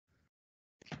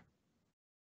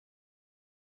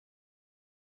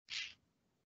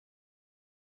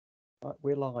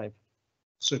We're live.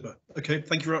 Super. Okay,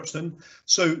 thank you very much then.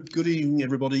 So good evening,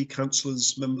 everybody,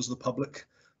 councillors, members of the public.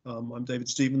 I'm David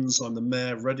Stevens, I'm the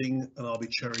Mayor of Reading, and I'll be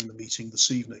chairing the meeting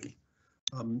this evening.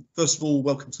 First of all,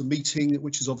 welcome to the meeting,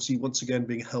 which is obviously once again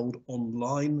being held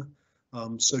online.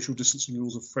 Social distancing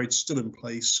rules are afraid still in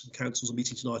place, and councils are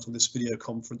meeting tonight on this video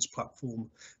conference platform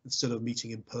instead of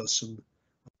meeting in person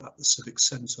at the Civic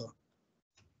Centre.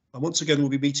 And once again, we'll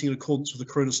be meeting in accordance with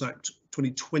the Coronas Act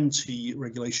 2020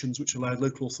 regulations, which allowed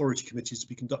local authority committees to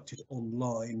be conducted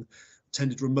online,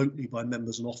 attended remotely by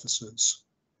members and officers.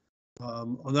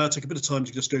 I'll now take a bit of time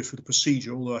to just go through the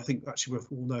procedure, although I think actually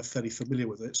we're all now fairly familiar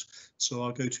with it, so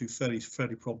I'll go to fairly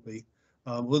promptly.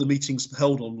 Although the meeting's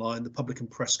held online, the public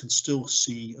and press can still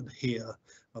see and hear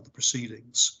the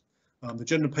proceedings. The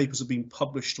agenda papers have been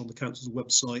published on the council's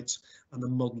website and the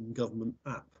Modern Government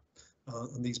app.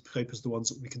 And these papers are the ones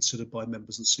that will be considered by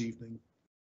members this evening.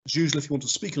 As usual, if you want to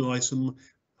speak on an item,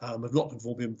 have not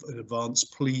informed me in advance,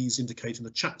 please indicate in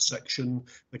the chat section,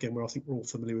 again, where I think we're all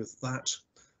familiar with that.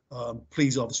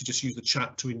 Please obviously just use the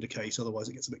chat to indicate, otherwise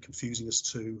it gets a bit confusing as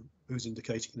to who's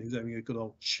indicating and who's having a good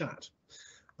old chat.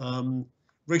 In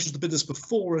relation to the business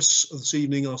before us this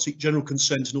evening, I'll seek general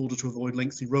consent in order to avoid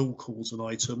lengthy roll calls on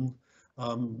item,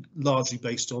 largely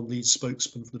based on these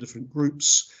spokesmen for the different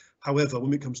groups. However,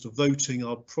 when it comes to voting,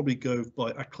 I'll probably go by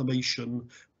acclamation,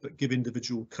 but give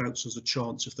individual councillors a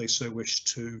chance, if they so wish,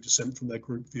 to dissent from their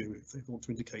group view, if they want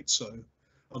to indicate so.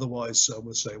 Otherwise,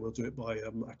 we'll do it by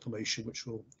acclamation, which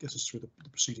will get us through the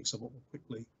proceedings somewhat more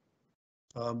quickly.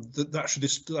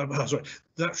 This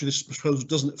proposal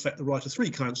doesn't affect the right of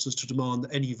 3 councillors to demand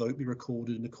that any vote be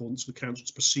recorded in accordance with Council's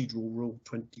procedural rule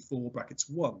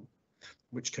 24(1), in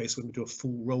which case we're going to do a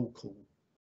full roll call.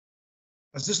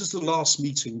 As this is the last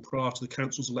meeting prior to the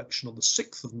council's election on the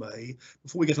 6th of May,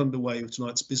 before we get underway with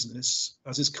tonight's business,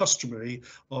 as is customary,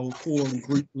 I will call on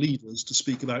group leaders to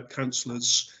speak about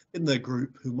councillors in their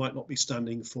group who might not be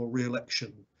standing for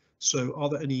re-election. So are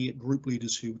there any group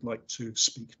leaders who would like to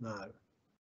speak now?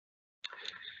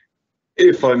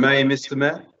 If I may, Mr.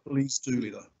 Mayor. Please do,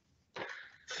 leader.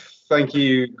 Thank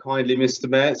you kindly, Mr.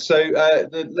 Mayor. So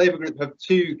the Labour group have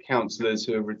 2 councillors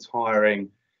who are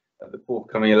retiring at the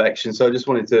forthcoming election, so I just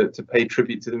wanted to pay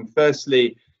tribute to them.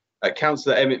 Firstly,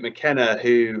 Councillor Emmett McKenna,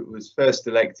 who was first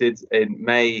elected in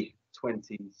May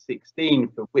 2016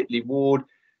 for Whitley Ward,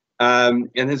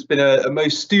 and has been a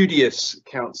most studious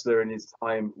councillor in his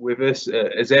time with us,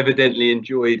 has evidently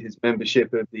enjoyed his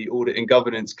membership of the Audit and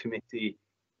Governance Committee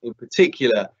in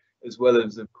particular, as well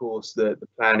as, of course, the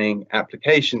Planning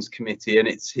Applications Committee, and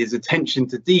it's his attention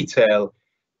to detail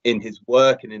in his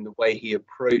work and in the way he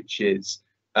approaches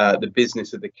the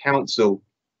business of the council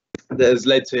that has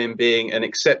led to him being an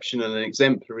exceptional and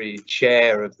exemplary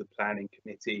chair of the planning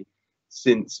committee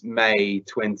since May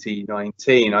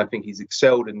 2019. I think he's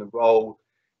excelled in the role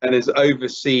and has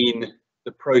overseen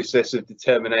the process of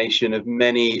determination of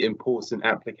many important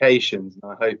applications, and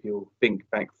I hope you'll think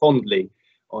back fondly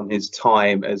on his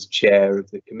time as chair of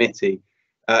the committee.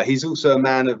 He's also a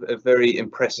man of a very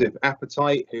impressive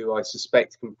appetite, who I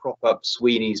suspect can prop up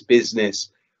Sweeney's business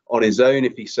on his own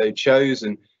if he so chose,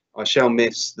 and I shall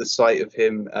miss the sight of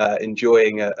him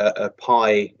enjoying a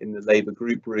pie in the Labour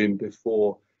group room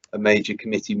before a major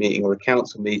committee meeting or a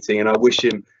council meeting, and I wish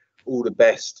him all the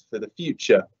best for the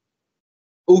future.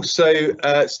 Also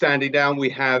standing down, we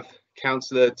have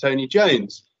Councillor Tony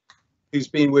Jones, who's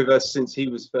been with us since he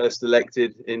was first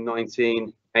elected in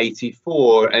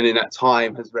 1984, and in that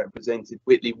time has represented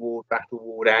Whitley Ward, Battle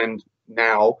Ward, and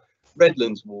now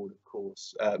Redlands Ward, of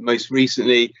course. Most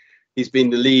recently, he's been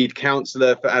the lead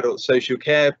councillor for adult social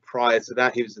care. Prior to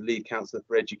that, he was the lead councillor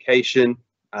for education.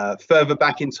 Further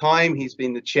back in time, he's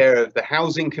been the chair of the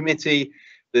Housing Committee,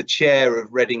 the chair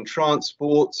of Reading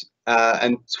Transport,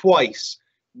 and twice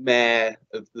mayor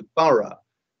of the borough.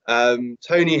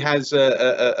 Tony has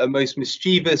a most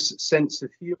mischievous sense of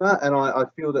humour, and I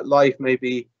feel that life may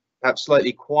be perhaps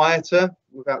slightly quieter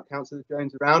without Councillor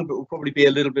Jones around, but will probably be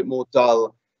a little bit more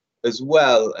dull as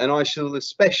well. And I shall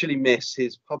especially miss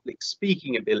his public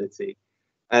speaking ability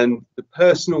and the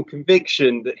personal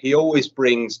conviction that he always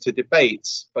brings to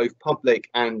debates, both public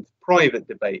and private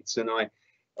debates. And I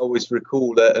always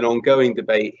recall an ongoing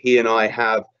debate he and I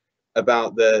have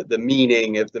about the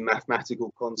meaning of the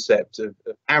mathematical concept of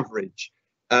average.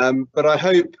 But I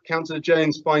hope Councillor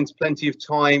Jones finds plenty of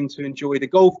time to enjoy the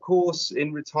golf course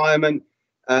in retirement,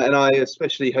 and I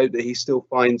especially hope that he still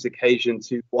finds occasion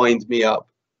to wind me up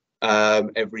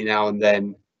every now and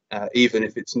then, even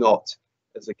if it's not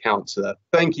as a councillor.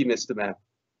 Thank you, Mr. Mayor.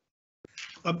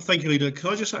 Thank you, Leader. Can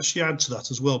I just actually add to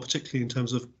that as well, particularly in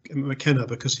terms of McKenna,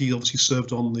 because he obviously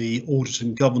served on the Audit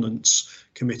and Governance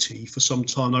Committee for some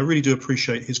time. I really do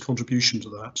appreciate his contribution to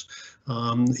that.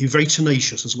 He's very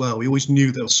tenacious as well. We always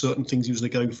knew there were certain things he was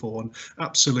going to go for, and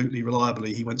absolutely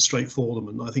reliably he went straight for them,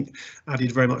 and I think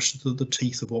added very much to the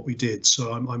teeth of what we did.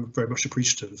 So I'm very much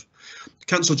appreciative.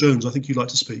 Councillor Jones, I think you'd like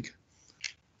to speak.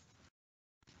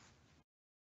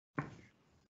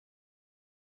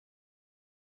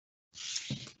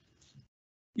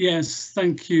 Yes,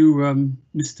 thank you,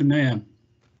 Mr. Mayor.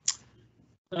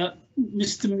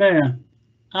 Mr. Mayor,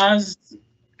 as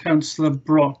Councillor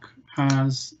Brock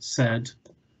has said,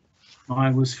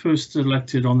 I was first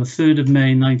elected on the 3rd of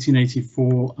May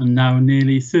 1984, and now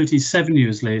nearly 37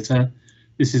 years later,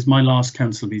 this is my last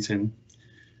council meeting.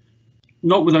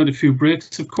 Not without a few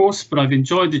breaks, of course, but I've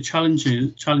enjoyed the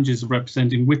challenges of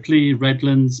representing Whitley,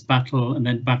 Redlands, Battle, and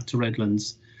then back to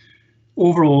Redlands.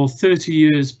 Overall, 30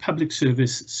 years public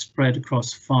service spread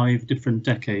across 5 different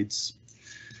decades.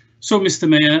 So, Mr.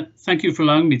 Mayor, thank you for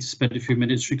allowing me to spend a few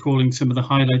minutes recalling some of the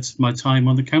highlights of my time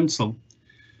on the council.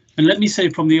 And let me say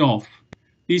from the off,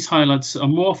 these highlights are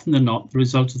more often than not the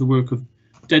result of the work of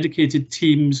dedicated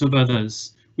teams of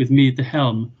others with me at the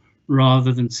helm,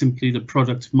 rather than simply the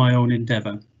product of my own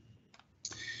endeavour.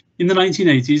 In the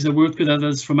 1980s, I worked with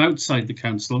others from outside the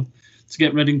council to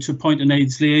get Reading to appoint an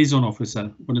AIDS liaison officer,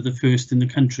 one of the first in the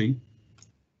country.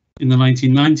 In the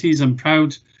 1990s, I'm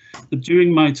proud that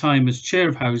during my time as Chair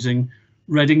of Housing,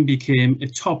 Reading became a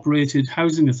top-rated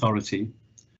housing authority.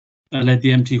 I led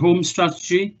the empty home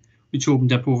strategy, which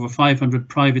opened up over 500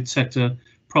 private sector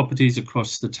properties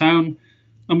across the town,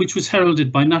 and which was heralded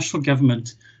by national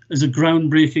government as a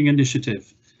groundbreaking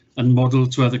initiative and model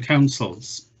to other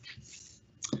councils.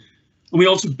 And we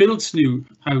also built new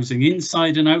housing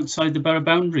inside and outside the borough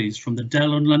boundaries, from the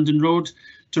Dell on London Road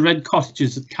to Red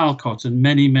Cottages at Calcott, and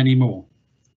many, many more.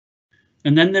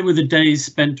 And then there were the days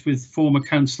spent with former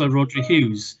councillor Rodri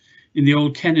Hughes in the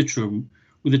old Kennet room,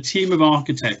 with a team of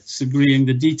architects agreeing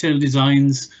the detailed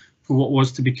designs for what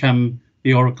was to become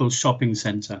the Oracle Shopping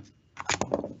Centre.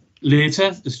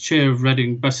 Later, as Chair of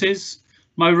Reading Buses,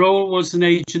 my role was an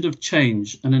agent of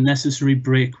change and a necessary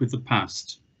break with the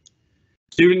past.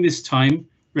 During this time,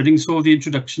 Reading saw the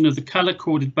introduction of the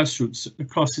colour-coded bus routes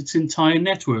across its entire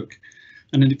network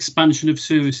and an expansion of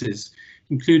services,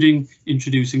 including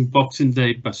introducing Boxing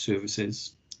Day bus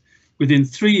services. Within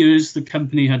 3 years, the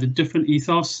company had a different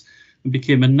ethos and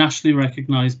became a nationally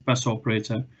recognised bus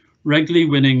operator, regularly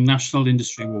winning national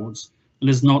industry awards, and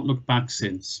has not looked back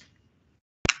since.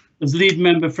 As lead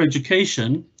member for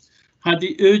education, I had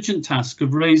the urgent task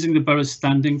of raising the borough's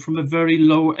standing from a very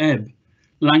low ebb,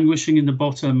 languishing in the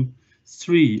bottom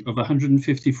 3 of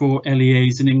 154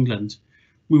 LEAs in England,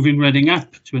 moving Reading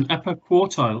up to an upper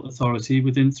quartile authority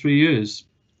within 3 years.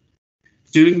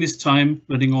 During this time,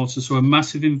 Reading also saw a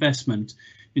massive investment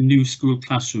in new school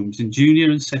classrooms in junior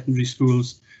and secondary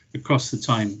schools across the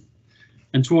time.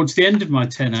 And towards the end of my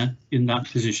tenure in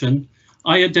that position,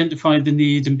 I identified the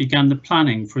need and began the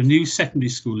planning for a new secondary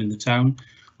school in the town,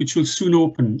 which will soon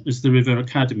open as the River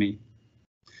Academy.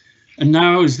 And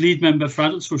now, as lead member for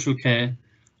adult social care,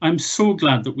 I'm so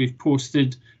glad that we've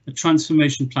posted a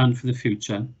transformation plan for the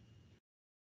future.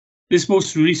 This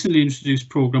most recently introduced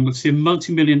programme will see a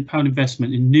multi-million-pound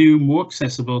investment in new, more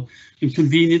accessible and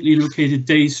conveniently located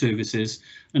day services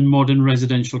and modern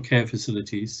residential care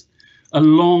facilities, a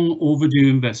long overdue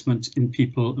investment in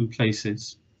people and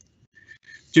places.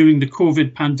 During the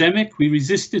COVID pandemic, we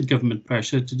resisted government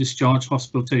pressure to discharge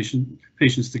hospital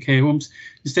patients to care homes,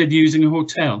 instead using a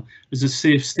hotel as a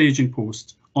safe staging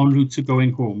post en route to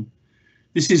going home.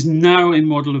 This is now a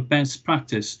model of best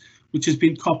practice, which has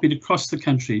been copied across the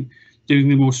country during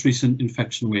the most recent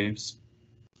infection waves.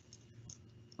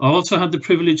 I also had the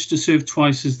privilege to serve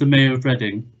twice as the Mayor of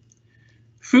Reading.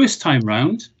 First time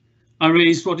round, I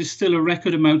raised what is still a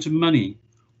record amount of money,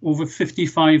 over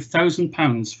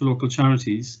 £55,000 for local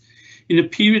charities, in a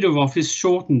period of office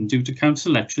shortened due to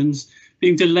council elections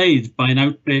being delayed by an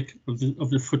outbreak of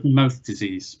the foot and mouth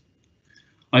disease.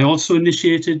 I also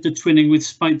initiated the twinning with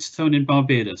Speightstown in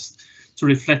Barbados to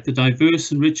reflect the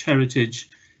diverse and rich heritage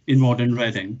in modern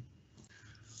Reading.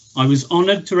 I was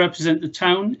honoured to represent the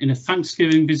town in a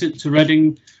Thanksgiving visit to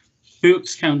Reading,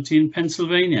 Berks County in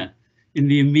Pennsylvania, in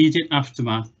the immediate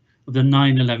aftermath of the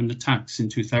 9/11 attacks in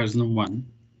 2001.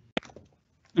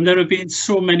 And there have been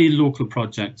so many local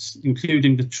projects,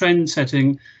 including the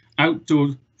trend-setting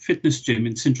outdoor fitness gym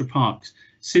in Cintra Park,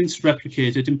 since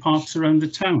replicated in parks around the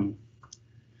town.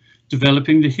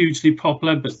 Developing the hugely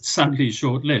popular but sadly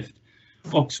short-lived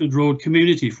Oxford Road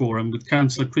Community Forum with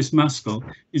Councillor Chris Maskell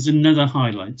is another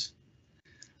highlight.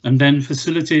 and then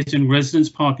facilitating residence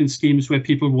parking schemes where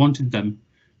people wanted them.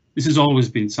 This has always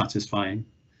been satisfying.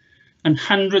 And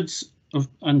hundreds of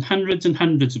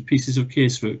pieces of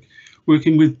casework,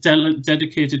 working with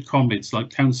dedicated comrades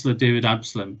like Councillor David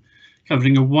Absalom,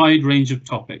 covering a wide range of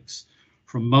topics,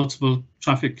 from multiple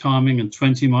traffic calming and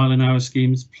 20-mile-an-hour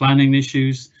schemes, planning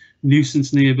issues,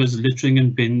 nuisance neighbours, littering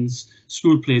and bins,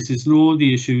 school places, and all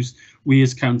the issues we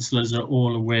as councillors are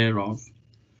all aware of.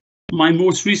 My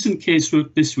most recent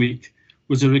casework this week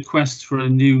was a request for a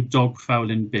new dog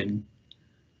fouling bin.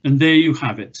 And there you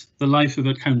have it, the life of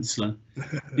a councillor,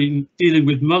 dealing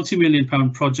with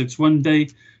multi-million-pound projects one day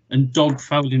and dog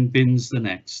fouling bins the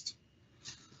next.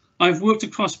 I've worked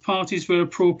across parties where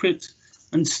appropriate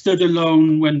and stood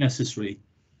alone when necessary.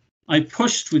 I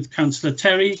pushed with Councillor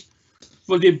Terry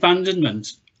for the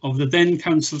abandonment of the then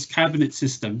Council's cabinet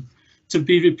system to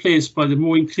be replaced by the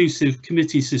more inclusive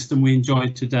committee system we enjoy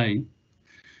today,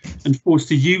 and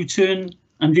forced a U-turn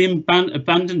and the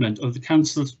abandonment of the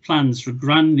Council's plans for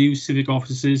brand new civic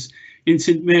offices in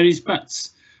St Mary's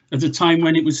Butts at a time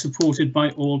when it was supported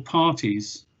by all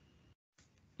parties.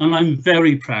 And I'm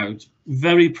very proud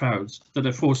that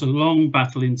I fought a long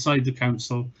battle inside the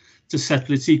Council to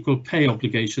settle its equal pay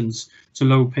obligations to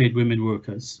low-paid women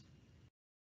workers.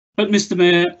 But Mr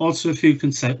Mayor, also a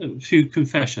few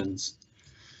confessions.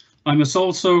 I must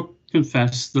also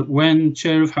confess that when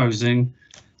Chair of Housing,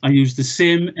 I used the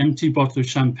same empty bottle of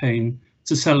champagne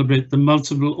to celebrate the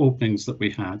multiple openings that we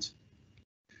had.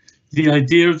 The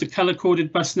idea of the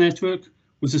colour-coded bus network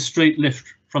was a straight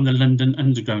lift from the London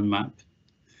Underground map.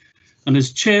 And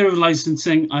as Chair of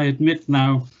Licensing, I admit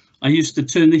now, I used to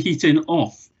turn the heating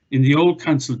off in the old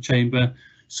council chamber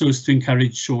so as to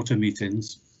encourage shorter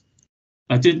meetings.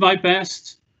 I did my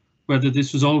best. Whether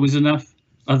this was always enough,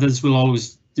 others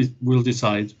will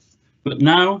decide. But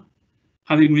now,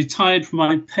 having retired from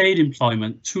my paid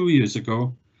employment 2 years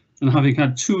ago and having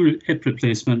had 2 hip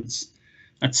replacements,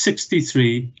 at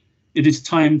 63, it is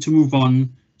time to move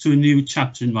on to a new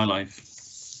chapter in my life.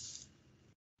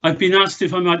 I've been asked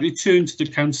if I might return to the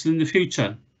council in the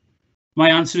future. My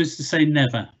answer is to say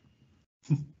never.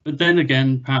 But then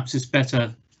again, perhaps it's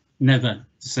better never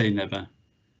to say never.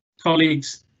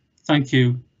 Colleagues, thank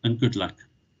you and good luck.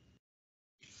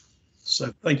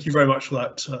 So thank you very much for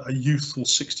that. A youthful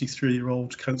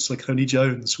 63-year-old Councillor Coney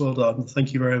Jones. Well done.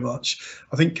 Thank you very much.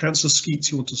 I think Councillor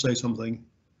Skeets, you want to say something?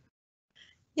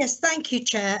 Yes, thank you,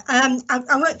 Chair. I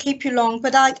won't keep you long,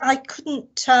 but I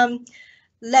couldn't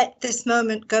let this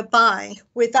moment go by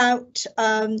without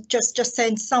just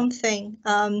saying something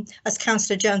as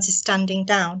Councillor Jones is standing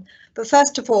down. But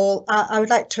first of all, I would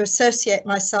like to associate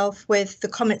myself with the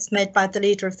comments made by the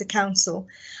Leader of the Council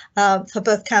for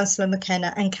both Councillor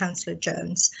McKenna and Councillor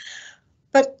Jones.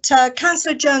 But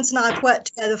Councillor Jones and I have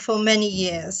worked together for many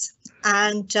years,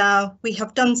 and we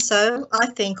have done so, I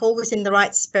think, always in the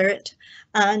right spirit.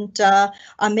 And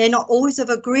I may not always have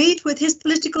agreed with his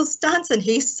political stance, and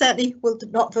he certainly will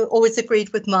not have always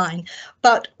agreed with mine,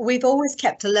 but we've always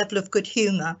kept a level of good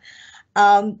humour.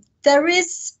 There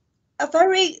is a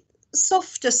very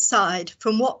softer side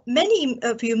from what many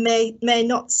of you may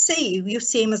not see. You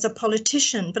see him as a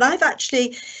politician, but I've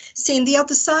actually seen the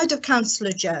other side of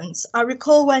Councillor Jones. I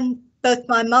recall when both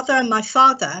my mother and my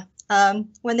father,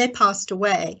 when they passed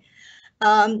away,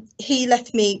 he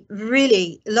left me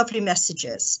really lovely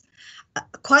messages,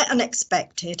 quite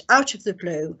unexpected, out of the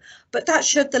blue, but that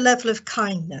showed the level of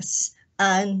kindness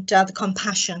and the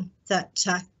compassion that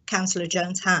Councillor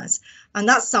Jones has, and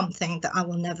that's something that I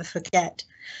will never forget.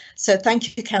 So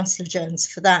thank you, Councillor Jones,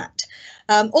 for that.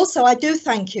 Also, I do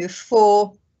thank you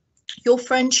for your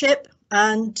friendship,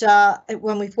 and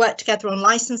when we've worked together on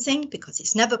licensing, because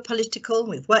it's never political,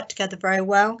 we've worked together very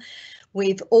well.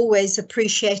 We've always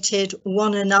appreciated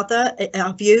one another,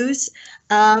 our views,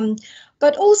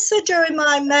 but also during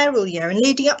my mayoral year and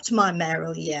leading up to my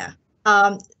mayoral year,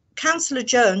 Councillor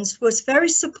Jones was very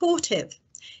supportive.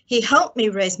 He helped me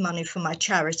raise money for my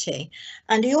charity,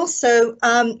 and he also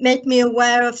made me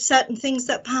aware of certain things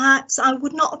that perhaps I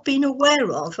would not have been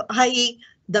aware of, i.e.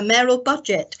 the mayoral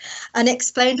budget, and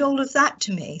explained all of that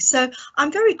to me. So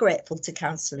I'm very grateful to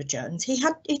Councillor Jones. He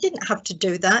didn't have to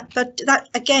do that, but that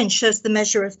again shows the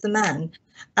measure of the man.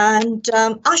 And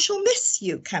I shall miss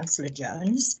you, Councillor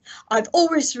Jones. I've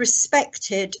always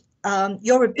respected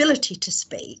your ability to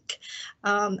speak.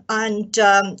 And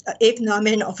even though I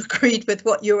may not have agreed with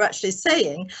what you're actually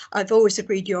saying, I've always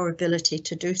agreed your ability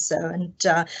to do so, and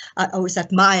I always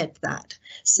admired that.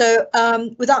 So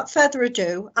without further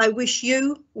ado, I wish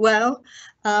you well.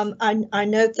 I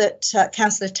know that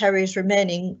Councillor Terry is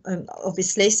remaining,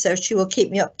 obviously, so she will keep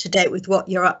me up to date with what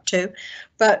you're up to.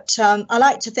 But I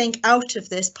like to think out of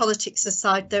this, politics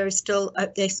aside, there is still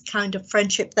this kind of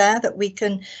friendship there that we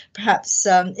can perhaps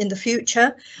in the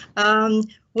future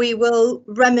we will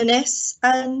reminisce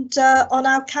and on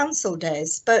our council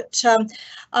days. But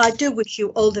I do wish you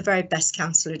all the very best,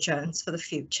 Councillor Jones, for the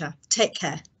future. Take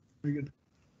care. Very good.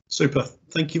 Super.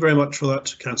 Thank you very much for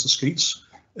that, Councillor Skeets.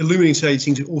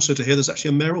 Illuminating also to hear there's actually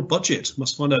a mayoral budget.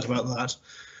 Must find out about that.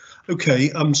 Okay,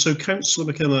 so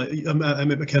Councillor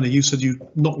Emmett McKenna, you said you're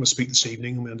not going to speak this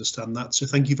evening, and we understand that. So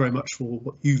thank you very much for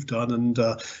what you've done, and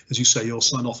as you say, you'll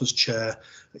sign off as chair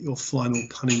at your final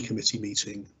planning committee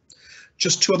meeting.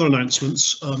 Just two other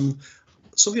announcements.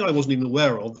 Something I wasn't even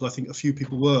aware of, but I think a few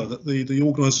people were, that the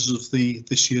organisers of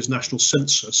this year's national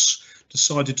census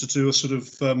decided to do a sort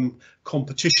of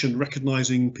competition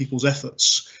recognising people's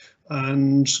efforts.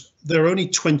 And there are only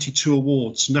 22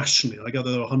 awards nationally. I gather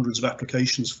there are hundreds of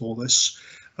applications for this.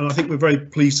 And I think we're very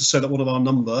pleased to say that one of our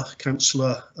number,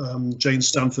 Councillor Jane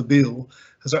Stanford-Beale,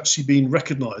 has actually been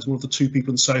recognised, one of the two people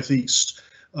in the South East,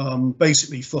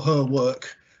 basically for her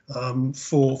work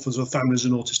for sort of families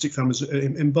and autistic families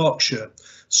in Berkshire.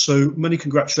 So many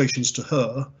congratulations to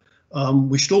her.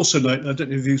 We should also note, I don't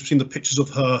know if you've seen the pictures of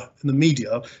her in the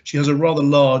media, she has a rather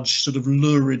large sort of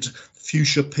lurid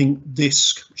fuchsia pink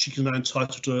disc, which she can now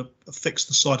entitle to affix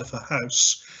the side of her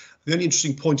house. The only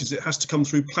interesting point is it has to come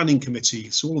through planning committee.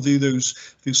 So all of you, those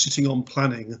sitting on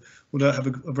planning, will have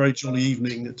a very jolly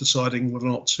evening deciding whether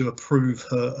or not to approve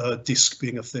her disc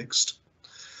being affixed.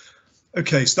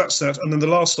 Okay, so that's that. And then the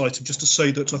last item, just to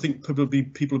say that I think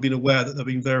people have been aware that there have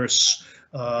been various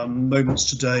moments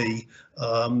today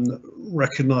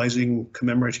recognising,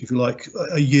 commemorating, if you like,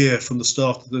 a year from the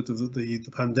start of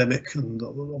the pandemic, and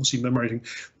obviously commemorating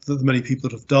the many people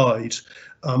that have died.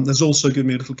 There's also going to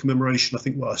be a little commemoration, I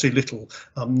think, well, I say little,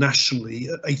 nationally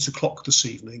at 8 o'clock this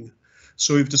evening.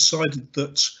 So we've decided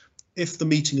that if the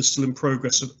meeting is still in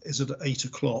progress, is at 8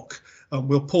 o'clock,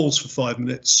 we'll pause for 5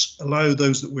 minutes, allow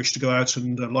those that wish to go out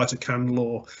and light a candle,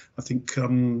 or I think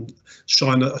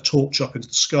shine a torch up into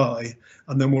the sky,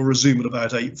 and then we'll resume at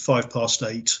about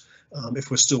 8:05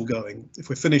 if we're still going. If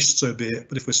we're finished, so be it,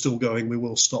 but if we're still going, we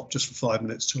will stop just for 5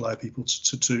 minutes to allow people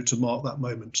to mark that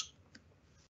moment.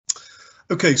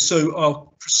 Okay, so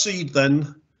I'll proceed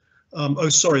then. Oh,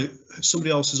 sorry,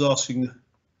 somebody else is asking,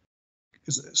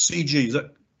 is it CG, is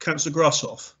that Councillor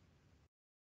Grassoff?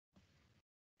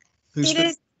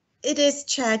 It is,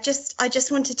 Chair. I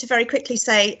just wanted to very quickly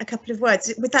say a couple of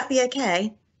words. Would that be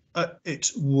okay?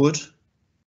 It would.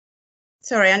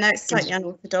 Sorry, I know it's slightly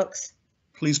unorthodox.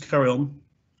 Please carry on.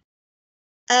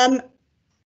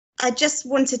 I just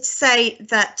wanted to say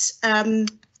that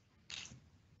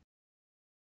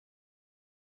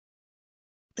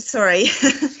sorry.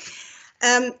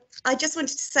 I just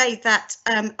wanted to say that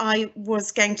I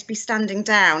was going to be standing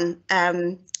down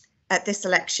at this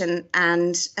election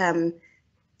and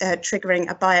triggering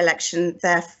a by-election,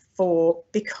 therefore,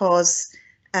 because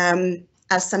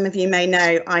as some of you may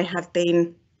know, I have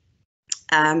been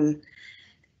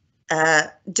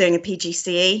doing a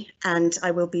PGCE and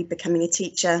I will be becoming a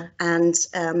teacher, and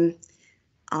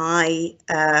I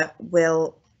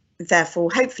will therefore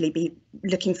hopefully be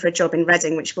looking for a job in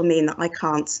Reading, which will mean that I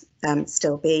can't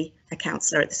still be a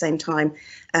councillor at the same time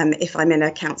if I'm in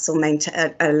a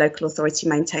local authority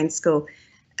maintained school.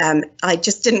 I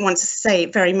just didn't want to say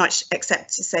very much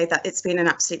except to say that it's been an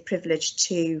absolute privilege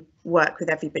to work with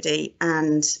everybody,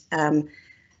 and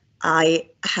I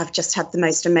have just had the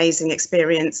most amazing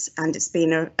experience, and it's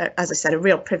been, as I said, a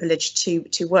real privilege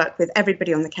to work with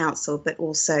everybody on the council, but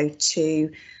also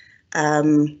to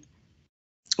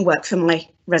work for my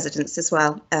residents as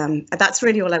well. That's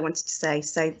really all I wanted to say.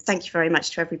 So thank you very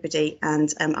much to everybody,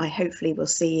 and I hopefully will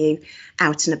see you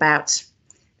out and about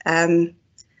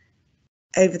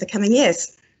over the coming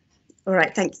years. All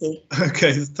right, thank you.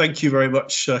 Okay, thank you very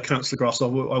much, Councillor Grass. I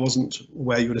wasn't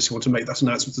aware you would want to make that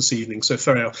announcement this evening, so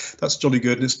fair enough. That's jolly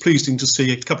good, and it's pleasing to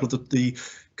see a couple of the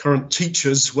current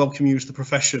teachers welcome you to the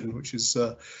profession, which is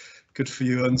good for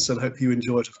you, and so I hope you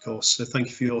enjoy it, of course. So thank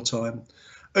you for your time.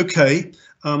 Okay,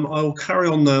 I will carry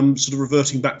on sort of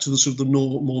reverting back to the sort of the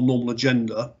more normal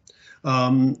agenda.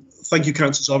 Thank you,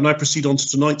 councillors. I'll now proceed on to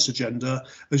tonight's agenda.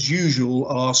 As usual,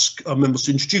 I'll ask our members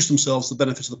to introduce themselves to the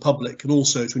benefit of the public, and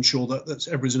also to ensure that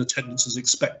everybody's in attendance as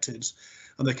expected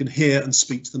and they can hear and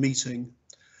speak to the meeting.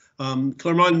 Can I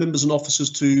remind members and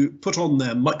officers to put on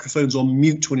their microphones on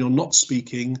mute when you're not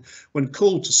speaking. When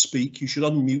called to speak, you should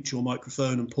unmute your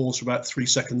microphone and pause for about 3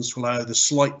 seconds to allow the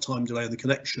slight time delay in the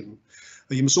connection.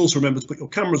 You must also remember to put your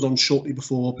cameras on shortly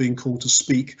before being called to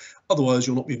speak, otherwise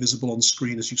you'll not be visible on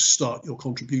screen as you start your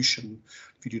contribution.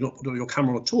 If you do not put on your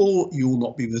camera at all, you will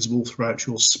not be visible throughout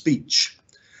your speech.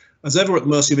 as ever, at the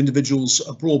mercy of individuals'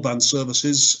 broadband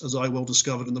services, as I well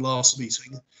discovered in the last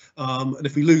meeting. And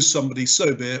if we lose somebody,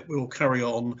 so be it, we'll carry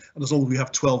on. And as long as we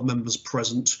have 12 members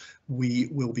present, we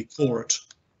will be for it.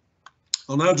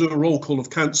 I'll now do a roll call of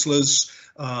councillors.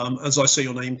 As I say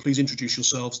your name, please introduce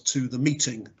yourselves to the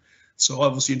meeting. So I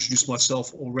obviously introduced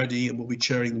myself already and will be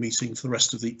chairing the meeting for the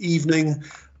rest of the evening.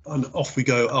 And off we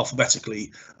go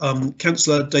alphabetically.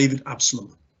 Councillor David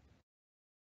Absalom.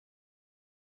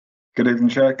 Good evening,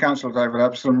 Chair. Councillor David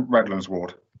Absalom, Redlands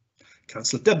Ward.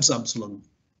 Councillor Debs Absalom.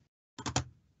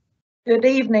 Good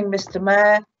evening, Mr.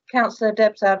 Mayor. Councillor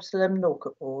Debs Absalom,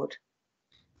 Norfolk Ward.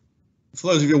 For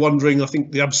those of you wondering, I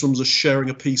think the Absaloms are sharing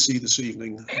a PC this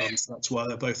evening, so that's why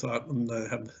they're both out.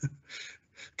 And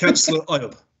Councillor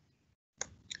Ayub.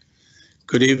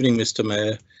 Good evening, Mr.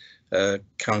 Mayor.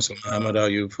 Councillor Mohammed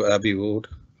Ayub for Abbey Ward,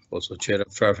 also Chair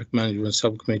of Traffic Management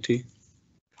Subcommittee.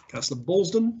 Councillor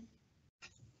Balsden.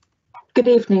 Good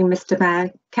evening, Mr.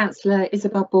 Mayor. Councillor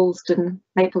Isabel Balsden,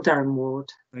 Maple Durham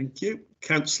Ward. Thank you.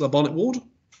 Councillor Barnett Ward.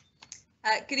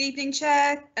 Good evening,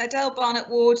 Chair. Adele Barnett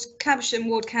Ward, Caversham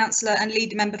Ward Councillor and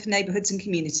Lead Member for Neighbourhoods and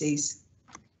Communities.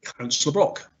 Councillor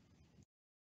Brock.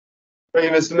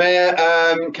 Thank you, Mr.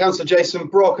 Mayor. Councillor Jason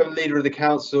Brock, I'm Leader of the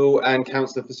Council and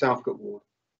Councillor for Southcote Ward.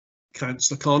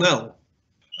 Councillor Carnell.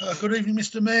 Good evening,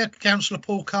 Mr. Mayor. Councillor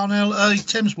Paul Carnell, Early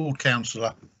Thames Ward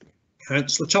Councillor.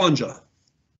 Councillor Challenger.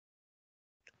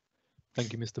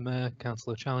 Thank you, Mr. Mayor.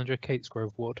 Councillor Challenger,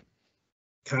 Catesgrove Ward.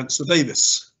 Councillor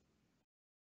Davis.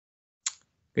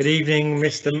 Good evening,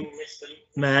 Mr.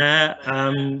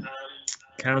 Mayor.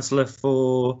 Councillor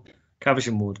for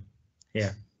Caversham Ward.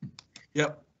 Yeah.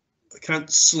 Yep.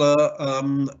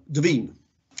 Councillor Devine.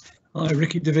 Hi,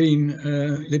 Ricky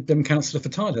Devine, Lib Dem Councillor for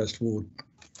Tidehurst Ward.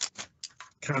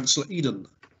 Councillor Eden.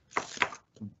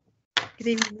 Good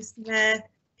evening, Mr. Mayor.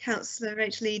 Councillor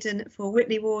Rachel Eden for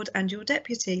Whitley Ward and your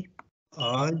deputy.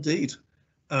 Indeed.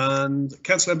 And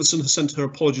Councillor Emerson has sent her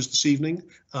apologies this evening.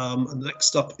 And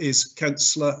next up is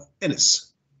Councillor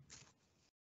Ennis.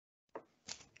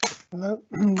 Hello.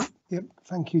 Yep.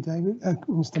 Thank you, David.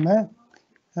 Mr. Mayor.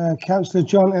 Councillor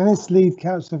John Ennis, Lead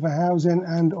Councillor for Housing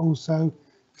and also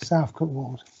Southcote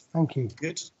Ward. Thank you.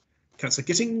 Good. Councillor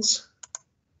Gittings.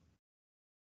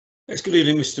 Yes, good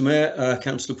evening, Mr. Mayor.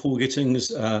 Councillor Paul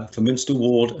Gittings for Minster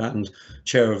Ward and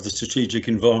Chair of the Strategic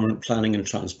Environment Planning and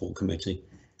Transport Committee.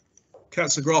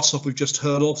 Councillor Grasshoff we've just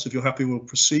heard of, so if you're happy we'll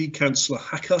proceed. Councillor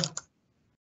Hacker.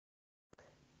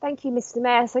 Thank you, Mr.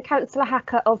 Mayor. So Councillor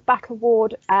Hacker of Backer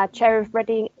Ward, Chair of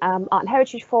Reading Art and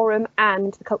Heritage Forum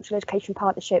and the Cultural Education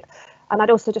Partnership. And I'd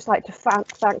also just like to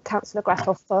thank Councillor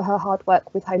Grasshoff for her hard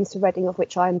work with Homes to Reading, of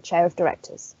which I am Chair of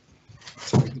Directors.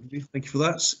 Thank you for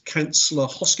that. Councillor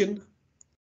Hoskin.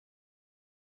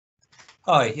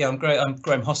 Hi, yeah, I'm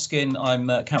Graham Hoskin.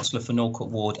 I'm Councillor for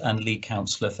Norfolk Ward and Lead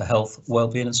Councillor for Health,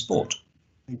 Wellbeing and Sport.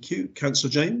 Thank you.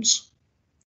 Councillor James.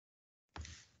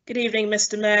 Good evening,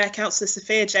 Mr. Mayor. Councillor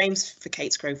Sophia James for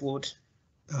Catesgrove Ward.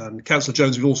 And Councillor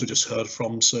Jones we've also just heard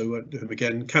from, so won't do him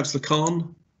again. Councillor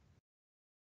Khan.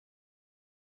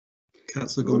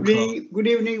 Councillor Gulkhan. Good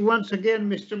evening once again,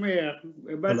 Mr. Mayor.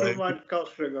 Battle Ward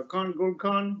Councillor Khan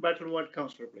Gulkhan, Battle Ward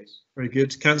Councillor, please. Very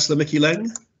good. Councillor Mickey Leng.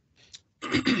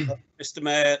 Mr.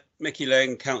 Mayor, Mickey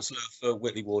Leng, Councillor for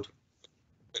Whitley Ward.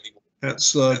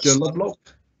 Councillor Joe Lovelock.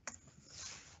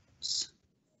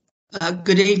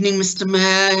 Good evening, Mr.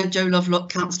 Mayor. Joe Lovelock,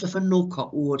 Councillor for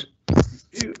Norfolk Ward.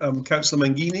 Thank you. Councillor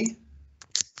Mangini.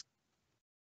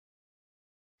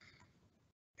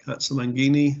 Councillor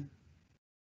Mangini.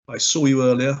 I saw you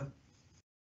earlier.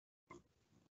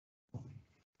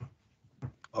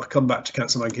 I'll come back to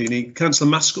Councillor Mangini.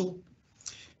 Councillor Maskell.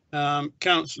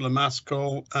 Councillor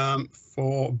Maskell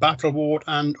for Battle Ward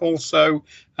and also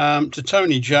to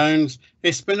Tony Jones.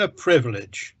 It's been a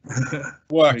privilege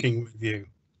working with you.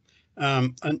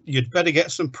 And you'd better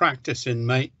get some practice in,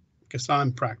 mate, because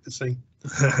I'm practicing.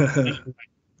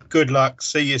 Good luck.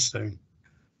 See you soon.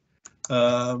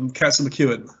 Councillor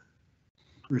McEwen.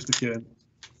 Ruth McEwen.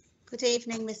 Good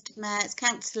evening, Mr. Mayor. It's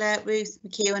Councillor Ruth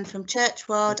McEwen from Church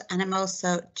Ward, and I'm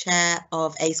also Chair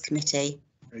of ACE Committee.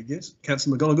 Very good.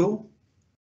 Councillor McGonigal.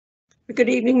 Good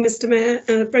evening, Mr.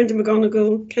 Mayor. Brenda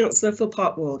McGonigal, Councillor for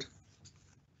Park Ward.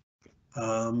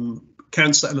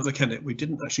 Councillor Emmett McKennitt. We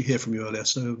didn't actually hear from you earlier,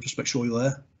 so just make sure you're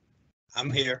there. I'm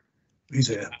here. He's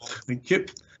here. Thank you.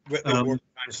 Whitley Ward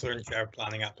Councillor and Chair of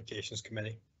Planning Applications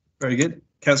Committee. Very good.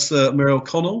 Councillor Mary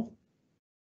O'Connell.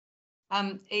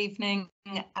 Evening,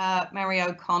 Mary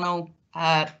O'Connell,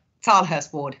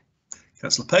 Tilehurst Ward.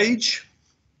 Councillor Page.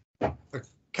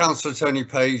 Councillor Tony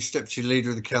Page, Deputy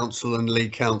Leader of the Council and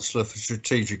Lead Councillor for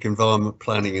Strategic Environment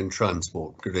Planning and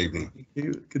Transport. Good evening. Thank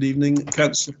you. Good evening,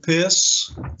 Councillor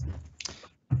Pearce.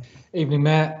 Evening,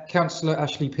 Mayor. Councillor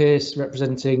Ashley Pearce,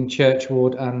 representing Church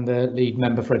Ward and the Lead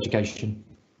Member for Education.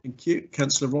 Thank you.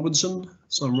 Councillor Robinson,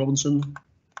 Simon Robinson.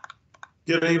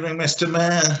 Good evening, Mr.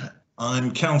 Mayor.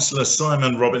 I'm Councillor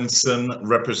Simon Robinson,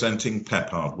 representing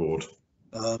Pephard Ward.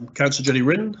 Councillor Jenny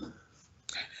Rynn.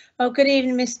 Oh, good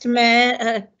evening, Mr.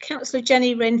 Mayor. Councillor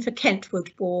Jenny Rynn for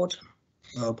Kentwood Ward.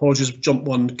 Apologies, jump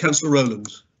one. Councillor Rowland,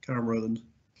 Karen Rowland.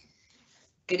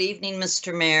 Good evening,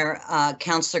 Mr. Mayor.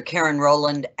 Councillor Karen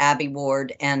Rowland, Abbey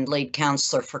Ward, and Lead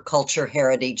Councillor for Culture,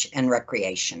 Heritage and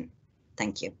Recreation.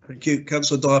 Thank you. Thank you.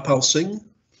 Councillor Dayapal Singh.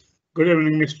 Good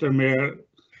evening, Mr. Mayor.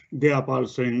 Dayapal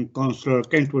Singh, Councillor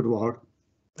Kentwood Ward.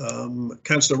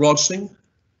 Councillor Raj Singh.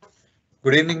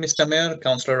 Good evening, Mr. Mayor.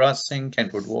 Councillor Raj Singh,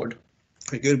 Kentwood Ward.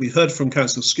 Very good. We've heard from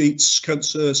Councillor Skeets.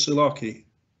 Councillor Sakali,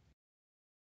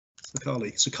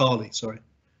 sorry.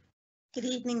 Good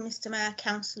evening, Mr. Mayor.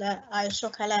 Councillor Ayesha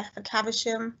Keller for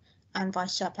Caversham and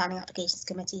Vice Chair Planning Applications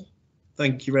Committee.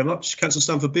 Thank you very much. Councillor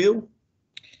Stanford Beale.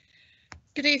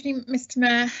 Good evening, Mr.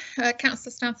 Mayor.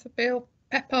 Councillor Stanford Beale,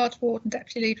 Pephard Ward and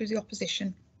Deputy Leader of the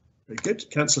Opposition. Very good.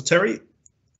 Councillor Terry.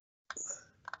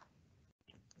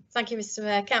 Thank you, Mr.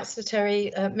 Mayor. Councillor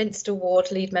Terry, Minster Ward,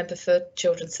 Lead Member for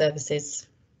Children's Services.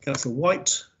 Councillor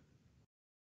White.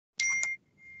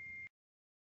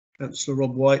 Councillor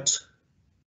Rob White.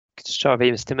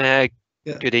 Sorry, Mr. Mayor.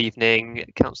 Yeah. Good evening,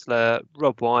 Councillor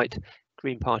Rob White,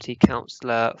 Green Party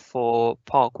Councillor for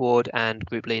Park Ward and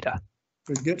Group Leader.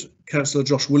 Very good. Councillor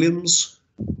Josh Williams.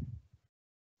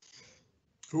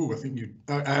 Oh, I think you.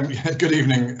 Good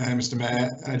evening, Mr.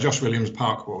 Mayor. Josh Williams,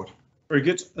 Park Ward. Very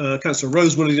good. Councillor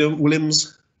Rose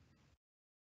Williams.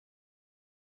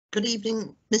 Good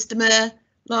evening, Mr. Mayor.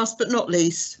 Last but not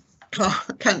least,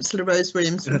 Councillor Rose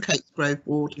Williams from Catesgrove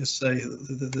Ward. Just say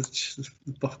the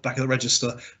back of the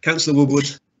register. Councillor Woodward.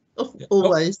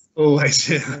 Always. Always,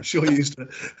 yeah. I'm sure you used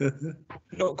to.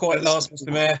 Not quite last,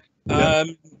 Mr. Mayor. Yeah.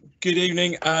 Good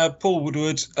evening, Paul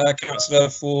Woodward, Councillor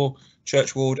for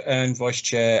Church Ward and Vice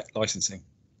Chair Licensing.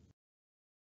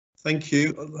 Thank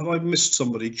you. Have I missed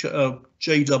somebody?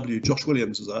 JW, Josh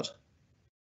Williams, is that?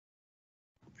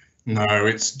 No,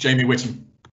 it's Jamie Whittam.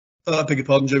 I beg your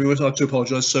pardon, Jamie Whittam. I do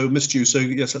apologise. So missed you. So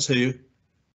yes, let's hear you.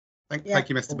 Thank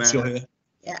you, Mr. Mayor. You're here.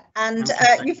 Yeah, and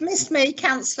you've missed me,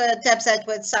 Councillor Debs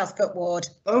Edwards, Southcote Ward.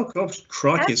 Oh gosh,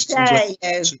 crikey! How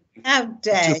dare you? How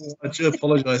dare you? I do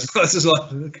apologise. This is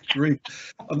like grief.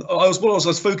 I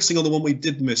was focusing on the one we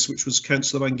did miss, which was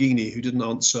Councillor Mangini, who didn't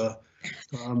answer.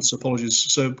 So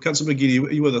apologies. So Councillor Mangini,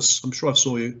 are you with us? I'm sure I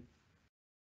saw you.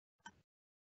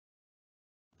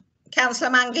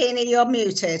 Councillor Mangini, you're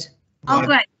muted. Oh,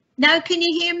 great. Now can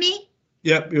you hear me?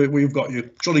 Yeah, we've got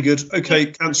you. Jolly good. Okay,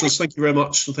 councillors, thank you very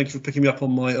much, and thank you for picking me up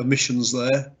on my omissions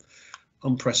there.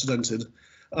 Unprecedented.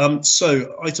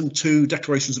 So, item 2,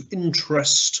 declarations of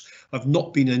interest. I've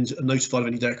not been notified of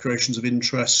any declarations of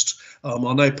interest.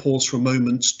 I'll now pause for a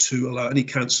moment to allow any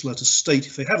councillor to state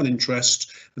if they have an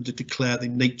interest and to declare the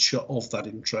nature of that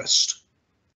interest.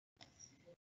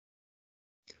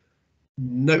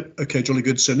 No. Okay, jolly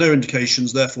good. So no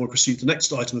indications. Therefore, we proceed to the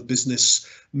next item of business,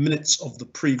 minutes of the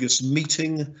previous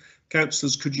meeting.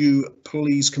 Councillors, could you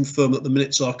please confirm that the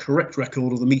minutes are correct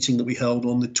record of the meeting that we held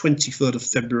on the 23rd of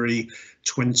February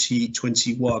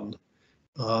 2021?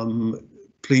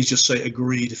 Please just say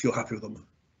agreed if you're happy with them.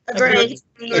 Agreed.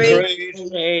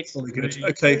 Agreed. Very good.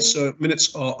 Okay, so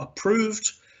minutes are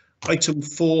approved. Item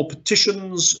 4,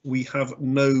 petitions. We have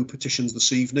no petitions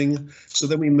this evening. So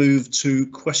then we move to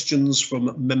questions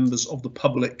from members of the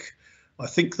public. I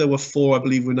think there were 4. I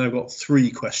believe we've now got 3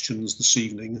 questions this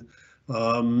evening.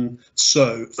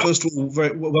 So first of all,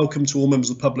 very welcome to all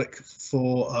members of the public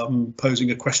for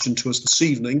posing a question to us this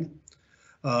evening.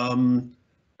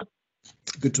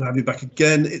 Good to have you back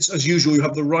again. It's as usual, you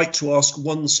have the right to ask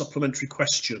 1 supplementary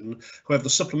question. However, the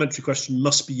supplementary question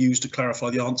must be used to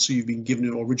clarify the answer you've been given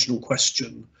in your original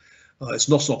question. It's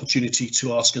not an opportunity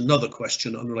to ask another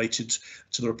question unrelated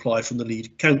to the reply from the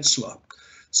lead councillor.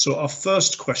 So our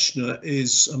first questioner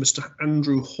is Mr.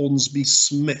 Andrew Hornsby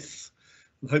Smith.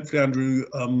 And hopefully, Andrew,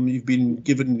 you've been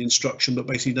given the instruction, but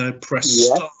basically now press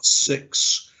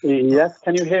 *6. Yes,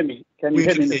 can you hear me? Can you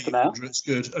hear me, Mr. Mayor? It's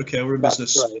good. Okay, we're in That's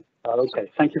business. Great.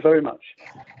 Okay, thank you very much.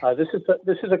 This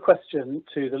is a question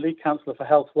to the lead councillor for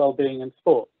Health, Wellbeing and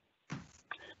Sport.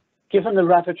 Given the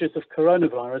ravages of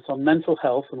coronavirus on mental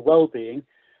health and well-being,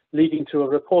 leading to a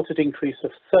reported increase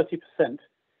of 30%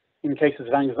 in cases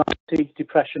of anxiety,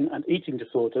 depression and eating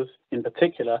disorders in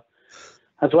particular,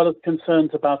 as well as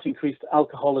concerns about increased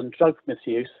alcohol and drug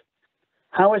misuse,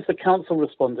 How is the council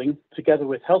responding, together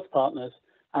with health partners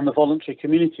and the voluntary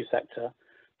community sector,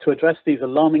 to address these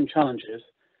alarming challenges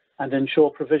and ensure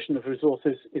provision of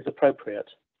resources is appropriate?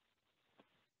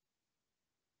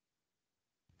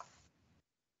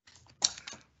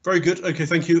 Very good. OK,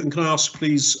 thank you. And can I ask,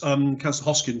 please, Councillor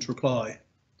Hoskin to reply?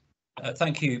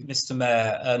 Thank you, Mr.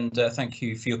 Mayor, and thank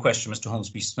you for your question, Mr.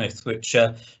 Hornsby-Smith, which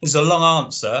is a long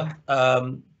answer,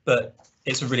 but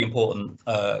it's a really important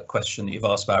question that you've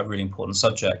asked about a really important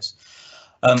subject.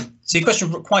 So your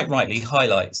question quite rightly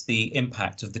highlights the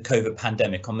impact of the COVID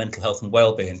pandemic on mental health and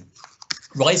wellbeing.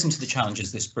 Rising to the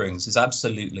challenges this brings is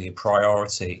absolutely a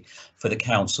priority for the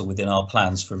Council within our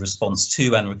plans for response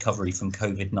to and recovery from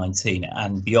COVID-19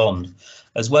 and beyond,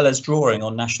 as well as drawing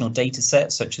on national data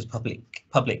sets such as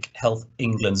Public Health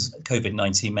England's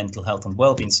COVID-19 Mental Health and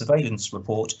Wellbeing Surveillance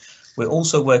Report. We're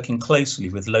also working closely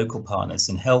with local partners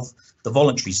in health, the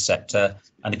voluntary sector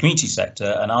and the community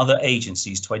sector and other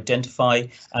agencies to identify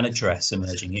and address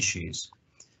emerging issues.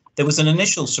 There was an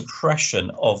initial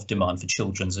suppression of demand for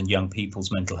children's and young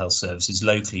people's mental health services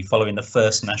locally following the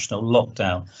first national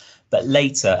lockdown, but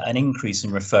later an increase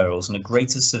in referrals and a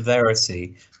greater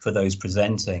severity for those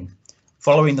presenting.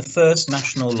 Following the first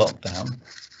national lockdown,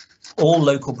 all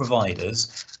local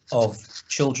providers of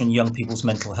children and young people's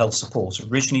mental health support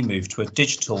originally moved to a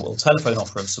digital or telephone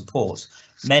offer of support.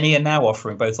 Many are now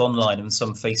offering both online and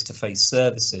some face-to-face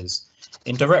services.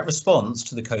 In direct response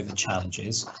to the COVID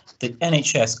challenges, the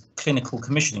NHS Clinical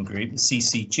Commissioning Group, the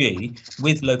CCG,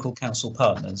 with local council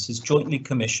partners, has jointly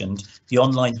commissioned the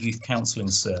online youth counselling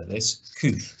service,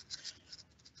 COOF.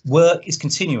 Work is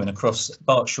continuing across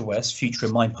Berkshire West Future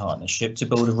in Mind partnership to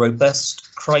build a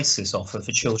robust crisis offer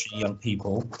for children and young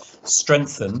people,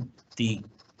 strengthen the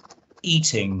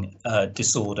eating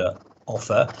disorder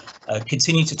offer,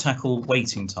 continue to tackle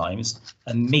waiting times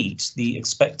and meet the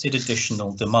expected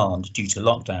additional demand due to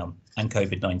lockdown and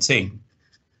COVID-19.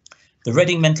 The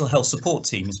Reading Mental Health Support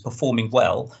Team is performing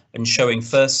well and showing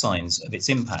first signs of its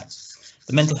impact.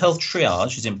 The mental health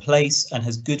triage is in place and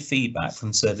has good feedback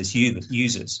from service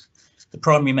users. The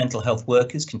primary mental health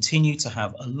workers continue to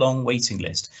have a long waiting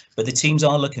list, but the teams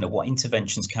are looking at what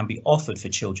interventions can be offered for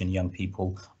children and young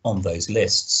people on those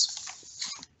lists.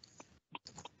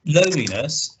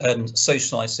 Loneliness and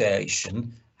social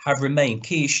isolation have remained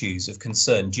key issues of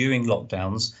concern during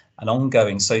lockdowns and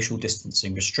ongoing social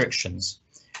distancing restrictions.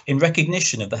 In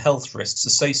recognition of the health risks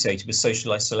associated with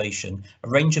social isolation, a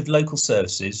range of local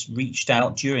services reached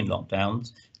out during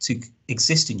lockdowns to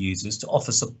existing users to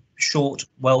offer some short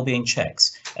wellbeing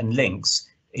checks and links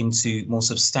into more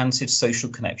substantive social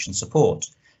connection support.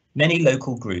 Many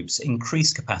local groups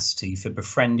increased capacity for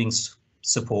befriending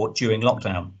support during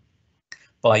lockdown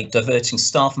by diverting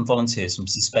staff and volunteers from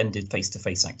suspended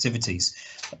face-to-face activities,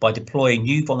 by deploying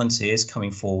new volunteers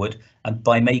coming forward, and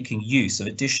by making use of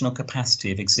additional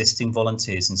capacity of existing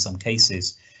volunteers in some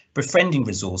cases. Befriending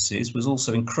resources was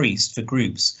also increased for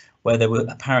groups where there were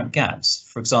apparent gaps,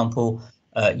 for example,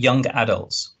 young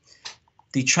adults.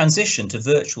 The transition to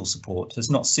virtual support has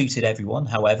not suited everyone,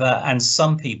 however, and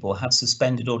some people have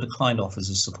suspended or declined offers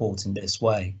of support in this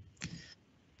way.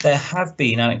 There have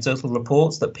been anecdotal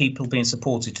reports that people being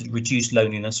supported to reduce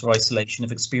loneliness or isolation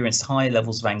have experienced high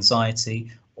levels of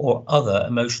anxiety or other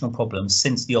emotional problems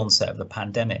since the onset of the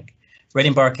pandemic.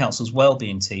 Reading Borough Council's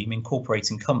wellbeing team,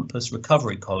 incorporating Compass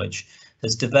Recovery College,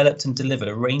 has developed and delivered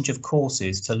a range of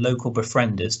courses to local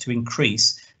befrienders to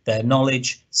increase their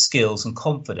knowledge, skills and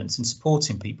confidence in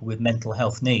supporting people with mental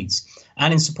health needs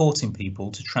and in supporting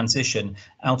people to transition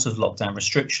out of lockdown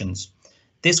restrictions.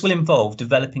 This will involve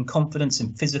developing confidence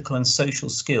in physical and social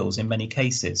skills in many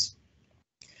cases.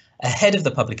 Ahead of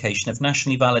the publication of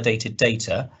nationally validated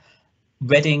data,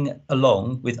 Reading,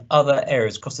 along with other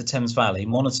areas across the Thames Valley,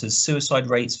 monitors suicide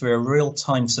rates through a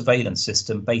real-time surveillance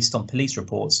system based on police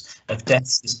reports of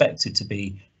deaths suspected to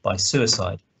be by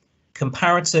suicide.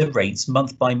 Comparative rates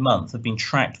month by month have been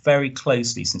tracked very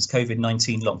closely since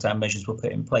COVID-19 lockdown measures were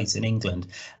put in place in England,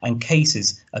 and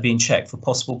cases are being checked for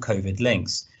possible COVID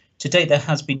links. To date, there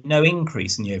has been no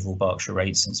increase in the overall Berkshire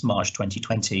rate since March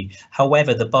 2020.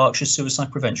 However, the Berkshire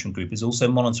Suicide Prevention Group is also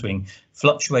monitoring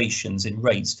fluctuations in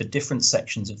rates for different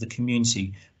sections of the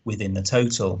community within the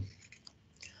total.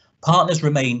 Partners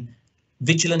remain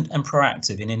vigilant and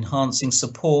proactive in enhancing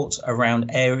support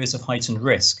around areas of heightened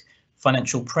risk.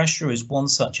 Financial pressure is one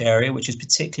such area which is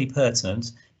particularly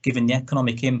pertinent given the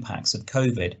economic impacts of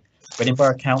COVID. Reading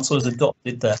Borough Council has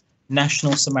adopted the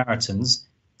National Samaritans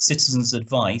Citizens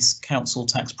Advice Council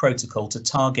Tax Protocol to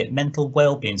target mental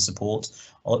wellbeing support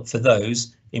for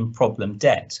those in problem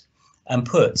debt and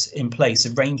put in place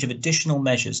a range of additional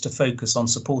measures to focus on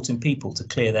supporting people to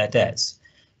clear their debts.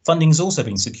 Funding has also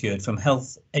been secured from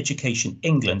Health Education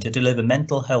England to deliver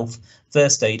mental health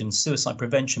first aid and suicide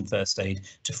prevention first aid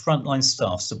to frontline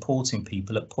staff supporting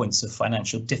people at points of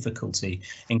financial difficulty,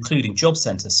 including job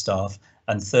centre staff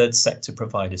and third sector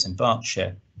providers in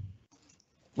Berkshire.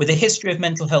 With a history of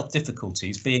mental health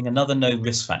difficulties being another known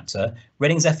risk factor,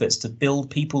 Reading's efforts to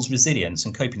build people's resilience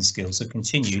and coping skills have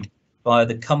continued via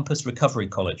the Compass Recovery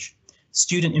College.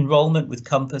 Student enrolment with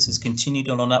Compass has continued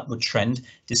on an upward trend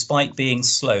despite being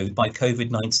slowed by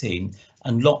COVID-19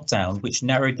 and lockdown, which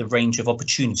narrowed the range of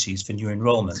opportunities for new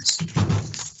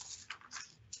enrolments.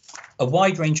 A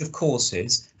wide range of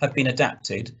courses have been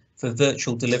adapted for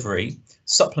virtual delivery,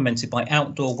 supplemented by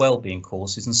outdoor wellbeing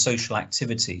courses and social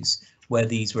activities where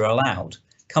these were allowed.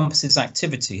 Compass's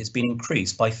activity has been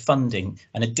increased by funding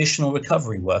an additional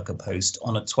recovery worker post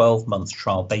on a 12-month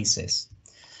trial basis.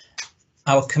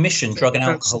 Our commission drug and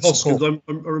alcohol support.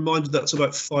 I'm reminded that's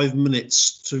about 5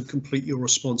 minutes to complete your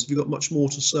response. Have you got much more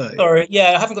to say? Sorry,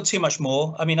 yeah, I haven't got too much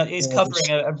more. I mean, it's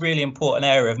covering a really important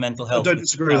area of mental health. I don't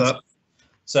disagree with that.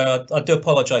 So I do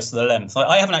apologise for the length.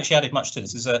 I haven't actually added much to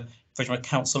this. As a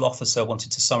council officer,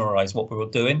 wanted to summarise what we were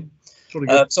doing.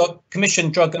 So our commission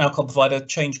drug and alcohol provider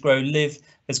Change Grow Live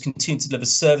has continued to deliver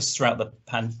services throughout the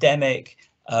pandemic.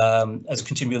 As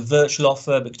continue with a virtual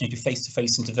offer, but continue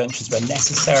face-to-face interventions where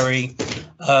necessary.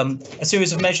 A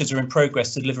series of measures are in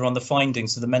progress to deliver on the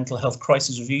findings of the Mental Health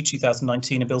Crisis Review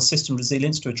 2019 and build system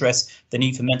resilience to address the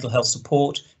need for mental health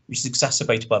support, which is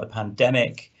exacerbated by the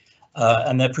pandemic.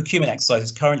 And the procurement exercise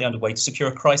is currently underway to secure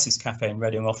a crisis cafe in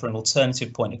Reading and offer an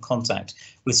alternative point of contact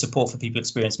with support for people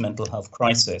experiencing mental health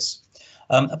crisis.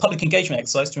 A public engagement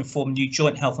exercise to inform new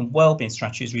joint health and wellbeing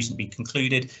strategy has recently been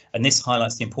concluded, and this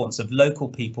highlights the importance of local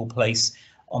people place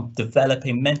on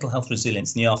developing mental health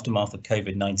resilience in the aftermath of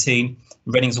COVID-19.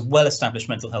 Reading is a well-established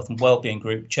mental health and wellbeing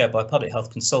group chaired by a public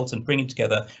health consultant, bringing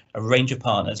together a range of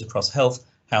partners across health,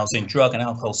 housing, drug and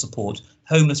alcohol support,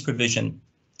 homeless provision,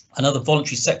 and other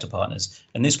voluntary sector partners,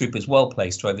 and this group is well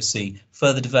placed to oversee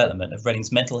further development of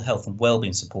Reading's mental health and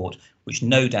wellbeing support, which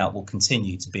no doubt will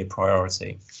continue to be a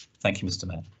priority. Thank you, Mr.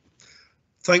 Mayor.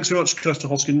 Thanks very much, Mr.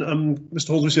 Hoskin. Mr.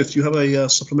 Holdsworth, do you have a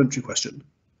supplementary question?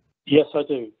 Yes, I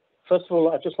do. First of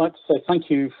all, I'd just like to say thank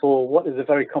you for what is a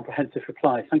very comprehensive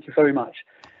reply. Thank you very much.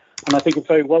 And I think it's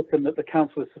very welcome that the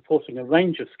council is supporting a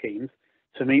range of schemes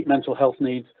to meet mental health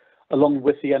needs along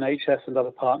with the NHS and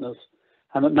other partners,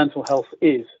 and that mental health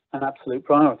is an absolute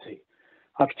priority.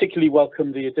 I particularly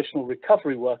welcome the additional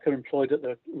recovery worker employed at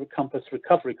the Compass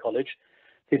Recovery College,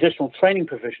 the additional training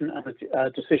provision and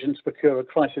the decision to procure a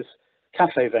crisis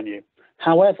cafe venue.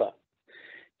 However,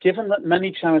 given that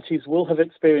many charities will have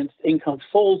experienced income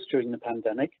falls during the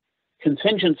pandemic,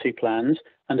 contingency plans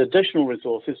and additional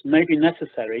resources may be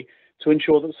necessary to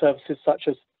ensure that services such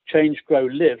as Change, Grow,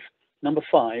 Live, number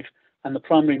 5, and the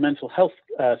primary mental health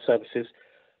services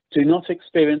do not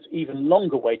experience even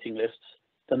longer waiting lists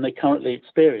than they currently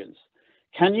experience.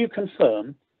 Can you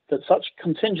confirm that such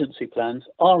contingency plans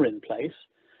are in place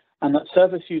and that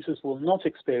service users will not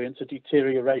experience a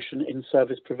deterioration in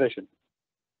service provision?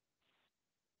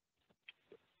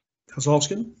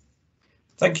 Kozlowski?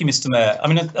 Thank you, Mr. Mayor. I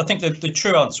mean, I think that the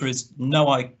true answer is no,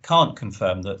 I can't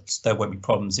confirm that there won't be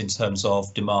problems in terms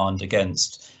of demand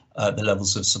against the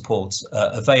levels of support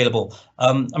available.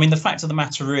 I mean, the fact of the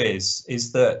matter is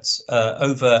that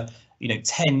over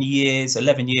 10 years,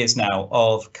 11 years now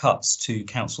of cuts to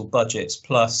council budgets,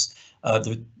 plus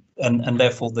and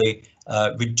therefore the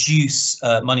reduce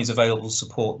monies available to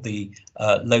support the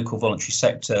local voluntary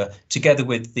sector, together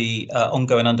with the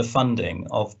ongoing underfunding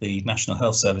of the National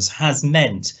Health Service, has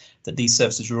meant that these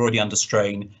services were already under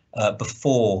strain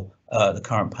before the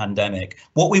current pandemic.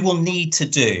 What we will need to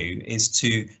do is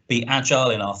to be agile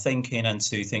in our thinking and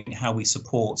to think how we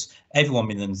support everyone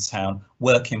within the town,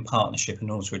 work in partnership in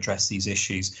order to address these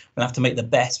issues. We'll have to make the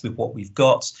best with what we've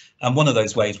got, and one of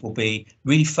those ways will be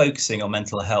really focusing on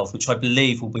mental health, which I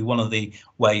believe will be one of the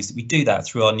ways that we do that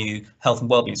through our new health and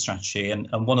wellbeing strategy. And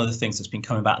one of the things that's been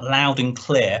coming back loud and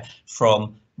clear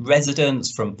from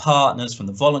residents, from partners, from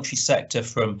the voluntary sector,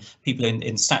 from people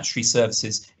in statutory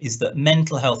services, is that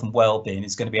mental health and wellbeing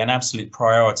is going to be an absolute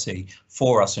priority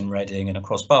for us in Reading and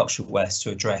across Berkshire West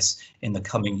to address in the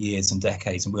coming years and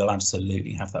decades, and we'll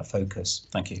absolutely have that focus.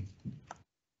 Thank you.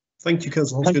 Thank you,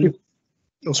 Councillor Hoskin.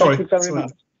 Oh, sorry. Thank you very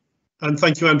much. And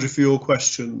thank you, Andrew, for your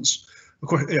questions.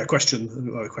 Questions.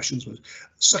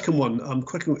 Second one,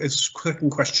 second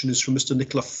question is from Mr.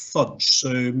 Nicola Fudge. So,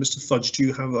 Mr. Fudge, do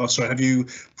you have? Have you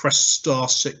pressed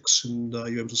 *6 and are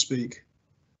you able to speak?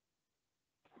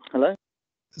 Hello.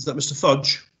 Is that Mr.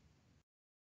 Fudge?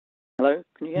 Hello.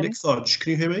 Can you hear me? Nick Fudge,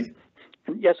 can you hear me?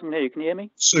 Yes, I can hear you. Can you hear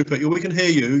me? Super. Yeah, we can hear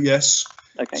you. Yes.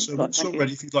 Okay. So Right, it's not thank you.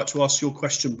 ready. If you'd like to ask your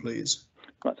question, please.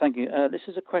 Right, thank you. This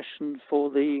is a question for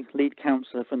the lead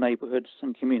councillor for neighbourhoods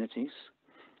and communities.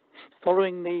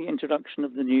 Following the introduction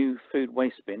of the new food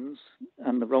waste bins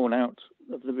and the rollout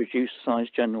of the reduced size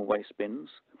general waste bins,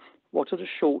 what are the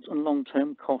short and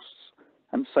long-term costs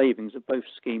and savings of both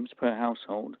schemes per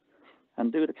household?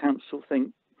 And do the council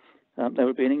think there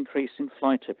would be an increase in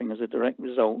fly tipping as a direct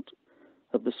result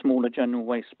of the smaller general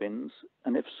waste bins?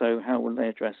 And if so, how will they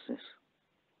address this?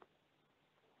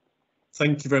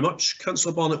 Thank you very much.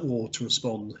 Councillor Barnett-Ward to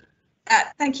respond.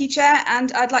 Thank you, Chair,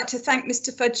 and I'd like to thank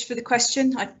Mr Fudge for the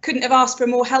question. I couldn't have asked for a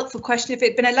more helpful question if it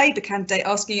had been a Labour candidate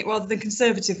asking it rather than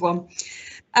Conservative one.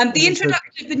 The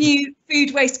introduction of the new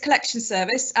food waste collection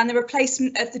service and the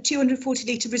replacement of the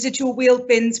 240 litre residual wheeled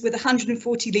bins with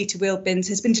 140 litre wheeled bins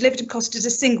has been delivered and costed as a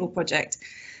single project.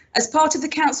 As part of the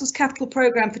Council's capital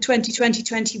programme for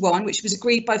 2020-21, which was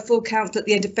agreed by full council at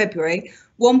the end of February,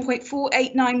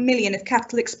 1.489 million of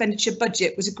capital expenditure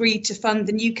budget was agreed to fund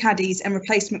the new caddies and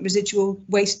replacement residual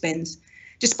waste bins.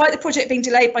 Despite the project being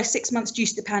delayed by 6 months due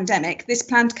to the pandemic, this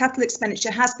planned capital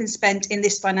expenditure has been spent in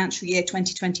this financial year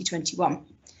 2020-21.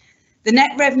 The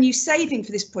net revenue saving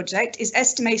for this project is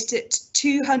estimated at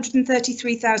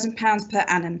 £233,000 per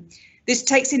annum. This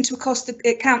takes into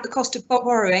account the cost of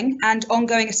borrowing and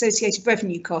ongoing associated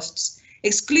revenue costs.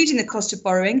 Excluding the cost of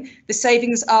borrowing, the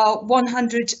savings are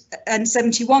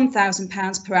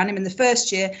 £171,000 per annum in the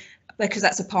first year, because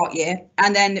that's a part year,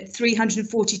 and then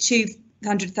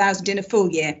 £342,000 in a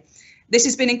full year. This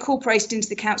has been incorporated into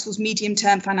the Council's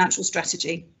medium-term financial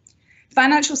strategy.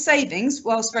 Financial savings,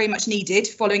 whilst very much needed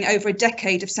following over a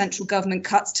decade of central government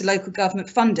cuts to local government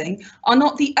funding, are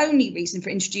not the only reason for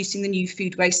introducing the new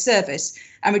food waste service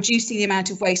and reducing the amount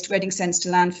of waste Reading sends to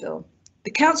landfill. The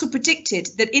Council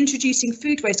predicted that introducing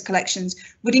food waste collections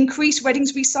would increase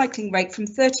Reading's recycling rate from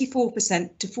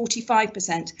 34% to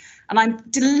 45%, and I'm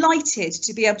delighted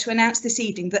to be able to announce this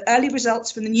evening that early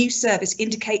results from the new service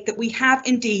indicate that we have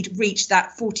indeed reached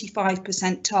that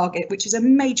 45% target, which is a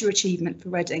major achievement for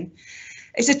Reading.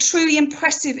 It's a truly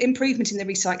impressive improvement in the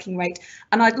recycling rate,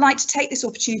 and I'd like to take this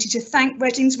opportunity to thank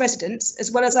Reading's residents,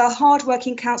 as well as our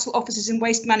hard-working council officers in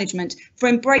waste management, for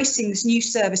embracing this new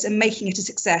service and making it a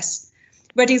success.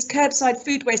 Reading's curbside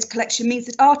food waste collection means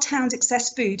that our town's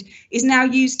excess food is now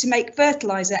used to make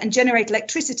fertiliser and generate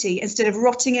electricity instead of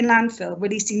rotting in landfill,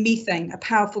 releasing methane, a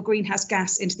powerful greenhouse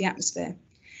gas, into the atmosphere.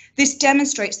 This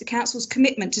demonstrates the Council's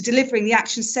commitment to delivering the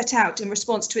actions set out in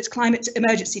response to its climate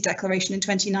emergency declaration in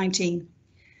 2019.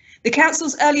 The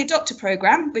Council's early adopter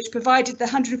programme, which provided the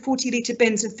 140 litre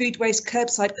bins of food waste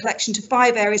curbside collection to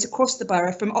 5 areas across the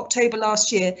borough from October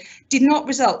last year, did not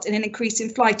result in an increase in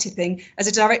fly tipping as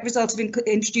a direct result of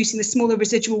introducing the smaller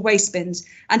residual waste bins,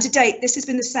 and to date this has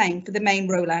been the same for the main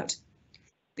rollout.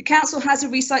 The Council has a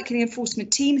recycling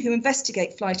enforcement team who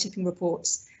investigate fly tipping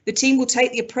reports. The team will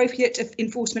take the appropriate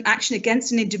enforcement action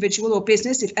against an individual or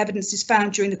business if evidence is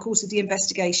found during the course of the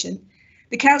investigation.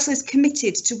 The Council is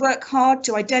committed to work hard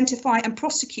to identify and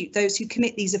prosecute those who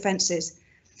commit these offences.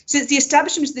 Since the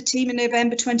establishment of the team in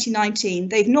November 2019,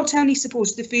 they've not only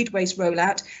supported the food waste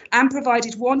rollout and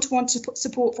provided one-to-one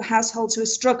support for households who are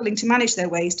struggling to manage their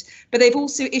waste, but they've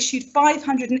also issued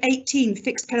 518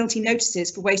 fixed penalty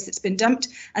notices for waste that's been dumped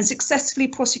and successfully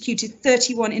prosecuted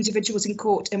 31 individuals in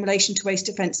court in relation to waste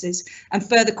offences, and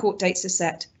further court dates are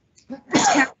set. This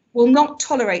Council will not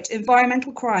tolerate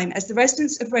environmental crime, as the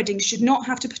residents of Reading should not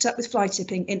have to put up with fly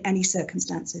tipping in any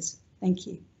circumstances. Thank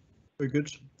you. Very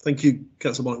good. Thank you,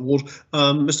 Councillor Barnett-Ward.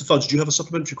 Mr Fudge, do you have a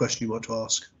supplementary question you want to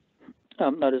ask?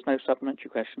 No, there's no supplementary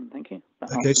question. Thank you.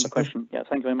 That Okay, answers the question. Yeah,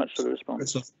 thank you very much for the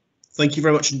response. Thank you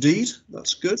very much indeed.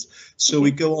 That's good. So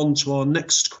we go on to our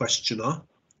next questioner,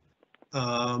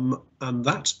 and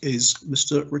that is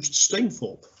Mr Richard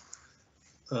Stainthorpe.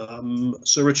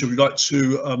 So Richard, would you like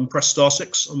to press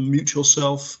 *6, unmute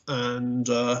yourself and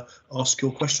ask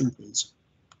your question, please?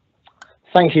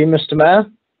 Thank you, Mr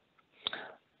Mayor.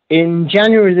 In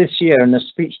January this year, in a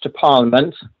speech to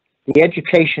Parliament, the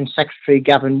Education Secretary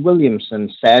Gavin Williamson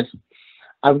said,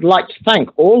 "I would like to thank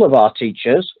all of our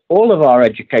teachers, all of our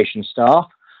education staff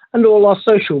and all our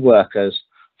social workers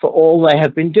for all they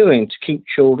have been doing to keep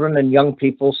children and young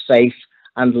people safe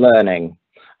and learning,"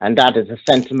 and that is a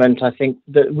sentiment I think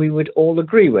that we would all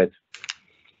agree with.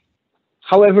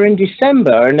 However, in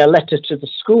December, in a letter to the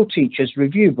school teachers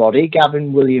review body,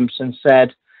 Gavin Williamson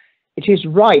said, "It is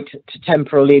right to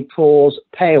temporarily pause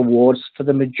pay awards for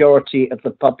the majority of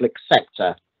the public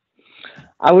sector."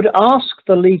 I would ask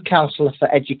the lead councillor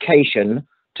for education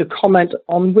to comment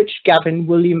on which Gavin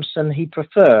Williamson he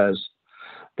prefers,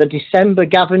 the December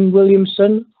Gavin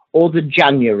Williamson or the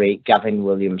January Gavin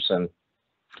Williamson.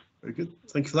 Very good.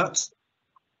 Thank you for that.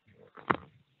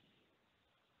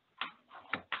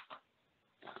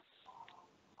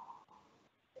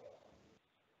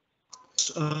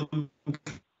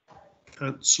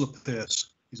 Councillor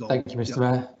Pearce is on. Thank you, Mr.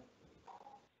 Mayor.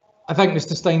 I thank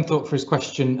Mr. Stainthorpe for his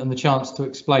question and the chance to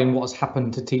explain what has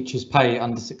happened to teachers' pay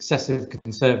under successive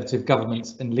Conservative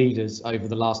governments and leaders over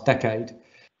the last decade.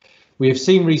 We have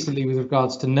seen recently with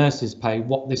regards to nurses' pay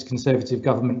what this Conservative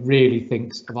government really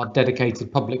thinks of our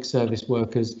dedicated public service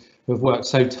workers who have worked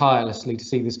so tirelessly to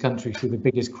see this country through the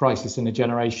biggest crisis in a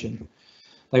generation.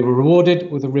 They were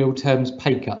rewarded with a real terms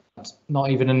pay cut,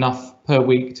 not even enough per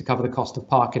week to cover the cost of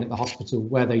parking at the hospital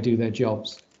where they do their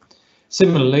jobs.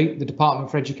 Similarly, the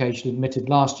Department for Education admitted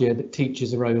last year that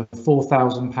teachers are over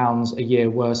 £4,000 a year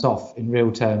worse off in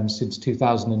real terms since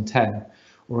 2010,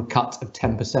 or a cut of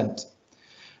 10%.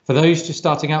 For those just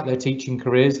starting out their teaching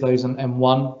careers, those on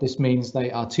M1, this means they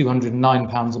are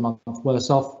 £209 a month worse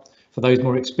off. For those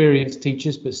more experienced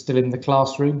teachers but still in the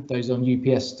classroom, those on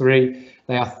UPS 3,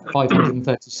 they are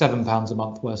 £537 a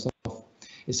month worse off.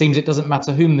 It seems it doesn't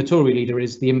matter whom the Tory leader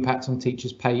is, the impact on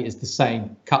teachers' pay is the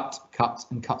same. Cut, cut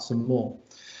and cut some more.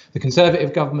 The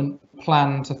Conservative government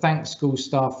plan to thank school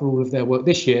staff for all of their work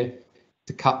this year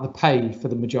to cut the pay for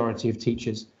the majority of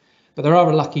teachers. But there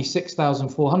are a lucky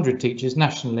 6,400 teachers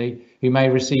nationally who may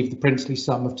receive the princely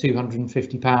sum of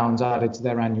 £250 added to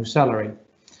their annual salary.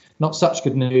 Not such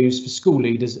good news for school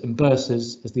leaders and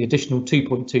bursars, as the additional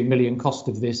 2.2 million cost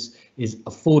of this is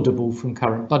affordable from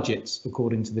current budgets,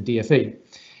 according to the DfE.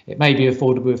 It may be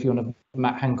affordable if you're one of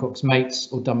Matt Hancock's mates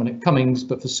or Dominic Cummings,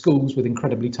 but for schools with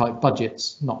incredibly tight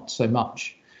budgets, not so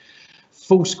much.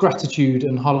 False gratitude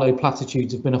and hollow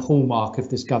platitudes have been a hallmark of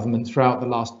this government throughout the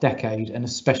last decade, and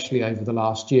especially over the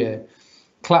last year.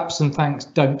 Claps and thanks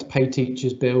don't pay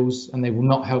teachers' bills, and they will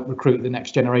not help recruit the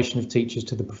next generation of teachers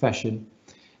to the profession.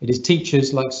 It is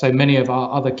teachers, like so many of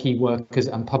our other key workers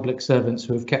and public servants,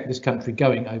 who have kept this country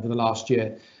going over the last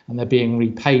year, and they're being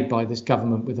repaid by this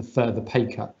government with a further pay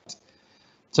cut.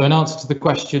 So in answer to the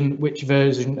question, which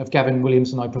version of Gavin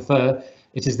Williamson I prefer,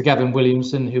 it is the Gavin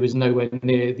Williamson who is nowhere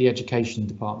near the education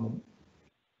department.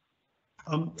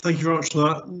 Thank you very much for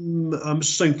that. Mr.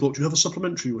 Stainthorpe, do you have a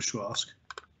supplementary you wish to ask?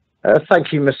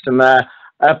 Thank you, Mr. Mayor.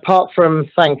 Apart from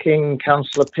thanking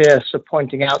Councillor Pearce for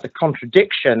pointing out the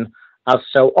contradiction, as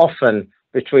so often,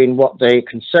 between what the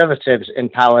Conservatives in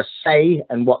power say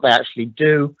and what they actually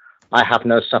do, I have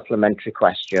no supplementary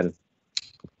question.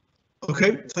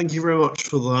 Okay, thank you very much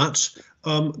for that.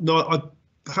 Now,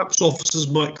 perhaps officers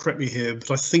might correct me here,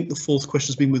 but I think the fourth question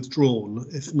has been withdrawn.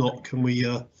 If not, can we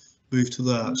move to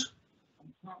that?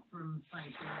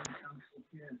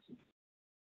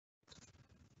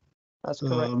 That's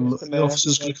correct, Mr. Mayor. The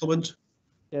officers going to comment?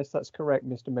 Yes, that's correct,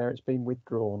 Mr. Mayor. It's been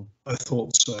withdrawn. I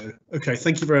thought so. Okay,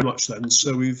 thank you very much then.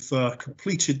 So we've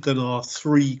completed then our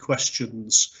 3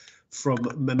 questions from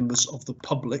members of the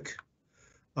public.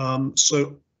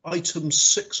 So item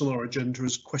 6 on our agenda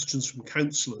is questions from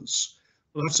councillors.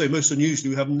 I have to say, most unusually,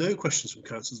 we have no questions from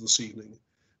councillors this evening.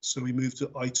 So we move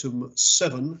to item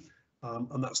 7,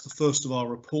 and that's the first of our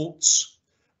reports.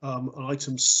 And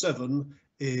item 7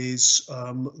 is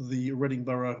the Reading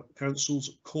Borough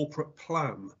Council's corporate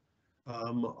plan.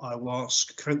 I will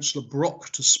ask Councillor Brock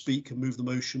to speak and move the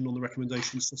motion on the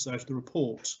recommendations set out of the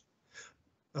report.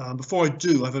 Before I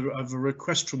do, I have a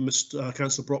request from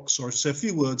Councillor Brock, to say a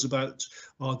few words about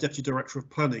our Deputy Director of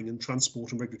Planning and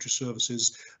Transport and Regulatory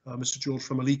Services, Mr. George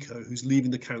Framalico, who's leaving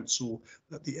the council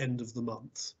at the end of the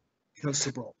month.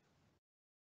 Councillor Brock.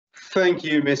 Thank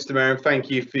you, Mr. Mayor, and thank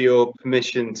you for your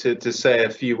permission to say a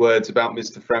few words about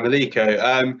Mr.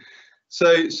 Framalico.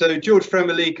 So George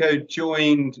Framalico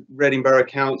joined Reading Borough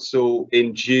Council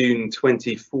in June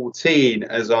 2014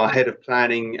 as our Head of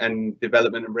Planning and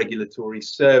Development and Regulatory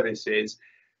Services.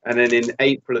 And then in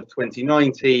April of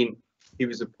 2019, he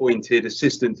was appointed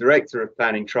Assistant Director of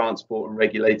Planning, Transport and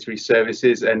Regulatory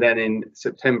Services. And then in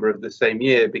September of the same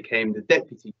year, became the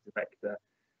Deputy Director.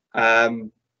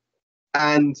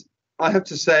 And I have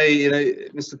to say, you know,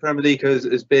 Mr. Framalico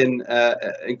has been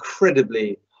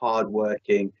incredibly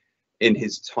hardworking in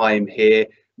his time here.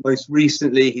 Most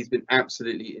recently, he's been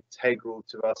absolutely integral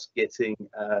to us getting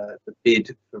the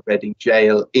bid for Reading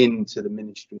Jail into the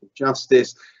Ministry of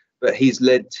Justice. But he's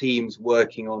led teams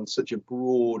working on such a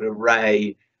broad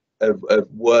array of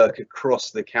work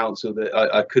across the council that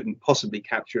I couldn't possibly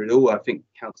capture it all. I think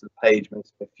Councillor Page may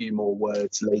say a few more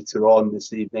words later on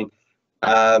this evening.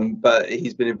 But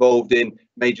he's been involved in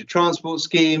major transport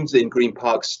schemes, in Green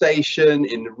Park Station,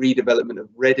 in the redevelopment of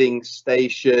Reading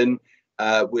Station.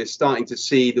 We're starting to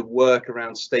see the work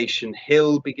around Station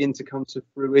Hill begin to come to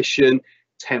fruition.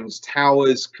 Thames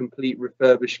Towers complete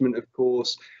refurbishment, of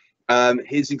course.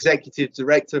 His executive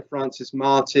director, Francis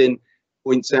Martin,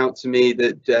 points out to me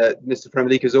that Mr.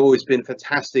 Premelica has always been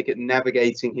fantastic at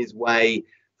navigating his way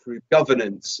through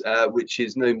governance, which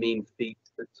is no mean feat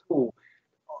at all.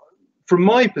 From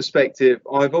my perspective,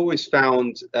 I've always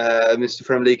found Mr.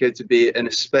 Premelica to be an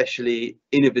especially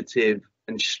innovative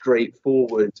and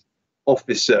straightforward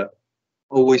officer,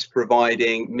 always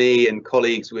providing me and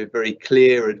colleagues with very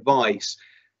clear advice.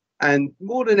 And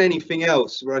more than anything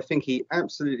else, where I think he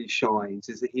absolutely shines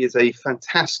is that he is a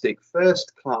fantastic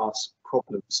first-class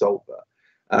problem solver.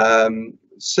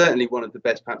 Certainly one of the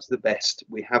best, perhaps the best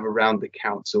we have around the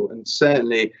council, and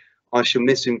certainly I shall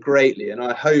miss him greatly. And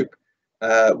I hope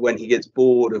when he gets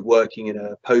bored of working in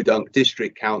a podunk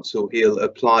district council, he'll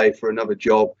apply for another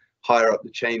job higher up the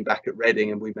chain back at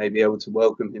Reading, and we may be able to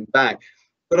welcome him back.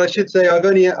 But I should say I've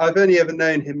only ever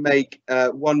known him make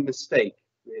one mistake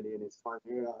really in his time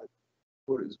here. I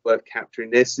thought it was worth capturing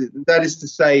this. That is to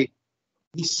say,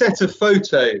 he set a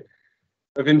photo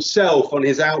of himself on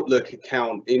his Outlook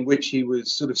account in which he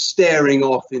was sort of staring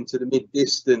off into the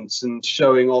mid-distance and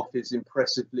showing off his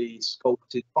impressively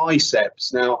sculpted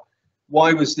biceps. Now,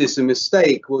 why was this a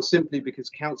mistake? Well, simply because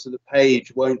Councillor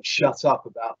Page won't shut up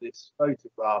about this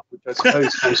photograph, which I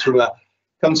suppose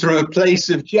comes from a place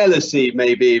of jealousy,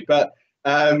 maybe. But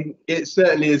it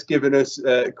certainly has given us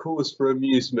cause for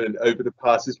amusement over the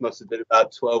past. This must have been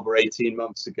about 12 or 18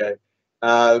 months ago.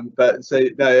 But so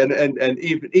no, and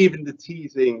even the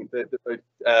teasing that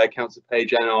both Councillor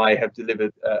Page and I have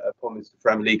delivered upon Mr.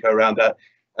 Premelica around that,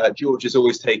 George has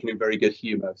always taken in very good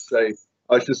humour. So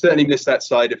I shall certainly miss that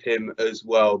side of him as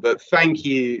well. But thank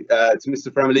you to Mr.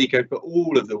 Premelica for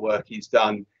all of the work he's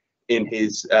done in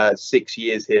his 6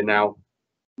 years here now,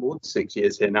 more than 6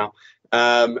 years here now.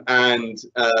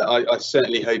 I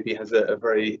certainly hope he has a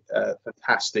very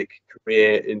fantastic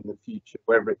career in the future,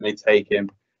 wherever it may take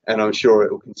him. And I'm sure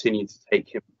it will continue to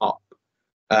take him up.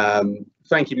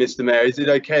 Thank you, Mr. Mayor. Is it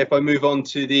okay if I move on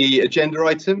to the agenda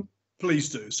item? Please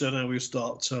do. So now we'll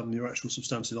start your actual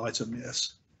substantive item,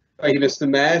 yes. Thank you, Mr.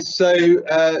 Mayor.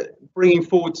 So bringing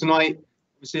forward tonight,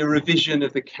 obviously a revision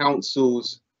of the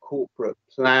council's corporate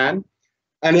plan.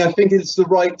 And I think it's the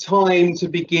right time to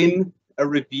begin a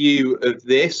review of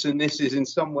this. And this is in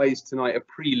some ways tonight a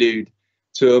prelude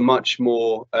to a much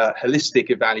more holistic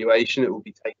evaluation that will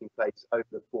be taking place over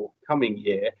the forthcoming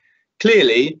year.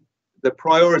 Clearly, the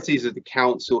priorities of the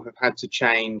council have had to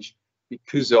change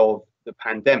because of the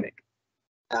pandemic.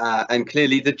 And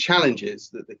clearly the challenges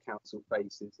that the council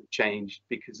faces have changed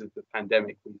because of the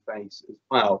pandemic we face as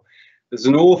well. There's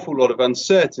an awful lot of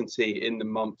uncertainty in the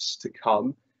months to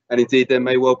come. And indeed, there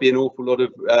may well be an awful lot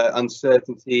of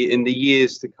uncertainty in the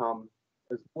years to come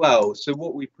as well. So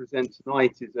what we present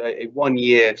tonight is a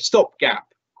one-year stopgap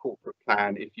corporate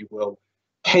plan, if you will,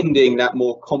 pending that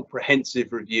more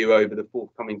comprehensive review over the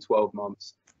forthcoming 12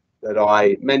 months that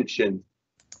I mentioned.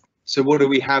 So what do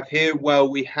we have here? Well,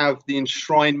 we have the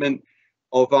enshrinement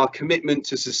of our commitment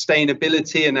to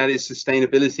sustainability, and that is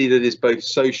sustainability that is both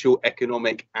social,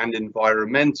 economic and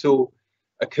environmental,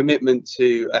 a commitment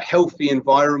to a healthy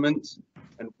environment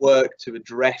and work to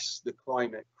address the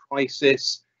climate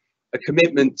crisis, a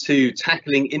commitment to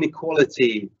tackling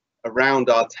inequality around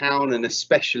our town and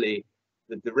especially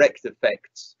the direct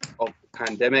effects of the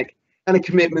pandemic, and a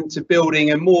commitment to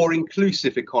building a more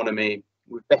inclusive economy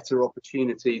with better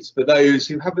opportunities for those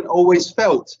who haven't always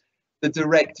felt the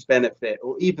direct benefit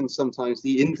or even sometimes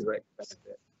the indirect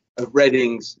benefit of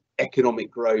Reading's economic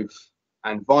growth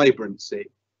and vibrancy.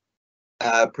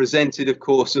 Presented, of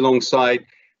course, alongside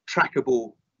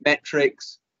trackable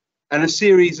metrics and a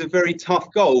series of very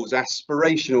tough goals,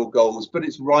 aspirational goals, but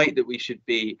it's right that we should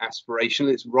be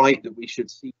aspirational. It's right that we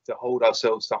should seek to hold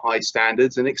ourselves to high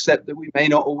standards and accept that we may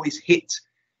not always hit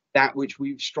that which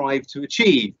we strive to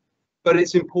achieve. But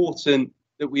it's important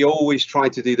that we always try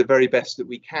to do the very best that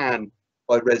we can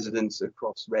by residents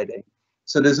across Reading.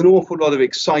 So there's an awful lot of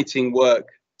exciting work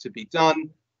to be done,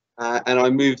 and I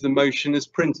move the motion as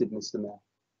printed, Mr. Mayor.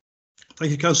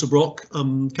 Thank you, Councillor Brock.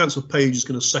 Councillor Page is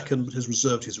going to second, but has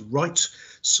reserved his right.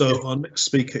 So our next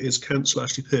speaker is Councillor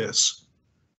Ashley Pearce.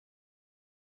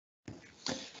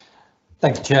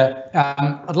 Thank you, Chair.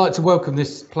 I'd like to welcome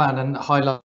this plan and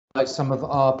highlight some of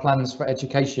our plans for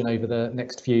education over the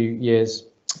next few years.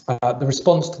 The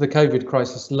response to the COVID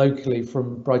crisis locally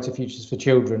from Brighter Futures for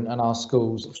Children and our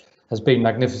schools has been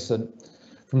magnificent.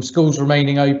 From schools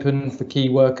remaining open for key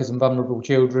workers and vulnerable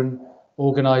children,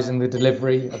 organising the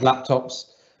delivery of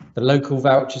laptops, the local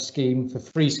voucher scheme for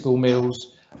free school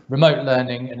meals, remote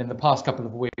learning, and in the past couple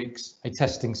of weeks, a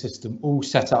testing system all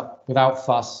set up without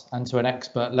fuss and to an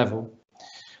expert level.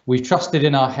 We've trusted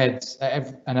in our heads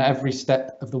and at every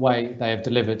step of the way they have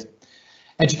delivered.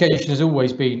 Education has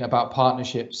always been about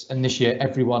partnerships, and this year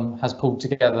everyone has pulled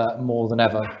together more than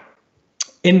ever.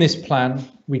 In this plan,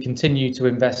 we continue to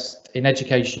invest in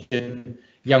education,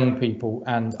 young people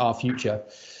and our future.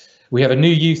 We have a new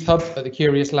youth hub at the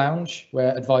Curious Lounge,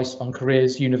 where advice on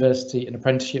careers, university and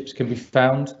apprenticeships can be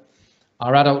found.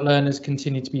 Our adult learners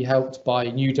continue to be helped by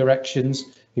New Directions,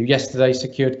 who yesterday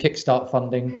secured Kickstart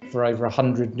funding for over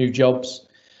 100 new jobs.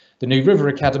 The new River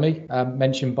Academy,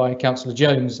 mentioned by Councillor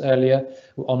Jones earlier,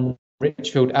 on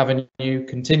Richfield Avenue,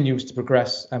 continues to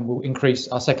progress and will increase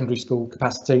our secondary school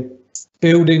capacity.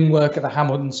 Building work at the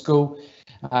Hamilton School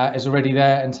is already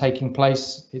there and taking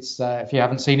place. It's if you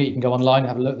haven't seen it, you can go online and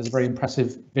have a look. There's a very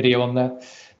impressive video on there.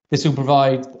 This will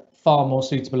provide far more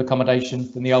suitable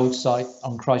accommodation than the old site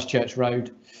on Christchurch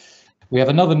Road. We have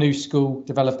another new school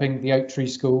developing, the Oak Tree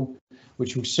School,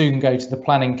 which will soon go to the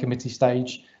planning committee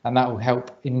stage, and that will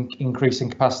help in increasing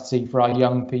capacity for our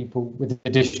young people with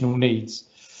additional needs.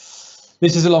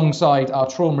 This is alongside our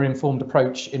trauma-informed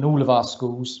approach in all of our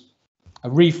schools, a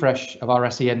refresh of our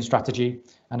SEN strategy,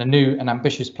 and a new and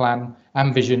ambitious plan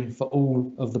and vision for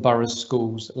all of the borough's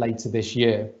schools later this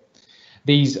year.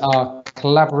 These are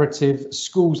collaborative,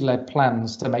 schools-led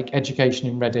plans to make education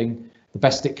in Reading the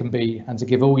best it can be and to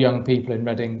give all young people in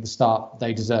Reading the start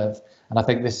they deserve. And I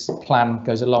think this plan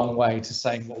goes a long way to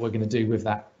saying what we're going to do with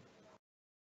that.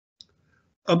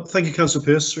 Thank you, Councillor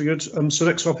Pearce. Very good. So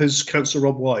next up is Councillor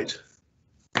Rob White.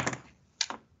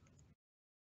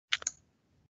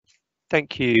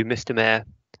 Thank you, Mr. Mayor.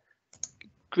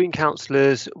 Green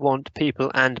councillors want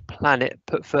people and planet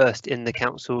put first in the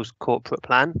council's corporate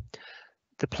plan.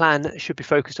 The plan should be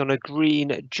focused on a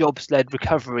green, jobs-led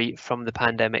recovery from the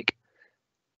pandemic.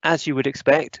 As you would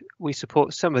expect, we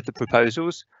support some of the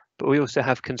proposals, but we also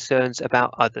have concerns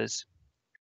about others.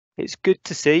 It's good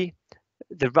to see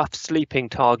the rough sleeping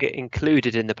target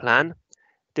included in the plan.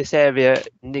 This area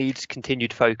needs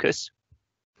continued focus.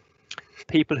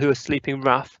 People who are sleeping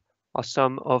rough are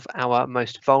some of our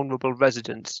most vulnerable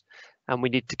residents, and we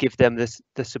need to give them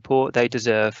the support they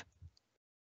deserve.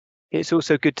 It's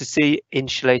also good to see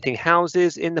insulating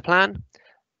houses in the plan,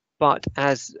 but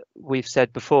as we've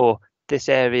said before, this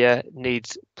area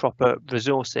needs proper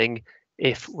resourcing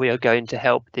if we are going to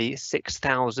help the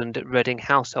 6,000 Reading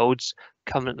households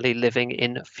currently living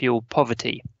in fuel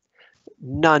poverty.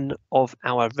 None of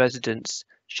our residents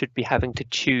should be having to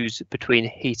choose between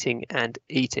heating and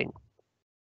eating.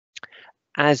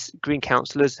 As Green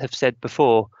councillors have said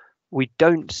before, we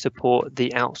don't support the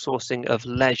outsourcing of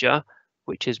leisure,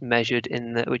 which is mentioned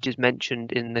in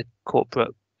the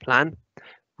corporate plan.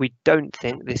 We don't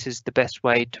think this is the best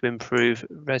way to improve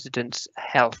residents'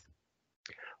 health.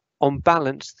 On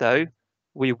balance, though,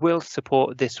 we will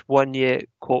support this one-year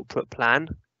corporate plan.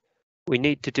 We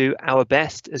need to do our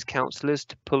best as councillors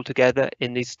to pull together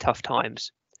in these tough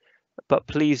times. But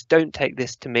please don't take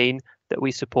this to mean that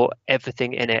we support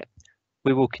everything in it.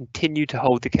 We will continue to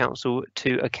hold the council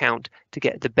to account to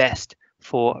get the best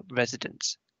for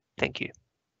residents. Thank you.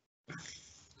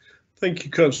 Thank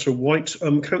you, Councillor White.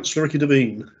 Councillor Ricky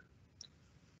Devine.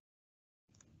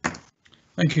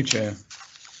 Thank you, Chair.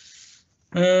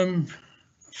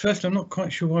 First, I'm not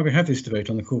quite sure why we have this debate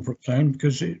on the corporate plan,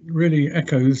 because it really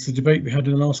echoes the debate we had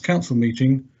in the last council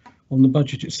meeting on the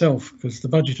budget itself, because the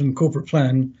budget and corporate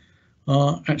plan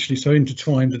are actually so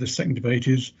intertwined that the second debate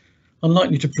is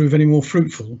unlikely to prove any more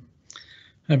fruitful.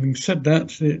 Having said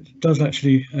that, it does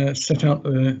actually set out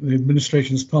the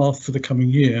administration's path for the coming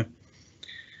year.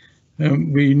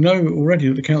 We know already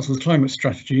that the council's climate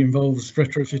strategy involves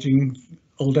retrofitting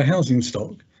older housing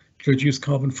stock to reduce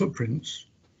carbon footprints.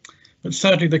 But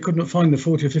sadly, they could not find the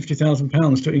 £40,000 or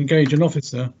 £50,000 to engage an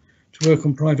officer to work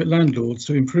on private landlords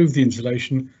to improve the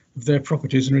insulation of their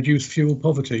properties and reduce fuel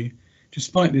poverty,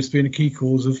 despite this being a key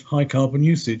cause of high carbon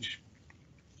usage.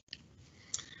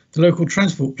 The local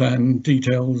transport plan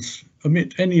details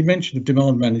omit any mention of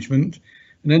demand management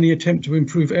and any attempt to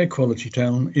improve air quality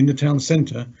in the town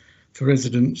centre for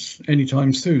residents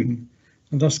anytime soon,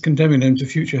 and thus condemning them to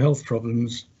future health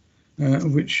problems,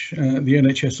 which the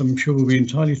NHS, I'm sure, will be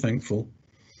entirely thankful.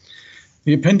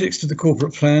 The appendix to the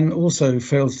corporate plan also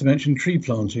fails to mention tree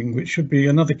planting, which should be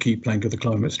another key plank of the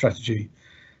climate strategy.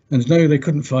 And no, they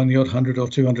couldn't find the odd £100,000 or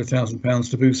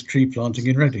 £200,000 to boost tree planting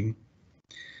in Reading.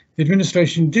 The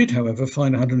administration did, however,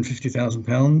 find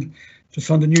 £150,000 to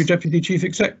fund a new Deputy Chief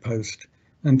Exec post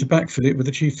and to backfill it with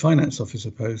a Chief Finance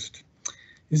Officer post.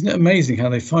 Isn't it amazing how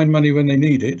they find money when they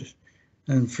need it?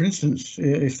 And for instance,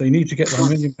 if they need to get the £1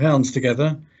 million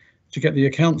together to get the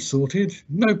accounts sorted,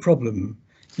 no problem.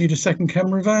 Need a second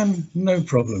camera van? No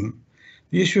problem.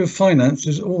 The issue of finance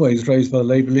is always raised by the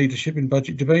Labour leadership in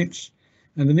budget debates,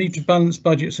 and the need to balance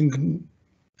budgets and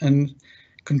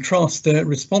contrast their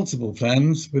responsible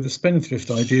plans with the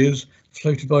spendthrift ideas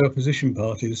floated by opposition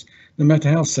parties, no matter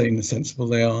how sane and sensible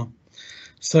they are.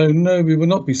 So no, we will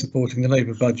not be supporting the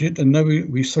Labour budget, and no,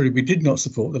 we did not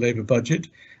support the Labour budget,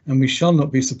 and we shall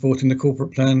not be supporting the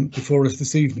corporate plan before us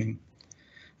this evening.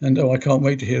 And oh, I can't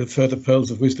wait to hear the further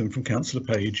pearls of wisdom from Councillor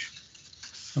Page.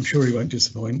 I'm sure he won't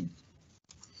disappoint.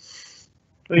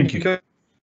 Thank you.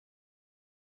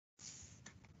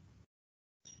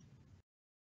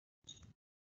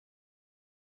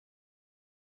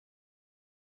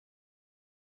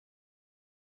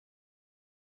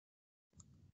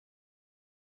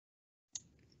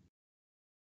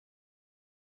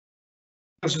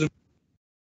 I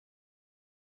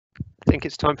think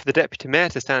it's time for the Deputy Mayor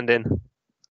to stand in.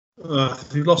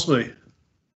 You've lost me.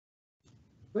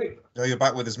 No, you're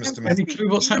back with us, Mr. Mayor. Any clue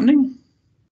what's happening?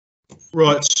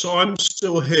 Right, so I'm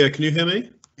still here. Can you hear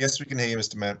me? Yes, we can hear you,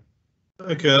 Mr. Mayor.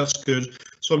 Okay, that's good.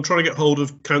 So I'm trying to get hold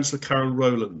of Councillor Karen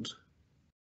Rowland.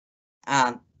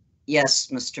 Yes,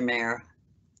 Mr. Mayor.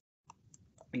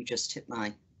 Let me just hit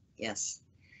my, yes.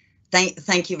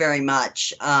 Thank you very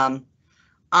much.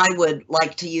 I would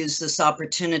like to use this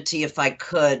opportunity, if I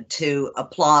could, to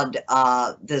applaud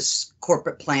this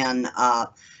corporate plan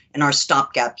in our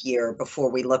stopgap year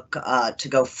before we look to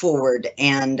go forward,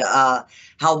 and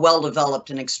how well developed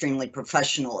and extremely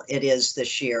professional it is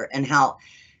this year, and how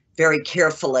very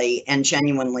carefully and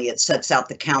genuinely it sets out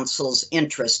the council's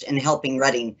interest in helping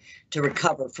Reading to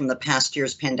recover from the past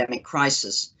year's pandemic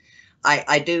crisis.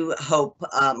 I do hope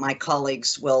my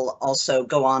colleagues will also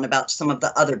go on about some of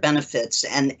the other benefits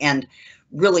and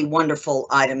really wonderful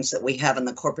items that we have in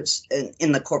the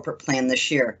corporate plan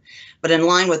this year. But in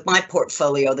line with my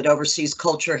portfolio that oversees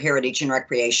culture, heritage, and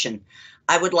recreation,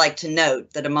 I would like to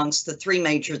note that amongst the three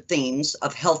major themes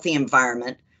of healthy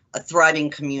environment, a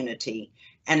thriving community,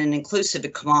 and an inclusive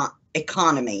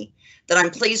economy, that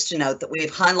I'm pleased to note that we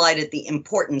have highlighted the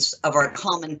importance of our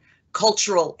common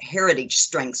cultural heritage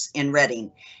strengths in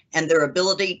Reading and their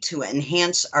ability to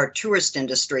enhance our tourist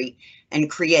industry and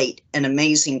create an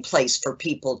amazing place for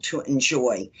people to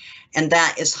enjoy. And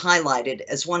that is highlighted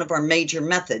as one of our major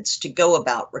methods to go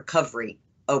about recovery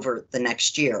over the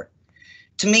next year.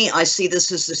 To me, I see this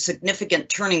as a significant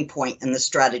turning point in the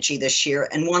strategy this year,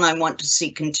 and one I want to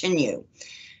see continue,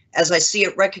 as I see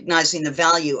it recognizing the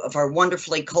value of our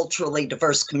wonderfully culturally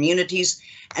diverse communities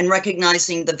and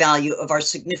recognizing the value of our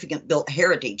significant built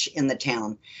heritage in the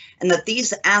town, and that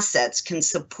these assets can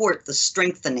support the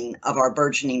strengthening of our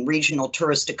burgeoning regional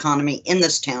tourist economy in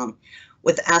this town,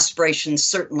 with aspirations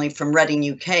certainly from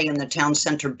Reading UK and the town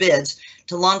centre bids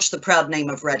to launch the proud name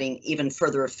of Reading even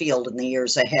further afield in the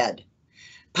years ahead.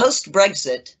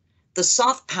 Post-Brexit, the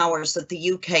soft powers that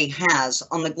the UK has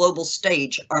on the global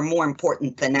stage are more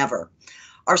important than ever.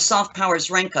 Our soft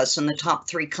powers rank us in the top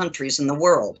 3 countries in the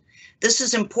world. This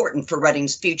is important for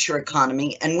Reading's future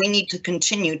economy, and we need to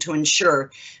continue to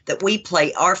ensure that we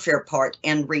play our fair part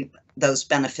and reap those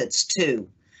benefits too.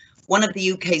 One of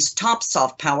the UK's top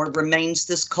soft power remains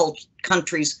this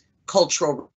country's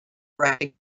cultural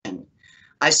recognition.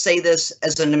 I say this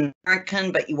as an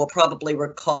American, but you will probably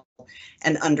recall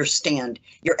and understand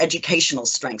your educational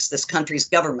strengths, this country's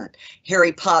government,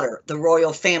 Harry Potter, the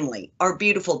royal family, our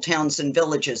beautiful towns and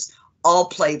villages all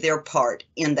play their part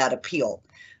in that appeal.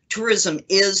 Tourism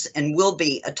is and will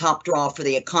be a top draw for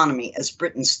the economy as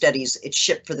Britain steadies its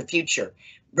ship for the future.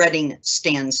 Reading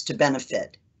stands to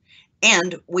benefit,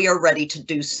 and we are ready to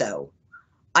do so.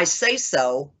 I say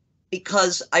so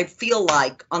because I feel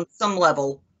like on some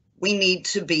level, we need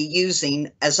to be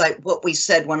using, what we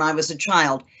said when I was a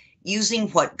child, using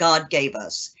what God gave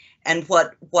us. And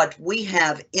what we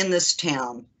have in this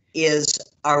town is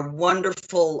our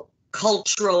wonderful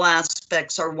cultural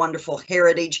aspects, our wonderful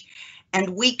heritage,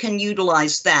 and we can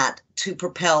utilize that to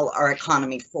propel our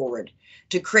economy forward,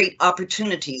 to create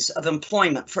opportunities of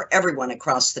employment for everyone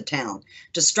across the town,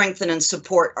 to strengthen and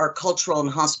support our cultural and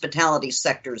hospitality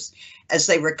sectors as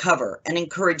they recover and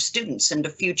encourage students into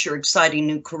future exciting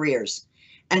new careers,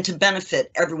 and to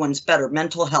benefit everyone's better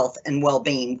mental health and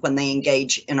well-being when they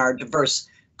engage in our diverse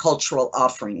cultural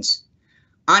offerings.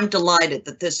 I'm delighted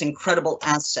that this incredible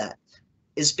asset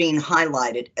is being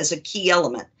highlighted as a key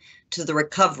element to the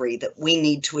recovery that we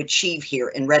need to achieve here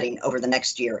in Reading over the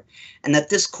next year, and that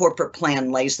this corporate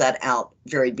plan lays that out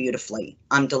very beautifully.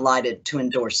 I'm delighted to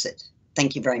endorse it.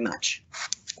 Thank you very much.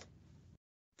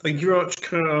 Thank you very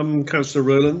much, Councillor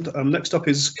Rowland. Next up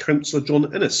is Councillor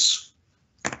John Ennis.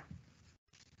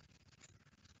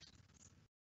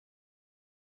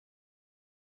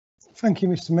 Thank you,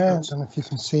 Mr. Mayor. I don't know if you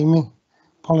can see me.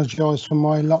 apologise for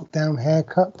my lockdown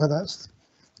haircut, but that's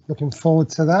looking forward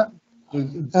to that.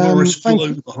 Boris, Thank full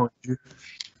you. over behind you.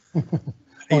 Oh,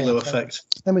 Halo yeah. effect.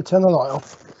 Let me turn the light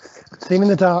off. See him in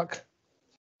the dark.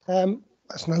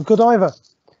 That's no good either.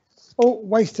 Oh,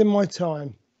 wasting my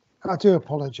time. I do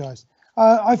apologise.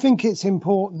 I think it's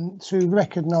important to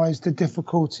recognise the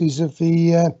difficulties of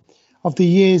the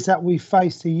years that we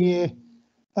faced, the year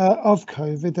of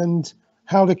COVID, and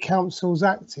how the council's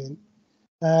acting,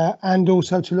 and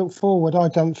also to look forward. I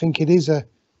don't think it's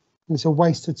a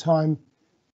waste of time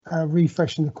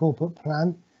refreshing the corporate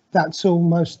plan. That's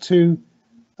almost to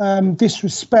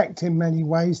disrespect in many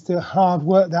ways the hard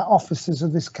work that officers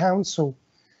of this council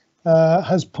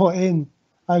has put in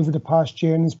over the past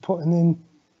year and is putting in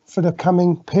for the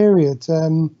coming period.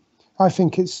 I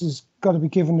think it's got to be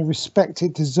given the respect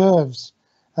it deserves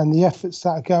and the efforts that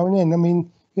are going in. I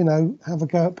mean, you know, have a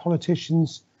go at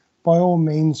politicians by all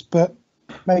means, but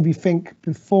maybe think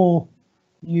before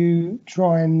you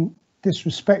try and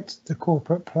disrespect the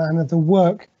corporate plan of the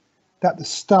work that the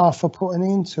staff are putting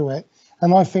into it.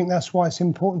 And I think that's why it's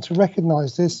important to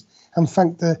recognise this and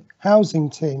thank the housing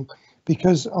team,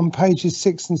 because on pages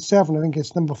 6 and 7, I think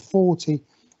it's number 40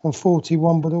 and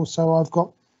 41, but also I've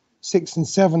got 6 and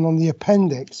 7 on the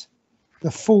appendix,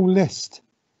 the full list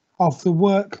of the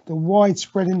work, the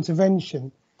widespread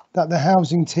intervention that the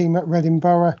housing team at Reading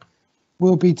Borough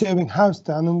will be doing, has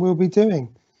done and will be doing.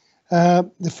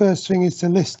 The first thing is to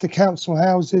list the council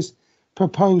houses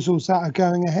proposals that are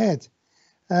going ahead,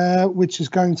 which is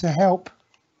going to help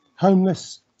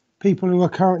homeless, people who are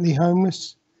currently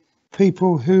homeless,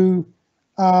 people who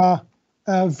are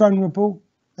vulnerable,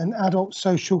 and adult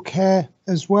social care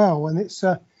as well. And it's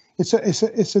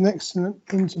an excellent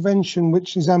intervention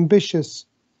which is ambitious,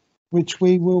 which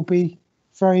we will be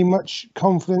very much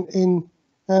confident in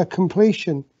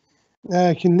completion.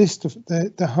 You can list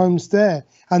the homes there,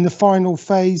 and the final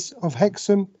phase of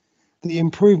Hexham, the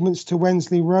improvements to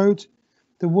Wensley Road,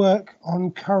 the work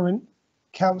on current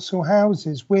council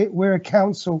houses. We're a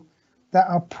council that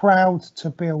are proud to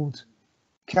build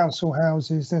council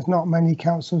houses. There's not many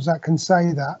councils that can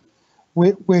say that.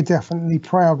 We're definitely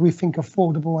proud. We think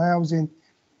affordable housing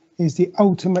is the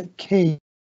ultimate key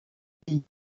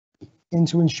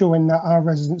into ensuring that our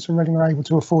residents in Reading are able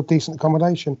to afford decent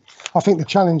accommodation. I think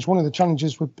one of the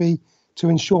challenges would be to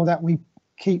ensure that we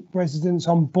keep residents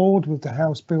on board with the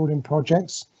house building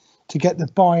projects, to get the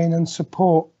buy-in and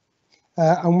support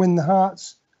and win the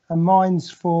hearts and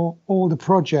minds for all the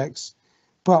projects.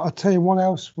 But I'll tell you what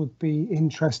else would be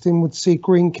interesting, would see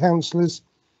Green councillors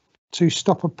to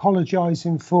stop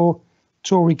apologising for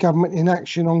Tory government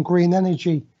inaction on green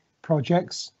energy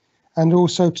projects, and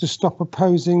also to stop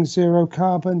opposing zero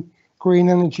carbon green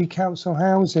energy council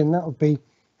housing. That would be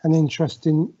an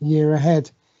interesting year ahead.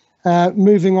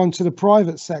 Moving on to the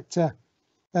private sector,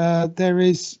 there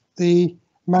is the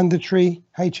mandatory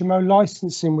HMO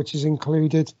licensing, which is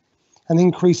included, an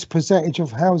increased percentage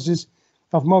of houses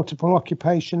of multiple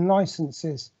occupation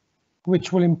licenses,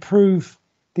 which will improve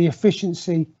the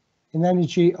efficiency in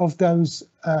energy of those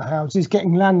houses.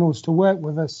 Getting landlords to work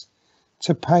with us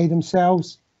to pay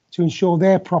themselves to ensure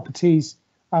their properties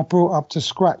are brought up to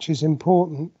scratch is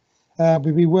important.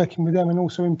 We'll be working with them and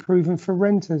also improving for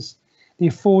renters. The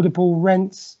affordable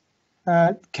rents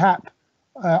cap,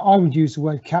 I would use the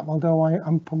word cap, although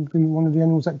I'm probably one of the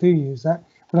animals that do use that.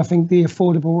 But I think the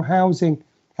affordable housing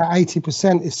at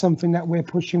 80% is something that we're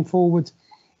pushing forward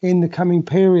in the coming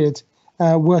period,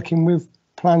 working with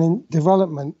planning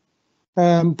development.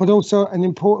 But also an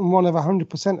important one of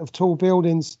 100% of tall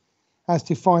buildings as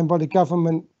defined by the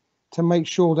government, to make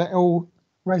sure that all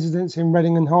residents in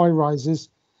Reading and high rises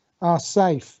are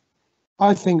safe.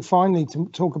 I think finally to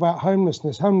talk about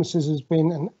homelessness. Homelessness has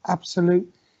been an absolute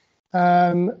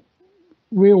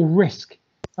real risk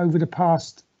over the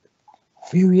past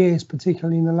few years,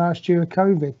 particularly in the last year of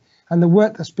COVID, and the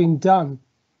work that's been done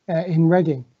in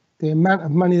Reading, the amount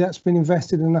of money that's been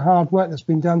invested and the hard work that's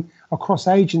been done across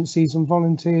agencies and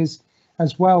volunteers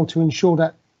as well, to ensure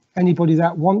that anybody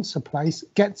that wants a place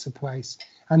gets a place,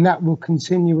 and that will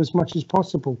continue as much as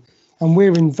possible. And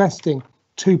we're investing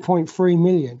 2.3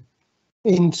 million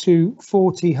into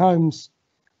 40 homes,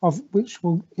 of which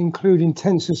will include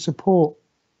intensive support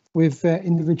with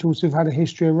individuals who've had a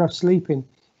history of rough sleeping.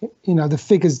 You know, the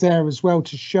figures there as well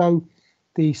to show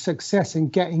the success in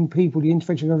getting people, the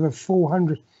intervention of over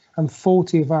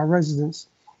 440 of our residents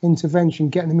intervention,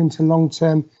 getting them into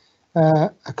long-term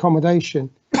accommodation,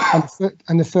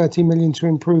 and the 30 million to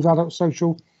improve adult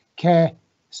social care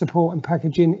support and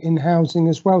packaging in housing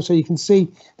as well. So you can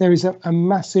see there is a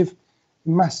massive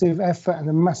effort and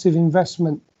a massive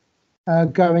investment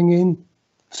going in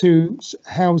to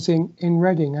housing in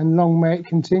Reading, and long may it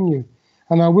continue.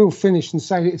 And I will finish and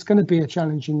say that it's going to be a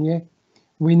challenging year.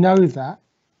 We know that,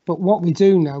 but what we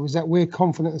do know is that we're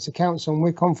confident as a council, and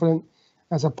we're confident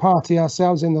as a party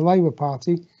ourselves in the Labour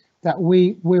Party, that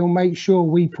we will make sure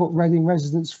we put Reading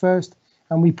residents first,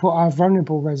 and we put our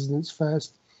vulnerable residents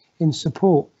first in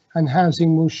support, and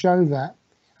housing will show that.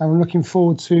 And I'm looking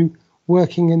forward to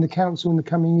working in the council in the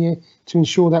coming year to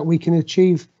ensure that we can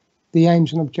achieve the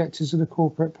aims and objectives of the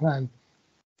corporate plan.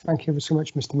 Thank you ever so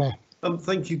much, Mr. Mayor.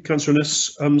 Thank you, Councillor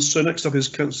Innes. So next up is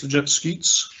Councillor Jet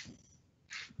Skeets.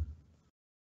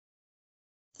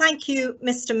 Thank you,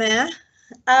 Mr. Mayor.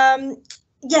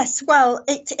 Yes, well,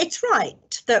 it's right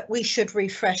that we should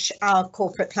refresh our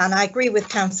corporate plan. I agree with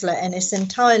Councillor Ennis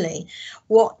entirely.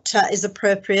 What is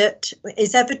appropriate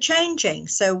is ever changing.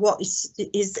 So what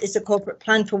is a corporate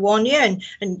plan for 1 year?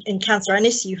 And Councillor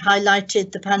Ennis, you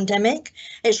highlighted the pandemic.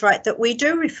 It's right that we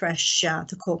do refresh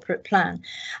the corporate plan.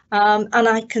 And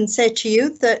I can say to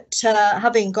you that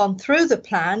having gone through the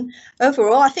plan,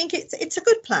 overall, I think it's a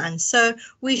good plan. So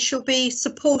we shall be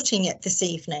supporting it this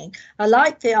evening. I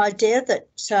like the idea that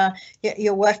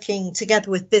you're working together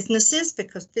with businesses,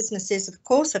 because businesses, of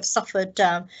course, have suffered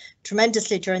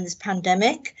tremendously during this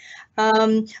pandemic.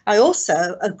 I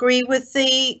also agree with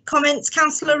the comments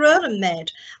Councillor Rowland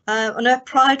made on her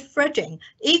pride of Reading.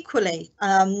 Equally,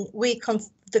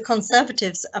 the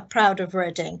Conservatives are proud of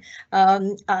Reading.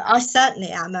 I certainly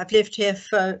am. I've lived here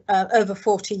for over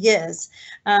 40 years,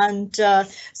 and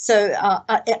so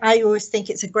I always think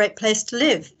it's a great place to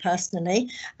live personally.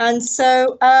 And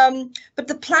so, but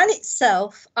the plan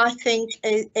itself, I think,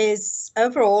 is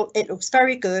overall, it looks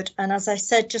very good. And as I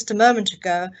said just a moment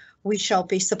ago, we shall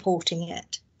be supporting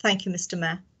it. Thank you, Mr.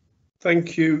 Mayor.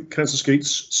 Thank you, Councillor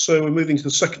Skeets. So we're moving to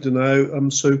the seconder now.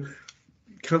 So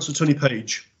Councillor Tony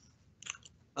Page.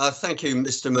 Thank you,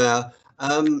 Mr. Mayor.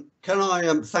 Can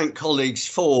I thank colleagues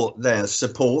for their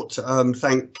support?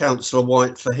 Thank Councillor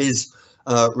White for his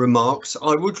remarks.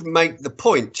 I would make the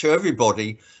point to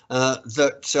everybody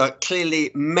that clearly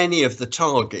many of the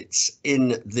targets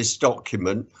in this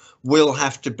document will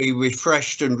have to be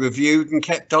refreshed and reviewed and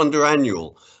kept under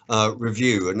annual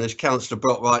review. And as Councillor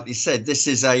Brock rightly said, this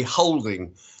is a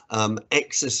holding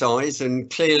exercise, and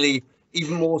clearly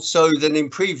even more so than in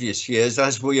previous years,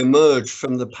 as we emerge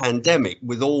from the pandemic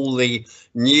with all the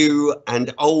new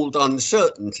and old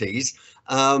uncertainties,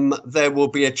 there will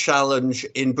be a challenge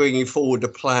in bringing forward a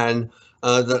plan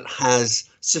that has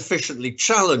sufficiently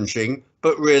challenging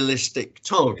but realistic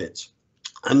targets.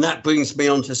 And that brings me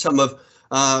on to some of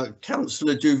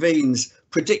Councillor Duveen's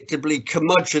predictably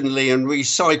curmudgeonly and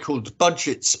recycled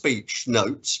budget speech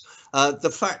notes. The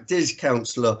fact is,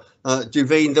 Councillor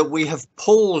Duveen, that we have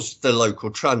paused the local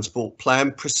transport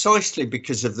plan precisely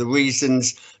because of the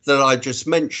reasons that I just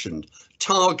mentioned.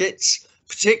 Targets,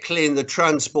 particularly in the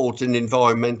transport and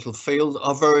environmental field,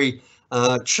 are very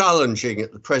challenging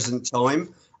at the present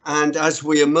time. And as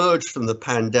we emerge from the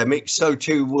pandemic, so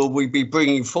too will we be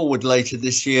bringing forward later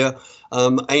this year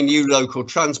a new local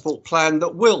transport plan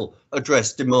that will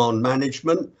address demand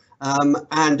management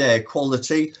and air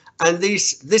quality. And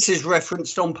this is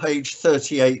referenced on page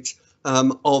 38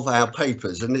 of our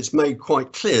papers, and it's made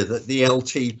quite clear that the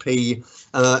LTP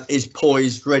is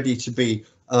poised, ready to be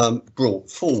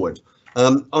brought forward.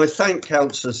 I thank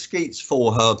Councillor Skeets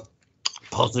for her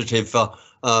positive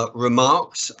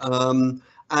remarks,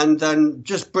 and then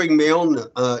just bring me on,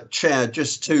 Chair,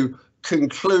 just to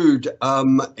conclude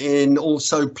in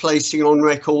also placing on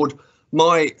record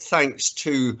my thanks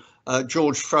to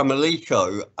George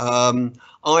Framelico.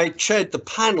 I chaired the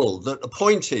panel that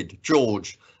appointed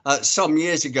George some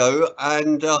years ago,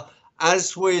 and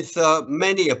as with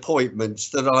many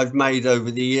appointments that I've made over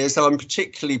the years, I'm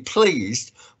particularly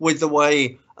pleased with the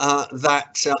way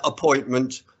that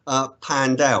appointment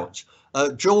panned out.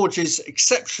 George is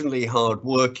exceptionally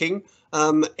hardworking.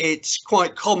 It's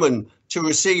quite common to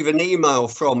receive an email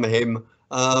from him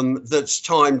that's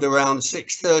timed around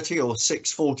 6:30 or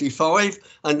 6:45,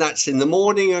 and that's in the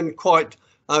morning, and quite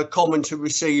common to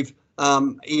receive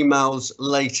emails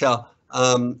later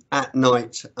at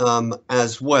night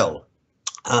as well.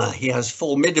 He has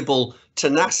formidable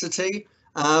tenacity,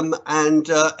 and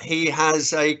he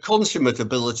has a consummate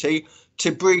ability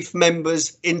to brief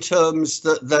members in terms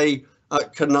that they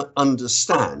can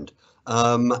understand.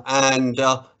 And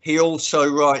he also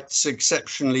writes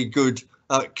exceptionally good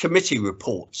committee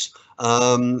reports,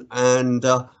 and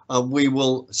we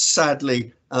will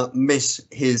sadly miss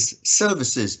his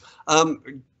services.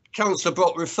 Councillor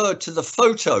Brock referred to the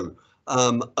photo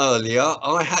earlier,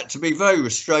 I had to be very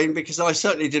restrained because I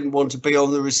certainly didn't want to be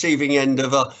on the receiving end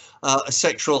of a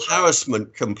sexual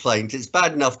harassment complaint. It's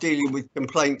bad enough dealing with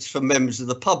complaints from members of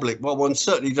the public, but one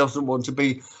certainly doesn't want to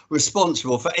be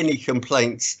responsible for any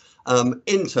complaints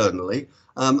internally.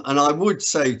 And I would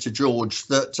say to George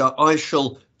that I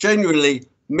shall genuinely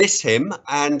miss him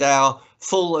and our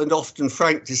full and often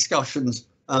frank discussions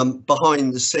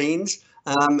behind the scenes.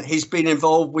 He's been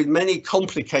involved with many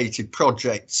complicated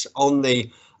projects on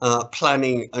the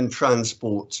planning and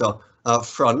transport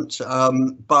front,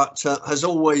 but has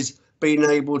always been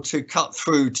able to cut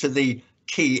through to the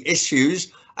key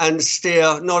issues and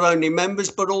steer not only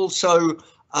members but also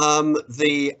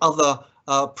the other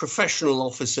professional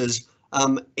officers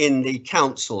in the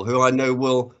council, who I know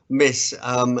will miss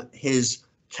his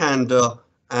candour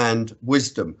and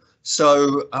wisdom.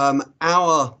 So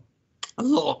our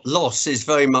loss is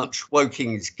very much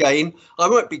Woking's gain. I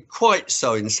won't be quite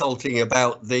so insulting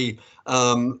about the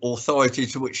authority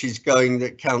to which he's going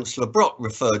that Councillor Brock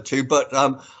referred to, but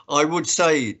I would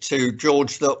say to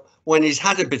George that when he's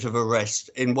had a bit of a rest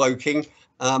in Woking,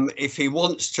 if he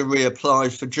wants to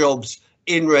reapply for jobs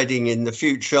in Reading in the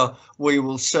future, we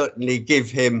will certainly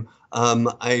give him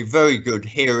a very good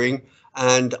hearing,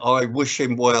 and I wish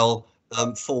him well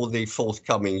for the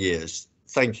forthcoming years.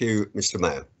 Thank you, Mr.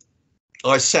 Mayor.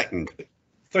 I second.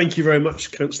 Thank you very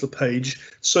much, Councillor Page.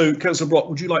 So, Councillor Brock,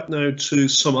 would you like now to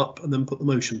sum up and then put the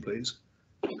motion, please?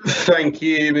 Thank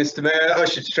you, Mr. Mayor. I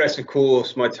should stress, of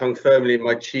course, my tongue firmly in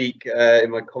my cheek in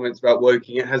my comments about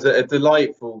Woking. It has a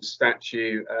delightful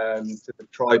statue to the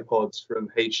tripods from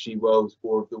H.G. Wells'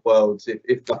 War of the Worlds,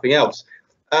 if nothing else.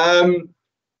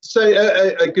 So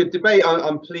a good debate.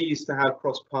 I'm pleased to have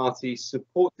cross-party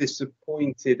support.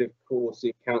 Disappointed, of course,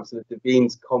 in Councillor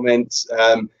Devine's comments.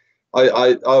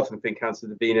 I often think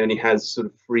Councillor Devine only has sort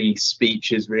of free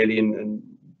speeches, really, and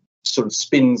sort of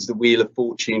spins the wheel of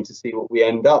fortune to see what we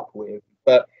end up with.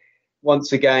 But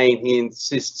once again, he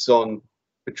insists on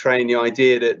portraying the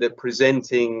idea that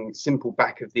presenting simple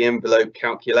back of the envelope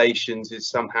calculations is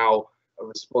somehow a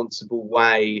responsible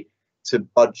way to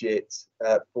budget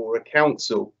for a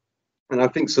council. And I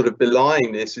think sort of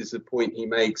belying this is the point he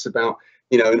makes about,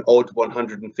 you know, an odd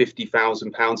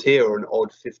 £150,000 here or an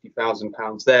odd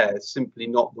 £50,000 there. It's simply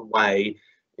not the way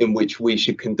in which we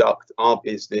should conduct our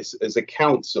business as a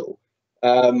council.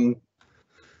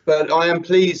 But I am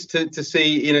pleased to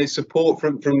see, you know, support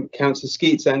from Councillor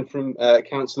Skeets and from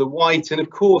Councillor White. And of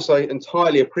course, I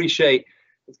entirely appreciate,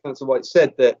 as Councillor White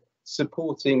said, that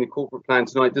supporting the corporate plan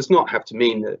tonight does not have to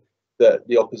mean that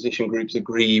the opposition groups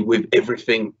agree with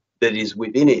everything that is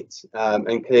within it.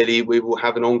 And clearly we will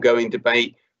have an ongoing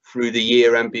debate through the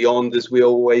year and beyond, as we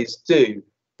always do.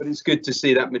 But it's good to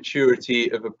see that maturity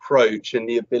of approach and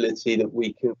the ability that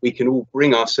we can all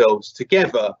bring ourselves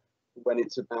together when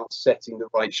it's about setting the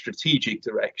right strategic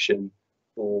direction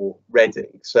for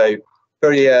Reading. So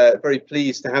very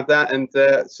pleased to have that, and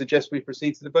suggest we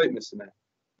proceed to the vote, Mr. Mayor.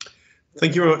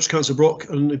 Thank you very much, Councillor Brock.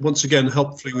 And once again,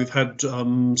 helpfully, we've had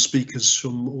speakers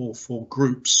from all four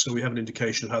groups, so we have an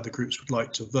indication of how the groups would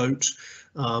like to vote.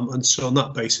 And so on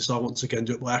that basis, I once again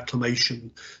do it by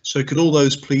acclamation. So could all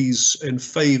those please in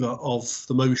favour of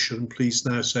the motion, please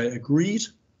now say agreed?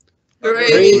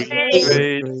 Agreed.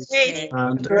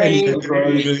 And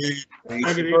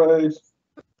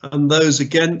and those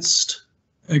against?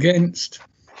 Against.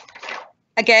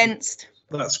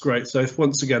 That's great. So if,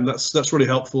 once again, that's really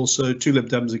helpful. So 2 Lib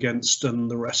Dems against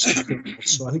and the rest.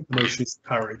 So I think the motion is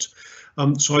carried.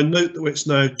 So I note that it's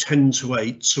now 10 to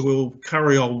 8. So we'll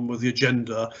carry on with the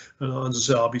agenda. And as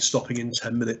I say, I'll be stopping in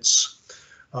 10 minutes.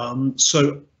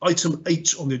 So item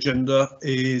 8 on the agenda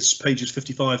is pages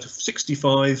 55 to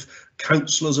 65,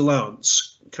 Councillors'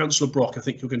 Allowance. Councillor Brock, I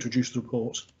think you're going to introduce the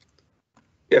report.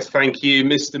 Yes, thank you,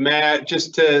 Mr. Mayor.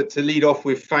 Just to lead off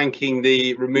with thanking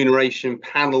the remuneration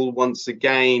panel once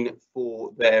again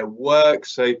for their work.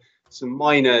 So some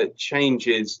minor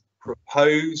changes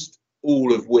proposed,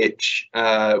 all of which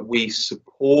we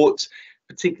support.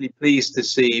 Particularly pleased to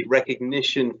see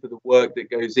recognition for the work that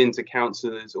goes into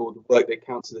councillors, or the work that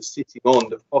councillors sitting on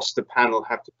the Foster panel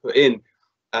have to put in.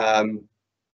 And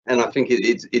I think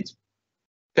it's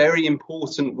very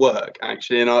important work,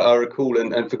 actually. And I recall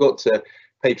and forgot to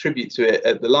pay tribute to it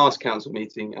at the last council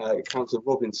meeting, Councillor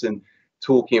Robinson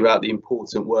talking about the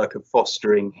important work of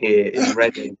fostering here in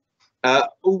Reading.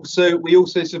 We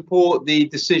also support the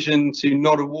decision to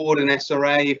not award an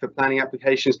SRA for Planning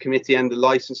Applications Committee and the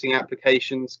Licensing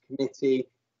Applications Committee.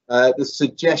 The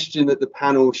suggestion that the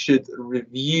panel should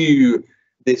review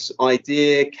this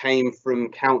idea came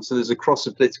from councillors across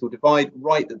the political divide,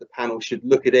 right, that the panel should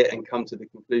look at it and come to the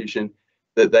conclusion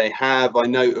that they have. I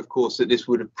note, of course, that this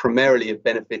would have primarily have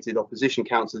benefited opposition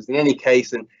councillors in any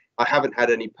case, and I haven't had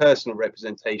any personal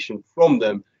representation from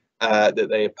them that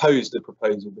they oppose the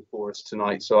proposal before us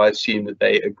tonight, so I assume that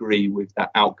they agree with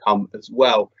that outcome as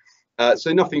well.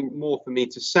 So nothing more for me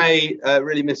to say,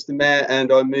 really, Mr. Mayor,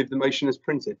 and I move the motion as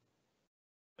printed.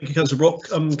 Thank you, Councillor Brock.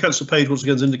 Councillor Page once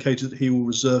again has indicated that he will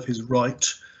reserve his right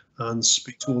and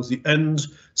speak towards the end.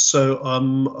 So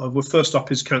well, first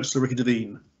up is Councillor Ricky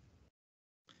Devine.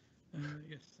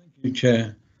 Yes, thank you,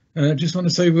 Chair. Just want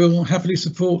to say we'll happily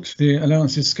support the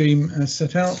allowances scheme as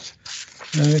set out,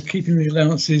 keeping the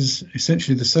allowances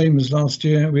essentially the same as last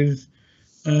year with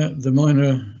the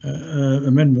minor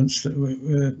amendments that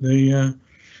the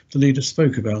leader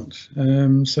spoke about.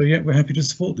 So yeah, we're happy to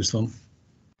support this one.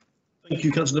 Thank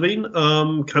you, Councillor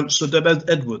Devine. Councillor Deb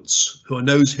Edwards, who I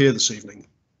know is here this evening.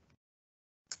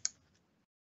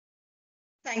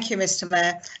 Thank you, Mr.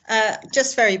 Mayor.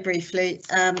 Just very briefly,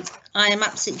 I am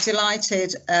absolutely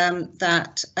delighted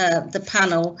that the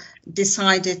panel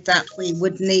decided that we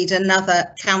would need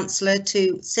another councillor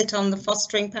to sit on the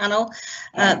fostering panel.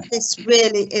 This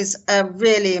really is a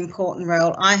really important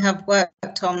role. I have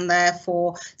worked on there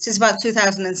since about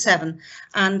 2007,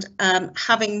 and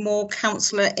having more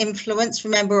councillor influence,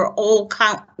 remember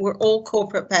we're all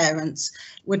corporate parents,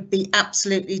 would be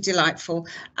absolutely delightful.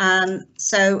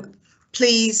 So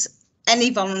please, any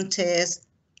volunteers,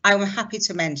 I'm happy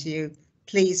to mentor you.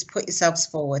 Please put yourselves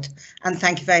forward. And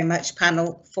thank you very much,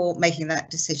 panel, for making that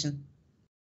decision.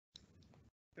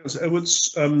 Councillor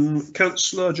Edwards.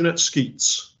 Councillor Jeanette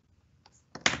Skeets.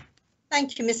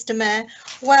 Thank you, Mr. Mayor.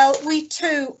 Well, we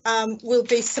too will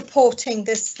be supporting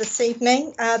this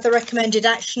evening, the recommended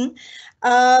action.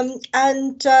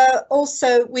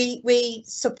 Also we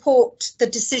support the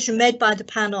decision made by the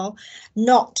panel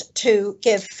not to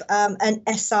give an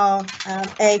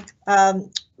SRA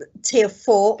tier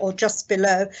 4 or just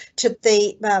below to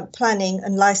the planning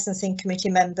and licensing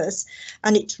committee members,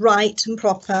 and it's right and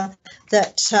proper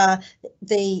that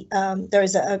there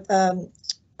is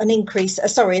an increase, an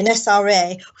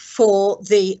SRA for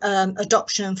the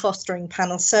adoption and fostering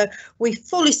panel. So we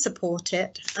fully support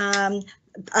it.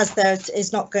 As there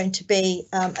is not going to be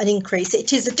an increase.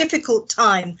 It is a difficult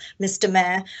time, Mr.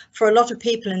 Mayor, for a lot of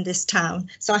people in this town.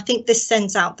 So I think this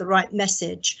sends out the right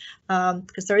message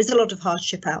because there is a lot of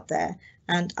hardship out there.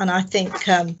 And I think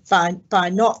by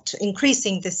not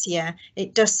increasing this year,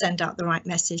 it does send out the right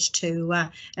message to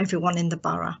everyone in the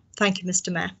borough. Thank you,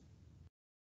 Mr. Mayor.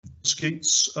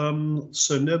 Skeets.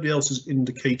 So nobody else is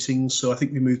indicating. So I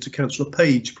think we move to Councillor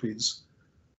Page, please.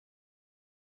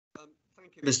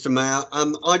 Mr. Mayor,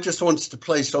 I just wanted to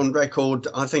place on record,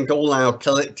 I think, all our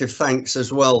collective thanks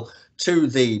as well to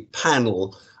the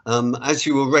panel. As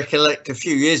you will recollect, a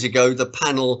few years ago, the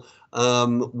panel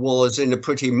was in a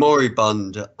pretty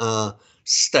moribund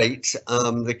state.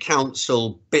 The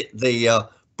council bit the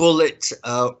bullet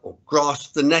or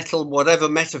grasped the nettle, whatever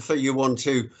metaphor you want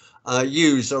to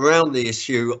use around the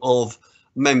issue of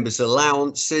members'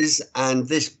 allowances, and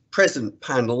this present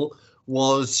panel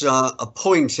was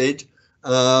appointed.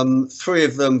 3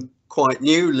 of them quite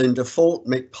new, Linda Fort,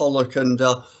 Mick Pollock and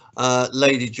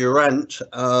Lady Durant,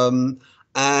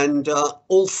 and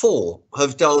all 4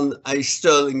 have done a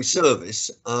sterling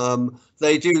service.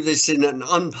 They do this in an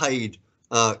unpaid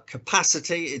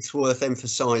capacity. It's worth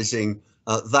emphasising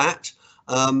that.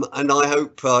 And I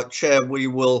hope, Chair, we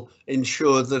will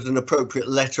ensure that an appropriate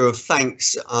letter of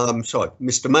thanks,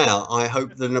 Mr. Mayor, I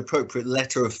hope that an appropriate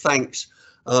letter of thanks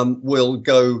will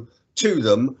go to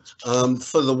them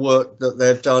for the work that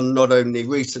they've done, not only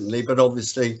recently, but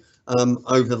obviously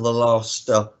over the last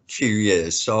few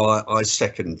years. So I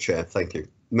second, Chair. Thank you.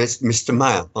 Mr.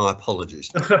 Mayor, my apologies.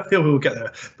 Yeah, we'll get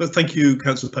there. But thank you,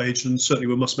 Councillor Page, and certainly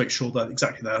we must make sure that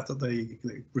that they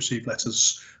receive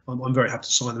letters. I'm very happy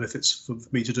to sign them if it's for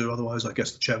me to do. Otherwise, I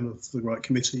guess the chairman of the right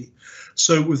committee.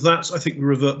 So with that, I think we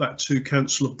revert back to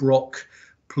Councillor Brock,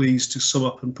 please, to sum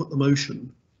up and put the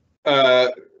motion.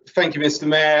 Thank you, Mr.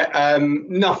 Mayor.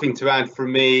 Nothing to add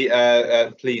from me.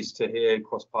 Pleased to hear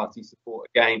cross-party support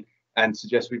again and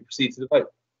suggest we proceed to the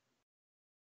vote.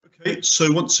 Okay,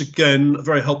 so once again,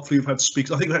 very helpfully we've had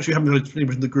speakers. I think we actually haven't heard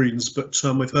anybody from the Greens, but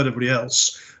we've heard everybody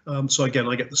else. So again,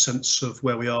 I get the sense of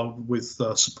where we are with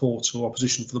support or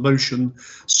opposition for the motion.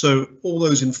 So all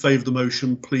those in favour of the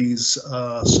motion, please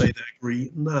say they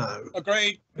agree now.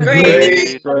 Agreed.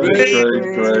 Agreed.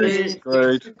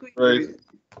 Agreed.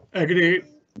 Agreed.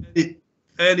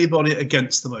 Anybody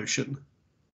against the motion?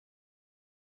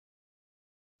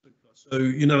 So So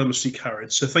unanimously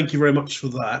carried. So thank you very much for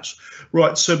that.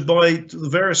 Right, so by the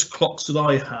various clocks that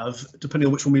I have, depending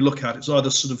on which one we look at, it's either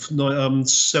sort of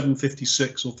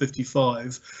 7:56 or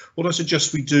 55. What I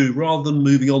suggest we do, rather than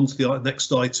moving on to the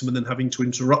next item and then having to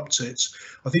interrupt it,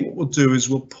 I think what we'll do is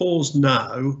we'll pause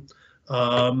now.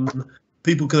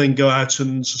 People can then go out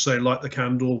and say light the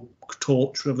candle,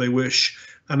 torch, whatever they wish.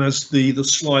 And as the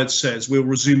slide says, we'll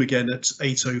resume again at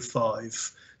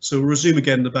 8:05. So we'll resume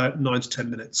again in about 9 to 10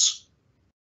 minutes.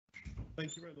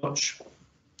 Thank you very much.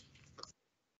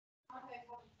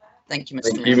 Thank you, Mr.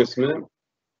 Thank Mayor. you, Mr. Mayor.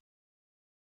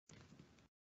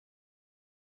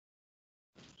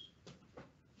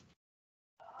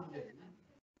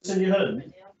 Send you home.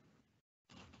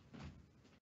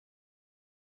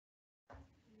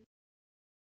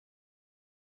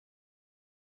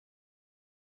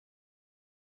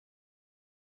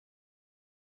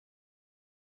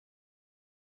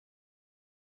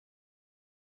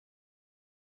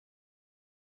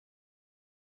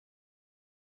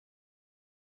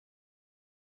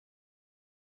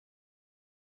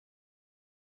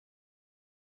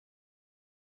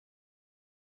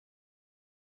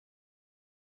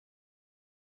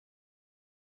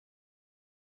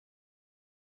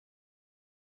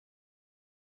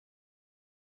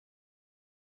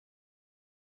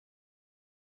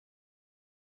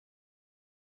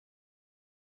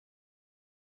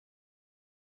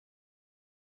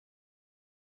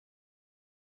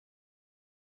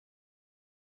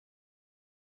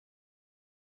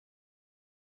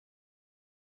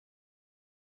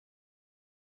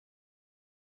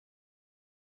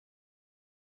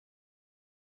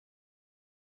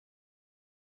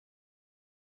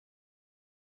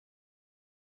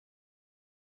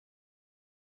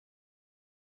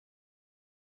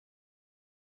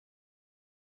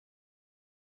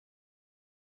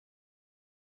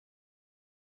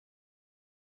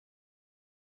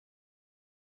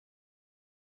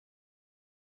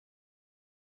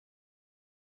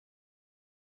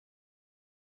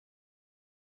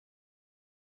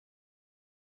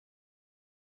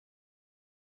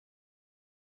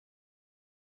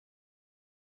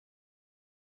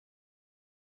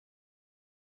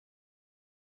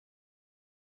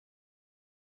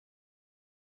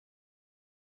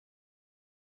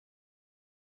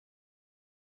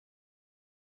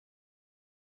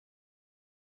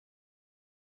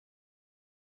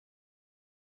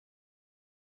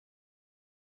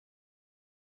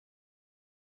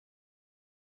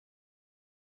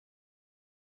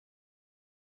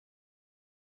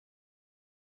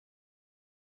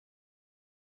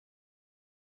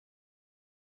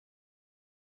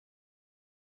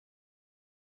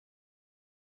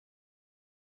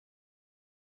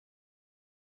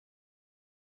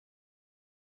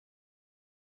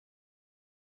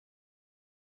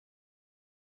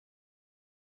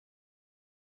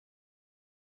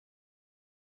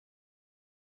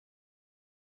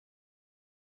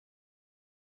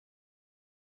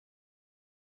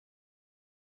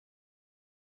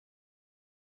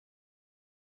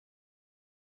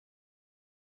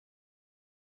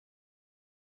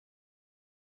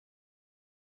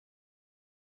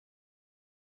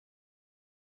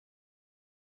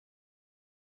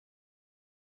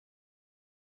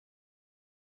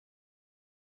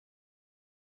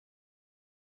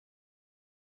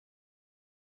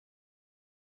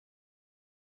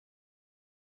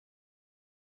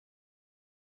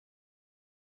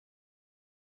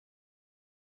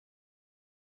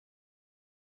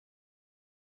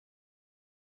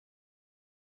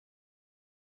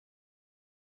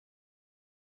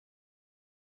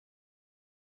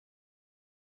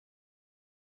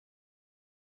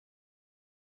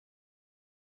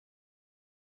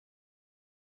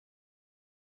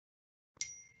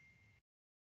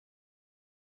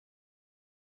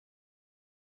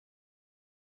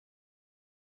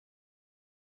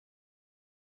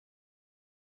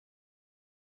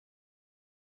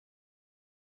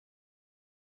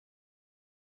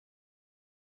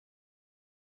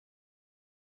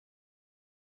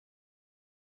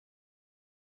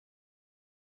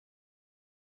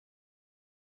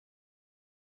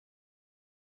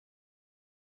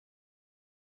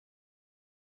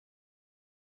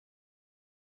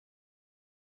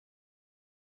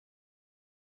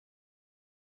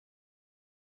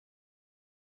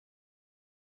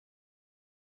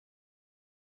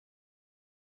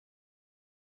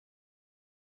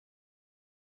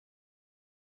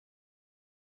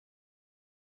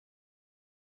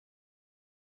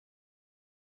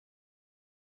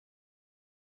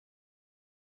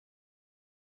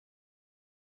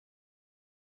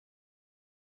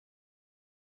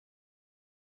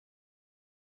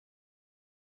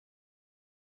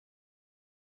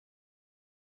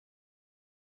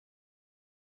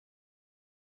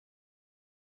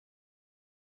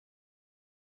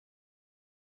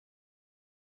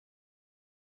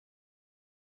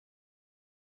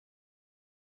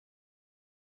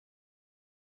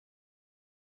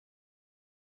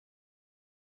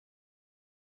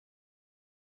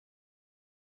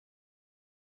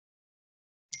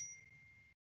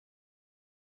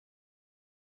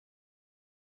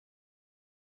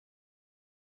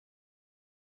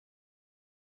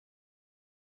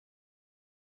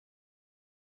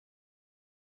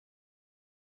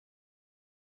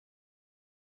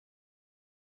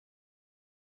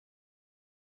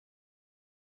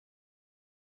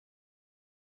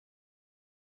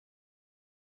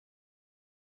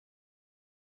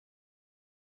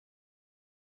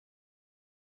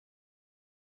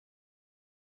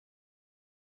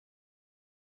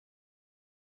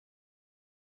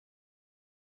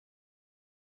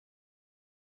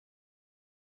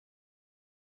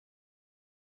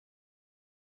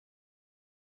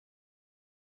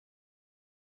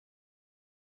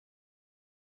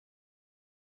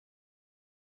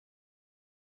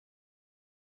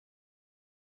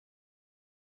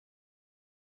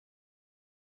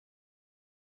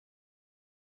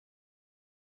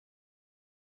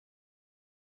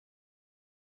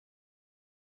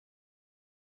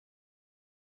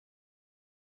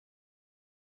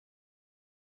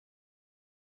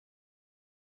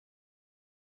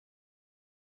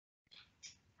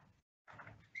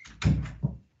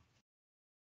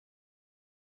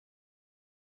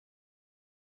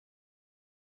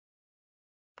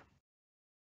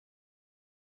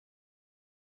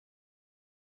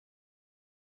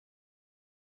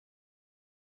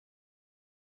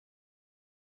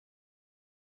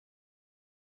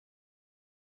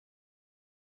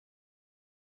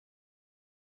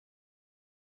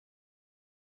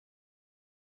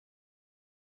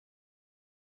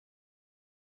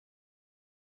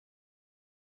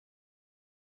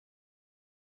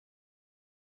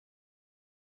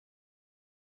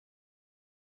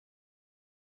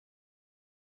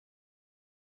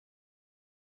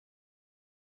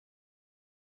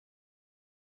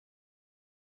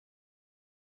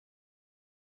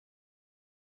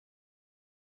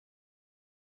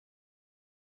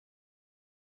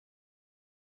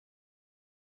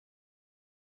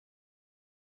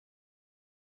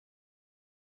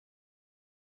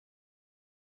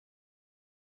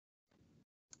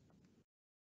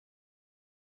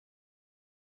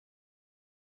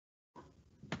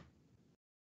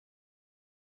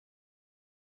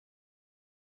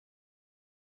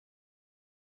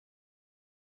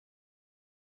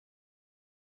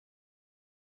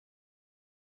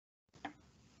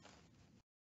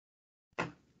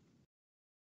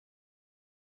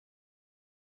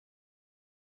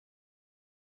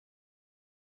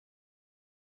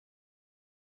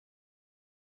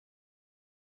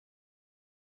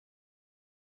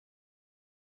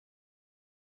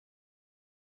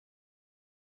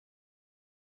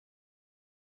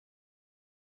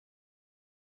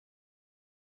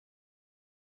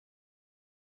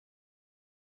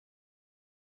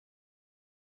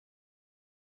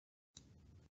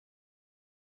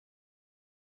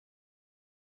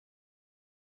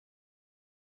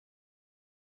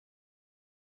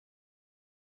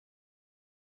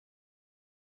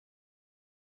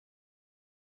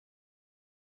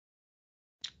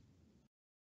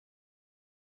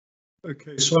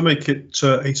 Okay, so I make it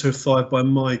 8:05 by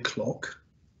my clock.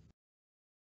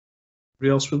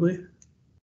 Anybody else with me?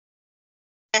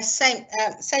 Yes,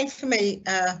 same for me,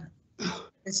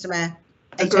 Mr. Mayor.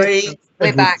 Agree.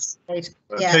 We're back. Okay,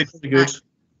 Yeah, very good.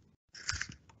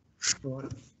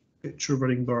 Right, picture of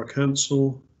Reading Borough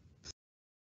Council.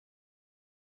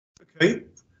 Okay,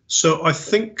 so I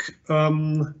think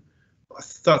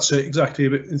that's it, exactly, a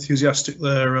bit enthusiastic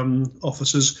there,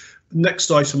 officers.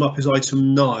 Next item up is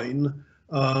item 9,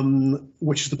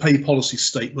 which is the pay policy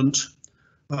statement.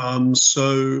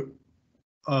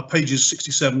 Pages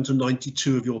 67 to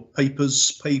 92 of your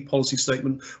papers, pay policy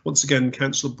statement. Once again,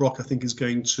 Councillor Brock, I think, is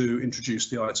going to introduce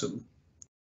the item.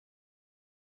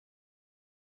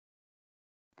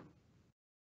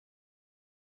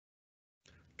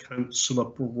 Councillor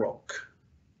Brock.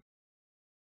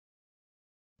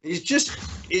 He's just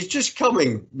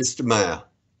coming, Mr. Mayor.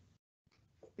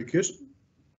 Good.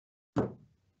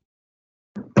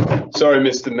 Sorry,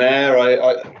 Mr. Mayor,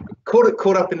 I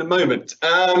caught up in the moment.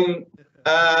 Item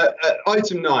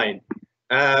 9,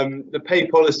 the pay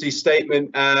policy statement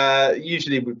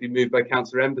usually would be moved by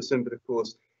Councillor Emberson, but of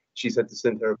course she's had to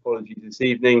send her apologies this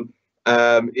evening.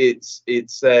 It's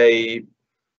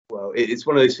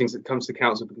one of those things that comes to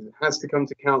council because it has to come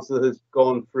to council, that has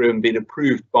gone through and been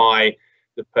approved by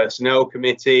the personnel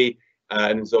committee,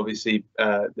 and as obviously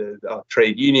our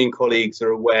trade union colleagues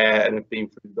are aware and have been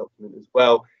through the document as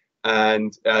well.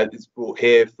 And it's brought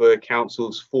here for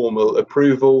council's formal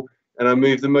approval, and I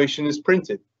move the motion as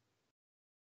printed.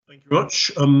 Thank you very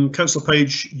much. Councillor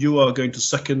Page, you are going to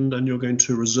second and you're going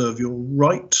to reserve your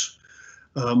right.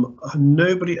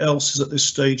 Nobody else is at this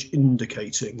stage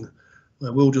indicating. I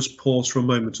will just pause for a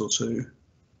moment or two.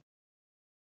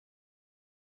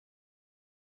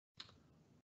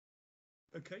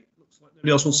 Okay, looks like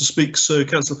nobody else wants to speak, so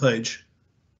Councillor Page.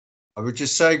 I would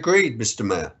just say agreed, Mr.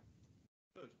 Mayor.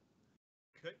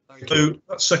 Okay, so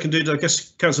that's seconded. I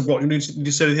guess Councillor Brock, you need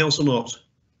to say anything else or not?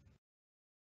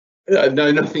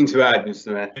 No, nothing to add,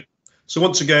 Mr. Mayor. So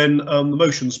once again, the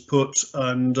motion's put,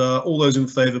 and all those in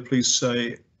favour, please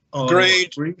say aye.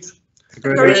 Agreed.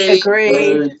 Agreed.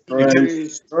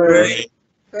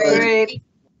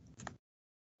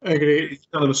 Agreed.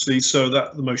 Unanimously, so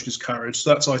that the motion is carried.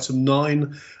 So that's item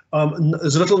 9.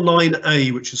 There's a little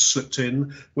 9A which has slipped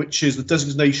in, which is the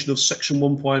designation of Section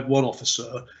 151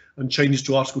 officer and changes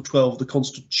to Article 12 of the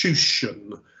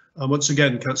Constitution. Once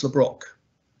again, Councillor Brock.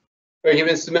 Thank you,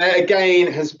 Mr. Mayor.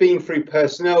 Again, has been through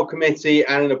personnel committee,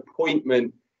 and an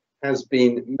appointment has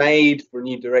been made for a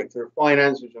new director of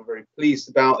finance, which I'm very pleased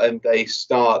about, and they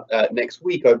start next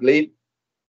week, I believe.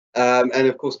 And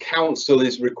of course, council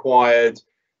is required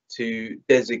to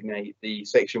designate the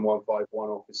Section 151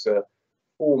 officer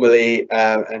formally,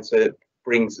 and so it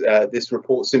brings this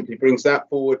report simply brings that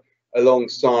forward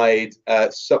alongside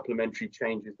supplementary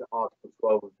changes to Article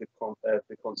 12 of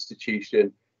the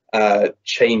Constitution,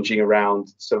 changing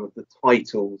around some of the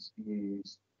titles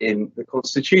used in the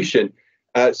Constitution.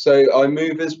 So I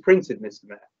move as printed, Mr.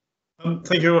 Mayor.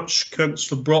 Thank you very much,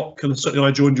 Councillor Brock, and certainly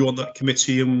I joined you on that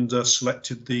committee and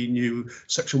selected the new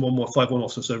Section 1151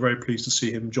 officer, so very pleased to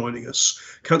see him joining us.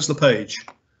 Councillor Page.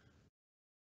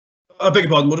 I beg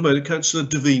your pardon, what about Councillor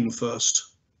Devine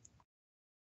first?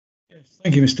 Yes,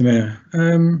 thank you, Mr. Mayor.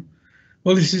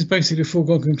 Well, this is basically a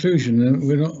foregone conclusion.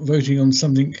 We're not voting on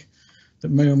something that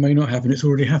may or may not happen. It's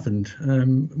already happened.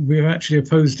 We have actually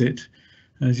opposed it,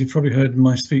 as you've probably heard in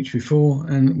my speech before,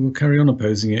 and we'll carry on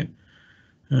opposing it.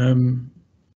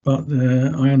 But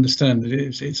I understand that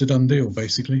it's a done deal,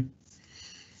 basically.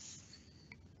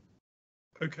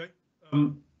 Okay,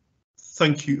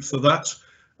 thank you for that.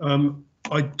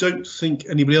 I don't think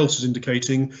anybody else is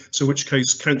indicating, so in which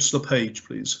case, Councillor Page,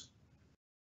 please.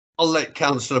 I'll let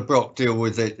Councillor Brock deal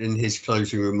with it in his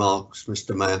closing remarks,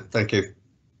 Mr. Mayor. Thank you.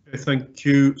 Okay, thank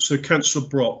you. So, Councillor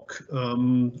Brock,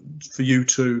 for you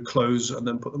to close and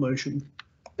then put the motion.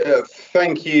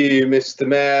 Thank you, Mr.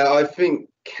 Mayor. I think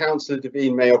Councillor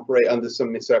Devine may operate under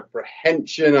some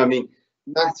misapprehension. I mean,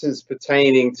 matters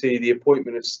pertaining to the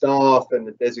appointment of staff and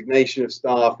the designation of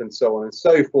staff and so on and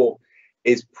so forth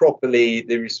is properly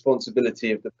the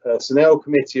responsibility of the Personnel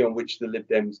Committee, on which the Lib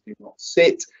Dems do not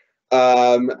sit.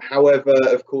 However,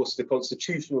 of course, the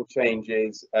constitutional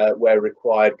changes where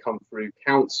required come through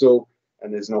council,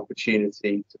 and there's an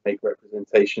opportunity to make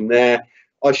representation there.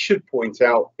 I should point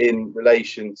out, in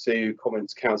relation to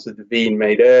comments Councillor Devine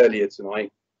made earlier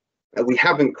tonight, we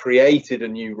haven't created a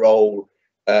new role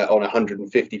on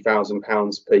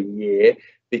 £150,000 per year,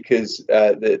 because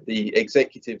the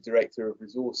Executive Director of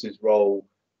Resources role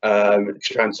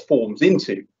transforms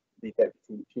into the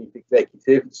Deputy Chief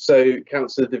Executive. So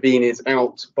Councillor Devine is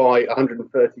out by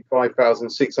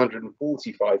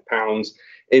 £135,645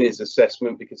 in his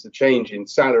assessment, because the change in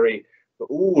salary for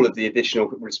all of the additional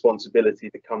responsibility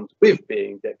that comes with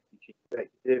being Deputy Chief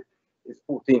Executive is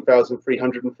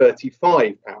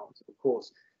 £14,335. Of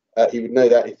course, he would know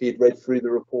that if he had read through the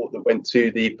report that went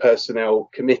to the Personnel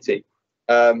Committee.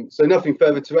 So nothing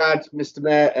further to add, Mr.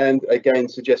 Mayor, and again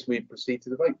suggest we proceed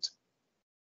to the vote.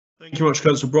 Thank you very much,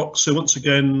 Councillor Brock. So once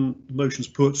again, the motion's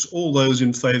put. All those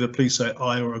in favour, please say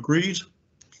aye or agreed.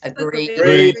 Agreed.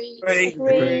 Agreed.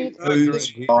 Agreed.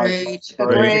 Agreed.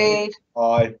 Agreed.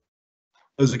 Aye.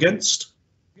 Those against?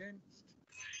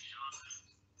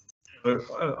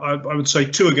 I would say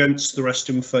 2 against, the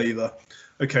rest in favour.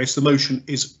 Okay, so the motion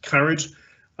is carried.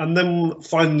 And then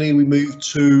finally we move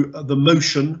to the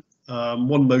motion,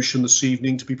 one motion this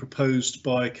evening to be proposed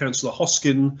by Councillor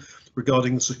Hoskin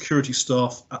regarding the security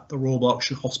staff at the Royal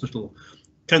Berkshire Hospital.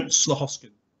 Councillor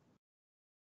Hoskin.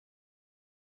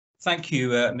 Thank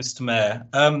you, Mr. Mayor.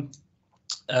 And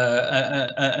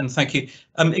thank you.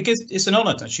 It's an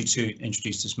honour actually to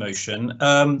introduce this motion.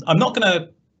 I'm not going to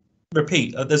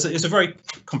repeat. It's a very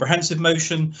comprehensive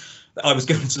motion that I was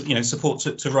going to, support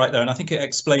to write there, and I think it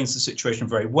explains the situation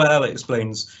very well. It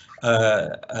explains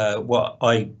what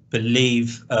I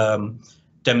believe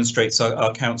demonstrates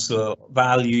our council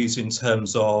values in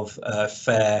terms of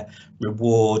fair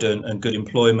reward and good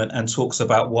employment, and talks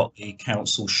about what the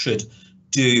council should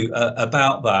do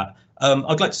about that.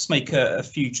 I'd like to just make a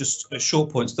few short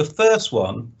points. The first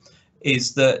one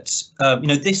is that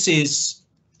this is,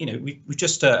 we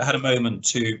just had a moment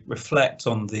to reflect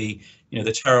on the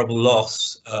terrible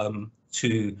loss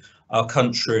to our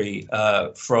country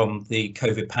from the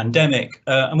COVID pandemic,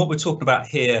 and what we're talking about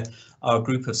here are a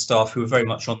group of staff who are very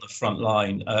much on the front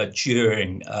line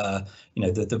during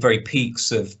the very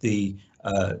peaks of the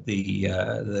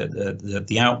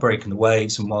outbreak and the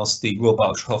waves, and whilst the Royal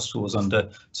Berkshire Hospital was under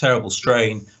terrible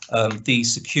strain, the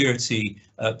security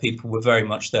people were very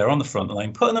much there on the front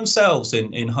line, putting themselves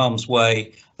in harm's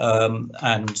way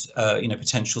and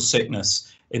potential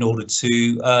sickness in order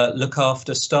to look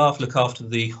after staff, look after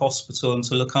the hospital, and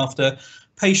to look after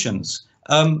patients.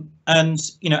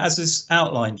 As is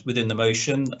outlined within the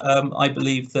motion, I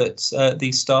believe that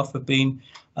these staff have been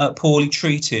poorly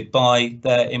treated by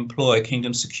their employer,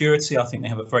 Kingdom Security. I think they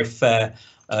have a very fair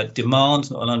demand,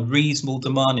 not an unreasonable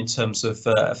demand in terms of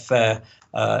a fair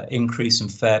increase in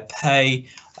fair pay,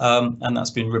 and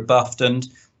that's been rebuffed. And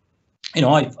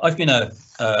I've been a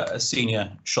senior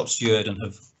shop steward and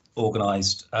have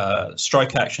organised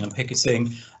strike action and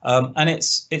picketing, and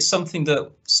it's something that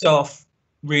staff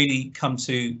really come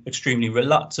to extremely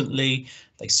reluctantly.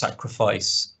 They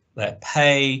sacrifice their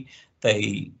pay.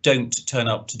 They don't turn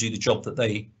up to do the job that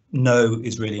they know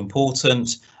is really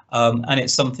important. And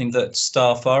it's something that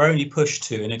staff are only pushed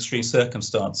to in extreme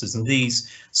circumstances, and these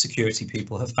security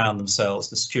people have found themselves,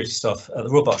 the security staff at the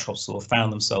Royal Berkshire Hospital have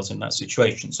found themselves in that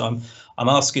situation. So I'm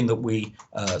asking that we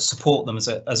support them as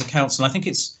a council. And I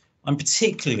think I'm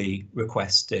particularly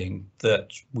requesting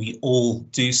that we all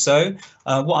do so.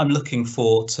 What I'm looking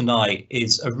for tonight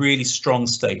is a really strong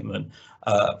statement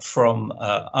from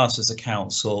us as a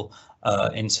council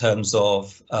in terms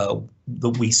of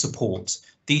that we support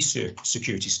these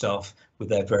security staff with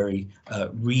their very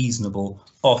reasonable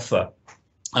offer.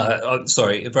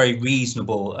 A very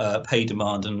reasonable pay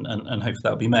demand, and hopefully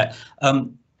that will be met.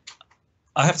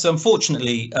 I have to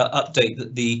unfortunately update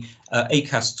that the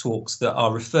ACAS talks that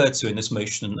are referred to in this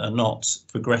motion are not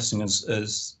progressing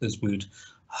as we'd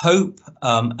hope,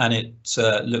 and it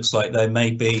looks like there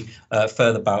may be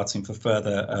further balloting for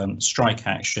further strike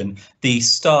action. The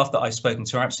staff that I've spoken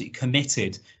to are absolutely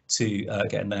committed to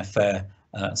getting their fair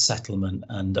settlement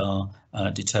and are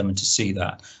determined to see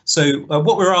that. So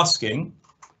what we're asking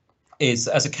is,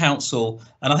 as a council,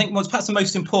 and I think perhaps the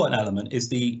most important element is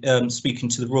the speaking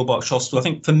to the Royal Berkshire Hospital. I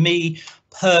think for me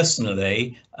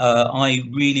personally, I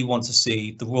really want to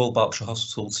see the Royal Berkshire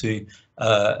Hospital to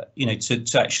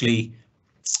actually,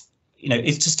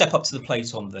 is to step up to the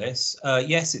plate on this.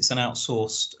 Yes, it's an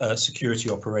outsourced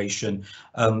security operation,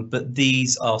 but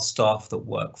these are staff that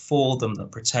work for them,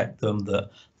 that protect them, that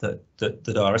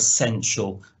are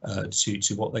essential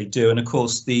to what they do. And of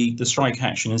course, the strike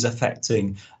action is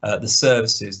affecting the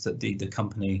services that the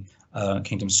company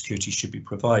Kingdom Security should be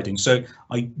providing. So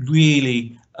I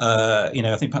really,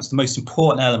 I think perhaps the most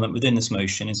important element within this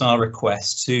motion is our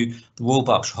request to the Royal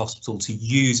Berkshire Hospital to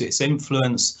use its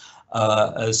influence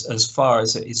as far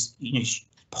as it is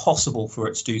possible for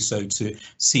it to do so, to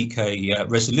seek a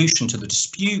resolution to the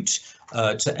dispute,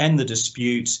 to end the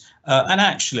dispute, and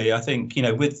actually I think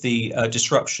with the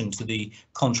disruption to the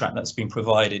contract that's been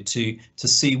provided, to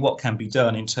see what can be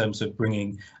done in terms of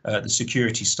bringing the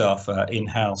security staff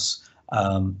in-house,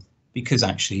 because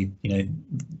actually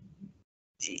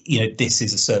this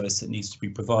is a service that needs to be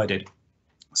provided.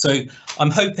 So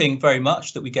I'm hoping very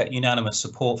much that we get unanimous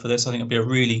support for this. I think it'll be a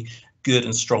really good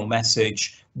and strong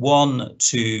message, one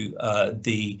to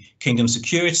the Kingdom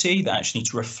Security, that actually need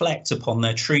to reflect upon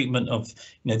their treatment of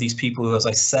these people who, as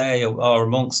I say, are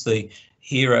amongst the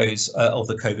heroes of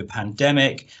the COVID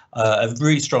pandemic. A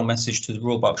really strong message to the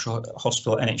Royal Berkshire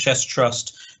Hospital NHS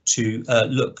Trust to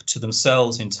look to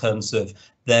themselves in terms of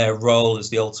their role as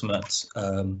the ultimate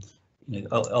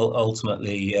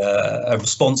ultimately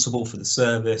responsible for the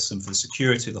service and for the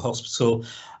security of the hospital,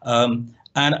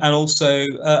 and also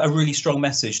a really strong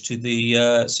message to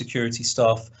the security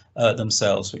staff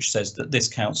themselves, which says that this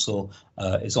council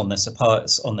is on their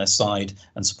side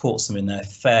and supports them in their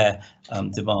fair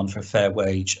demand for a fair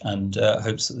wage, and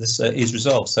hopes that this is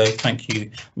resolved. So thank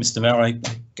you, Mr. Mayor. I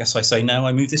guess I say now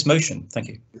I move this motion. Thank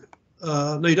you.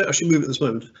 No, you don't actually move it at this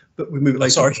moment, but we move it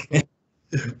later. Sorry.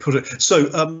 Put it.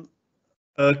 So,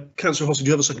 Councillor Hosking, do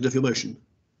you have a second of your motion?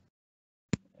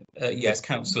 Yes,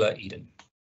 Councillor Eden.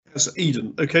 Councillor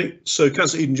Eden. Okay. So,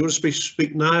 Councillor Eden, do you want to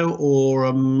speak now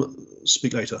or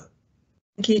speak later?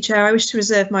 Thank you, Chair. I wish to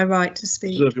reserve my right to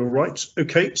speak. Reserve your right.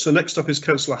 Okay. So next up is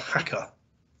Councillor Hacker.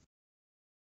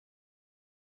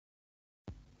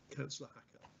 Councillor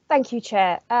Hacker. Thank you,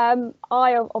 Chair. I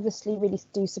obviously really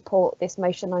do support this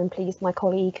motion. I'm pleased my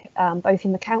colleague, both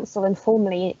in the council and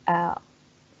formerly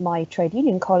my trade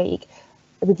union colleague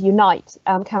with Unite,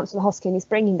 Councillor Hosking, is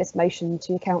bringing this motion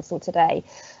to council today.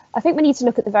 I think we need to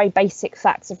look at the very basic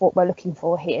facts of what we're looking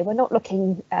for here. We're not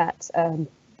looking at a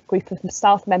group of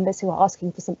staff members who are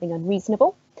asking for something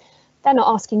unreasonable. They're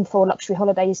not asking for luxury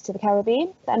holidays to the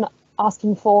Caribbean. They're not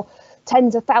asking for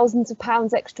tens of thousands of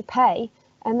pounds extra pay.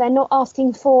 And they're not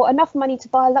asking for enough money to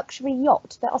buy a luxury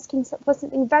yacht. They're asking for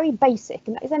something very basic,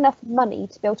 and that is enough money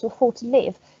to be able to afford to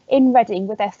live in Reading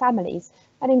with their families,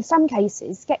 and in some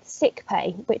cases get sick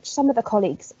pay, which some of the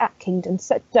colleagues at Kingdom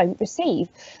don't receive.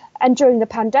 And during the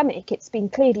pandemic, it's been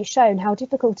clearly shown how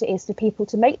difficult it is for people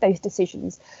to make those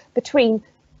decisions between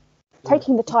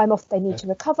taking the time off they need to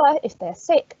recover if they're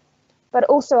sick, but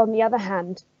also, on the other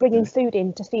hand, bringing food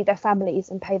in to feed their families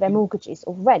and pay their mortgages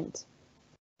or rent.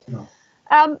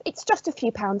 It's just a few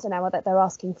pounds an hour that they're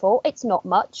asking for. It's not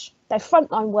much. They're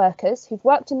frontline workers who've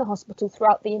worked in the hospital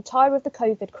throughout the entire of the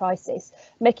COVID crisis,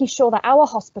 making sure that our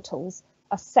hospitals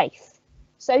are safe.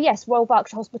 So yes, Royal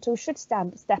Berkshire Hospital should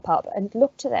step up and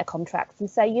look to their contracts and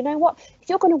say, you know what, if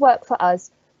you're going to work for us,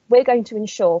 we're going to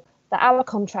ensure that our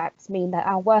contracts mean that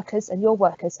our workers and your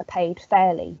workers are paid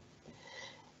fairly.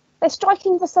 They're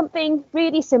striking for something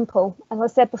really simple, as I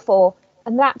said before,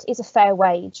 and that is a fair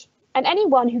wage. And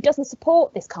anyone who doesn't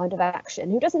support this kind of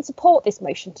action, who doesn't support this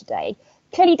motion today,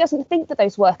 clearly doesn't think that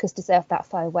those workers deserve that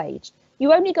fair wage.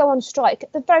 You only go on strike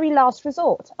at the very last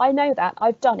resort. I know that,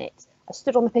 I've done it. I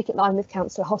stood on the picket line with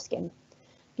Councillor Hoskin.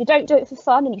 You don't do it for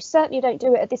fun, and you certainly don't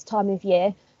do it at this time of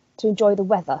year to enjoy the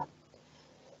weather.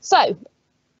 So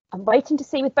I'm waiting to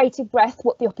see with bated breath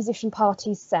what the opposition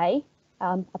parties say.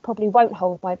 I probably won't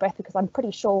hold my breath because I'm pretty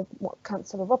sure what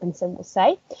Councillor Robinson will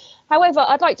say. However,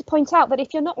 I'd like to point out that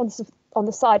if you're not on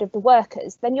the side of the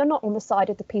workers, then you're not on the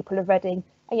side of the people of Reading,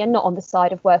 and you're not on the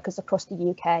side of workers across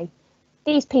the UK.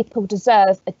 These people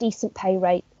deserve a decent pay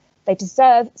rate, they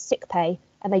deserve sick pay,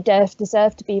 and they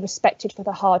deserve to be respected for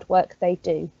the hard work they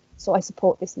do. So I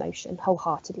support this motion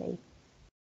wholeheartedly.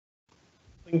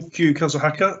 Thank you, Councillor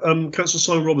Hacker. Councillor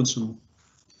Simon Robinson.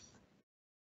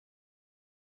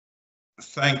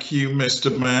 Thank you,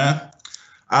 Mr. Mayor.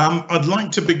 I'd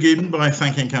like to begin by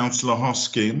thanking Councillor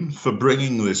Hoskin for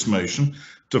bringing this motion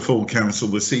to full council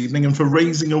this evening and for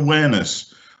raising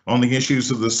awareness on the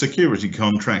issues of the security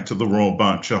contract of the Royal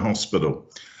Berkshire Hospital.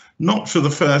 Not for the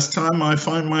first time, I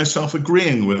find myself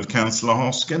agreeing with Councillor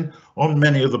Hoskin on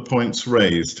many of the points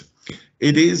raised.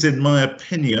 It is, in my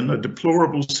opinion, a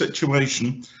deplorable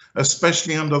situation,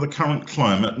 especially under the current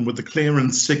climate and with the clear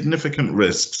and significant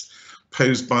risks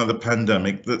posed by the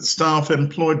pandemic, that staff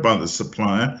employed by the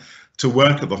supplier to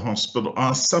work at the hospital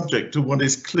are subject to what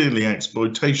is clearly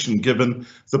exploitation given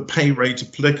the pay rate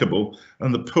applicable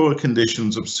and the poor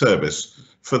conditions of service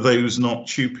for those not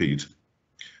TUPE'd.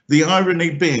 The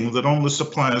irony being that on the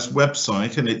supplier's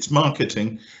website in its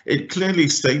marketing, it clearly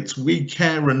states, "We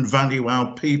care and value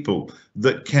our people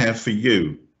that care for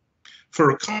you."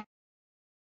 For a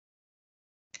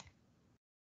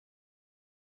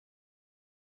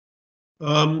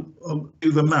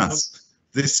do the maths.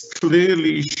 This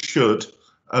clearly should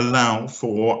allow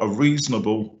for a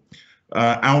reasonable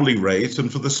hourly rate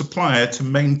and for the supplier to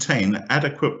maintain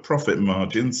adequate profit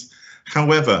margins.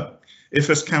 However, if,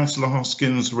 as Councillor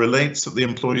Hoskins relates, that the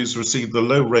employees receive the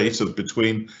low rate of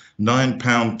between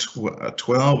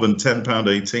 £9.12 and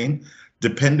 £10.18,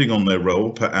 depending on their role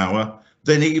per hour,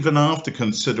 then even after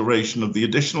consideration of the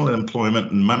additional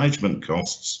employment and management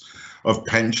costs of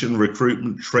pension,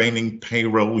 recruitment, training,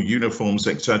 payroll, uniforms,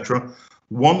 etc.,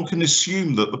 one can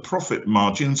assume that the profit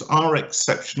margins are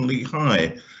exceptionally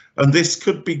high, and this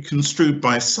could be construed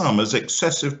by some as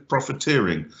excessive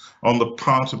profiteering on the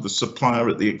part of the supplier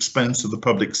at the expense of the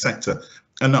public sector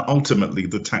and ultimately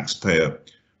the taxpayer,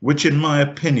 which in my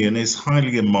opinion is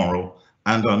highly immoral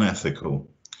and unethical.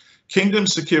 Kingdom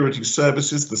Security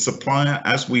Services, the supplier,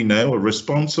 as we know, are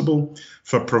responsible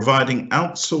for providing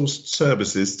outsourced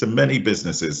services to many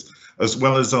businesses, as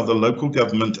well as other local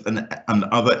government and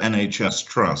other NHS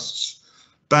trusts.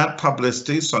 Bad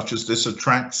publicity such as this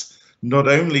attracts not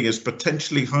only is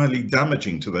potentially highly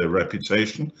damaging to their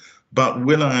reputation, but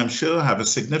will, I am sure, have a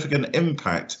significant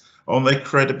impact on their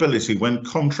credibility when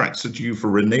contracts are due for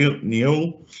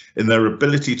renewal, in their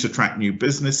ability to attract new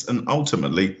business, and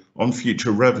ultimately on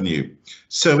future revenue.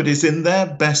 So it is in their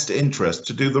best interest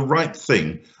to do the right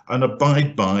thing and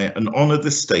abide by and honour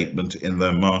the statement in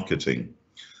their marketing.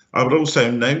 I would also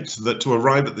note that to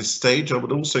arrive at this stage, I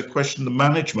would also question the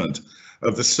management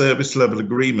of the service level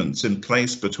agreements in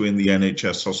place between the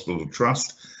NHS Hospital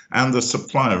Trust and the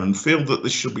supplier, and feel that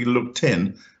this should be looked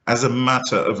in as a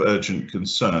matter of urgent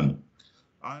concern.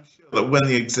 I'm sure that when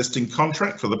the existing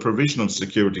contract for the provision of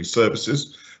security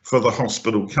services for the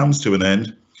hospital comes to an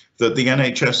end, that the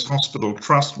NHS Hospital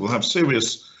Trust will have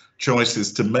serious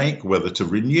choices to make, whether to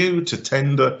renew, to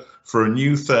tender for a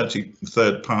new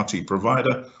third-party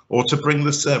provider, or to bring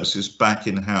the services back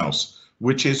in-house,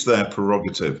 which is their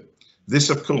prerogative. This,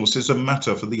 of course, is a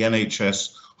matter for the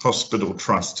NHS Hospital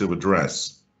Trust to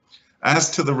address. As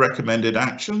to the recommended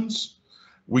actions,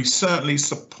 we certainly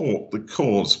support the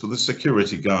cause for the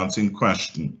security guards in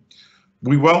question.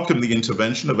 We welcome the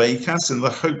intervention of ACAS in the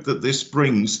hope that this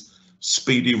brings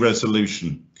speedy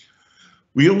resolution.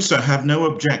 We also have no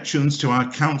objections to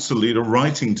our council leader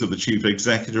writing to the Chief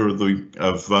Executive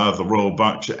of the Royal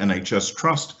Berkshire NHS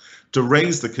Trust to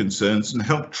raise the concerns and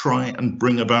help try and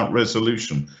bring about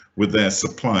resolution with their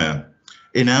supplier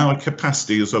in our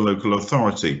capacity as a local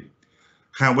authority.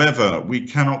 However, we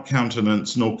cannot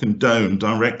countenance nor condone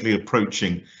directly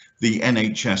approaching the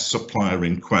NHS supplier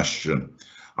in question.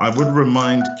 I would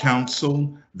remind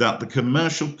Council that the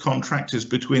commercial contract is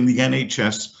between the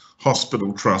NHS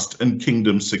Hospital Trust and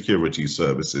Kingdom Security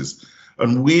Services,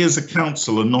 and we as a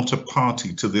council are not a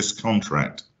party to this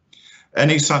contract.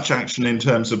 Any such action in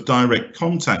terms of direct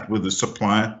contact with the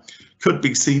supplier could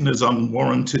be seen as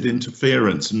unwarranted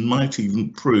interference and might even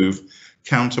prove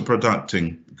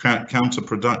counterproductive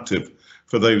counterproductive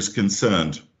for those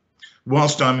concerned.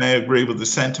 Whilst I may agree with the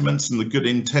sentiments and the good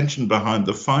intention behind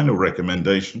the final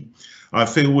recommendation, I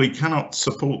feel we cannot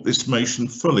support this motion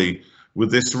fully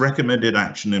with this recommended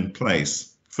action in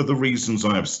place for the reasons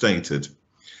I have stated.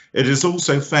 It is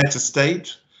also fair to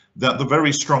state that the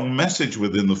very strong message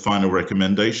within the final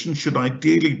recommendation should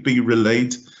ideally be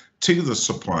relayed to the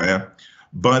supplier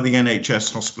by the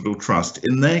NHS Hospital Trust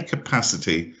in their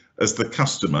capacity as the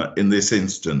customer in this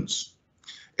instance.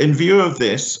 In view of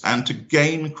this, and to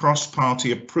gain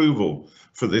cross-party approval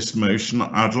for this motion,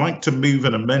 I'd like to move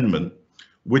an amendment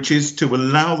which is to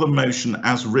allow the motion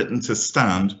as written to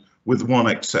stand with one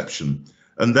exception,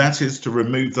 and that is to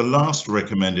remove the last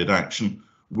recommended action,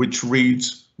 which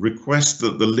reads, request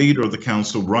that the leader of the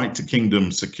council write to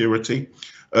Kingdom Security,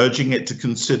 urging it to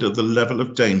consider the level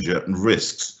of danger and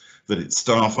risks that its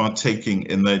staff are taking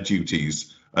in their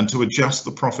duties and to adjust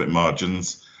the profit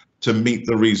margins to meet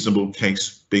the reasonable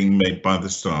case being made by the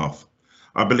staff.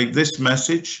 I believe this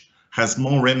message has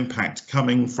more impact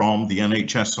coming from the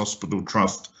NHS Hospital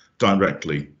Trust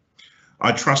directly.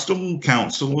 I trust all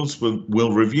councillors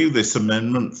will review this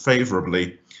amendment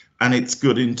favourably and its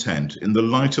good intent in the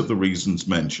light of the reasons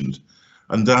mentioned,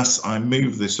 and thus I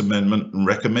move this amendment and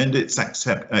recommend its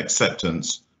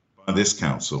acceptance by this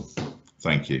council.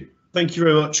 Thank you. Thank you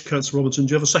very much, Councillor Robertson.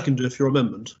 Do you have a seconder for your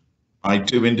amendment? I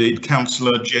do indeed.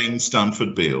 Councillor Jane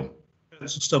Stanford-Beale.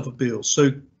 Councillor Stanford-Beale.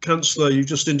 So, Councillor, you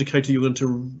just indicated you're going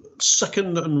to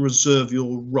second and reserve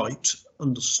your right.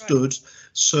 Understood. Right.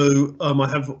 So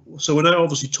we're now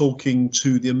obviously talking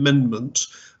to the amendment,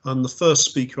 and the first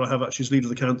speaker I have actually is Leader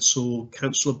of the Council,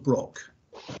 Councillor Brock.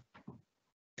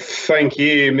 Thank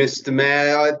you, Mr.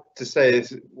 Mayor. I have to say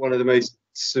it's one of the most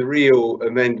surreal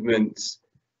amendments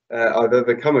I've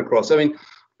ever come across. I mean,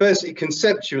 firstly,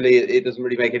 conceptually, it doesn't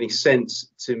really make any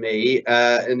sense to me,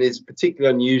 and is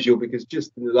particularly unusual because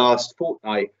just in the last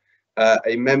fortnight,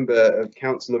 a member of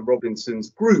Councillor Robinson's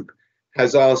group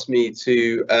has asked me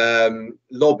to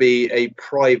lobby a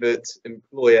private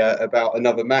employer about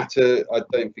another matter. I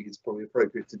don't think it's probably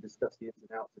appropriate to discuss the ins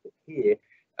and outs of it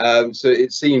here. So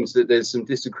it seems that there's some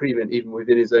disagreement even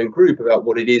within his own group about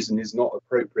what it is and is not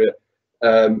appropriate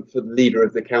for the leader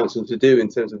of the council to do in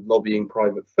terms of lobbying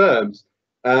private firms.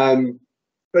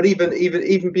 But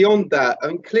even beyond that, I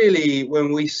mean, clearly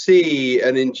when we see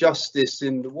an injustice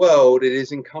in the world, it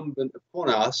is incumbent upon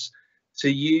us to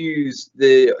use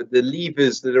the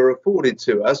levers that are afforded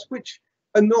to us, which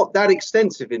are not that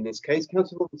extensive in this case.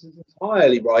 Councillor Robinson is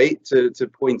entirely right to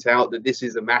point out that this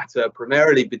is a matter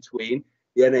primarily between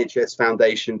the NHS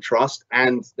Foundation Trust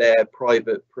and their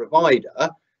private provider.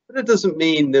 But it doesn't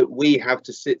mean that we have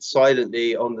to sit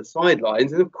silently on the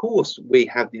sidelines. And of course, we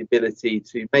have the ability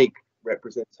to make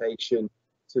representation,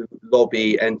 to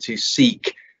lobby and to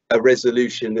seek a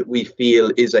resolution that we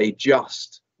feel is a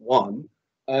just one.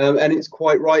 And it's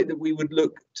quite right that we would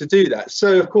look to do that.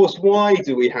 So, of course, why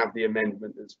do we have the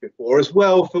amendment that's before us?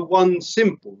 Well, for one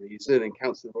simple reason, and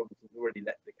Councillor Robinson already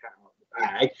let the cat out of the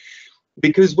bag,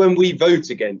 because when we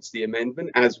vote against the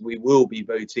amendment, as we will be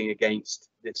voting against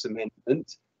this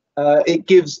amendment, it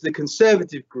gives the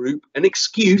Conservative group an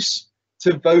excuse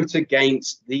to vote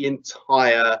against the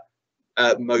entire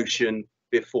motion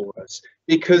before us,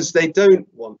 because they don't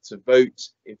want to vote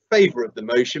in favour of the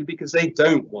motion, because they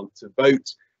don't want to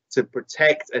vote to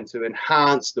protect and to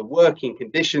enhance the working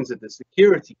conditions of the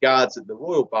security guards at the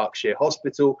Royal Berkshire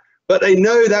Hospital, but they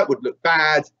know that would look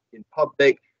bad in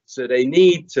public, so they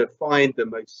need to find the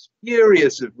most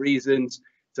spurious of reasons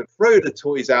to throw the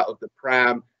toys out of the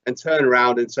pram and turn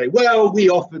around and say, well, we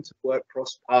offered to work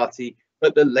cross-party,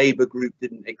 but the Labour group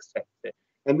didn't accept it.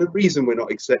 And the reason we're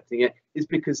not accepting it is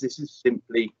because this is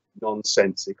simply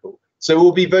nonsensical. So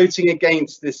we'll be voting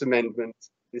against this amendment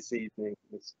this evening,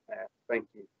 Mr. Mayor. Thank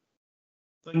you.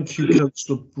 Thank you,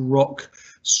 Councillor Brock.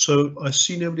 So I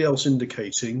see nobody else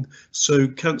indicating. So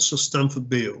Councillor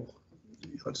Stanford-Beale,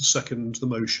 you'd like to second the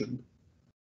motion.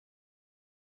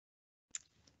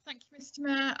 Thank you, Mr.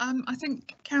 Mayor. I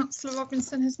think Councillor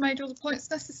Robinson has made all the points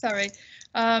necessary.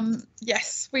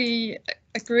 Yes, we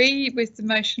agree with the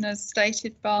motion as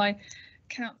stated by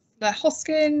Councillor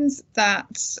Hoskins that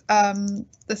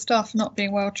the staff are not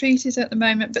being well treated at the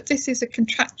moment, but this is a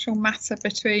contractual matter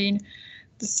between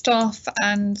the staff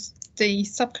and the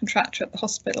subcontractor at the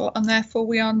hospital, and therefore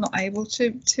we are not able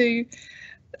to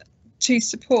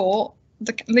support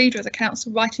the leader of the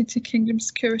council writing to Kingdom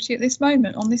Security at this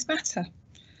moment on this matter.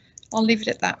 I'll leave it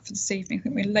at that for this evening. I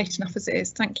think we're late enough as it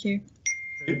is. Thank you.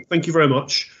 Okay, thank you very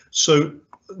much. So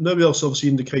nobody else obviously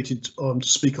indicated to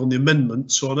speak on the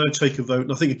amendment, so I'll now take a vote.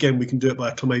 And I think again we can do it by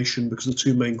acclamation because the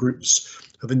two main groups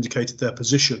have indicated their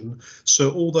position.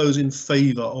 So all those in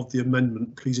favour of the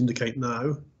amendment, please indicate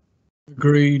now.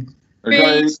 Agreed.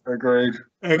 Agreed. Agreed.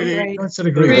 I said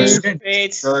agreed.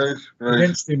 Agreed.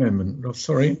 Against the amendment. Oh,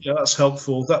 sorry. Yeah, that's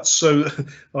helpful. That's so.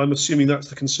 I'm assuming that's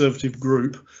the Conservative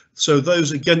group. So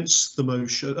those against the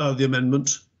motion, the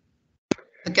amendment.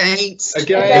 Against.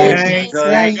 Against. Against.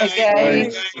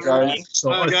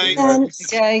 So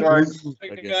Against.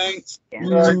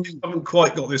 haven't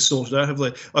quite got this sorted out, have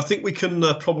they? I think we can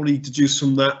probably deduce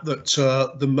from that that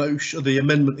the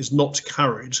amendment is not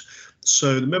carried.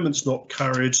 So the amendment's not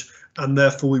carried, and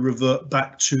therefore we revert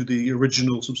back to the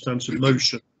original substantive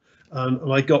motion.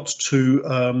 And I got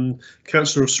to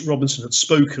Councillor Robinson had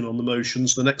spoken on the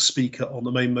motions. The next speaker on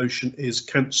the main motion is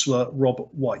Councillor Rob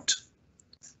White.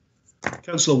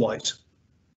 Councillor White.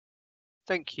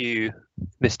 Thank you,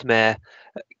 Mr. Mayor.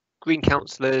 Green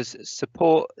councillors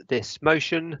support this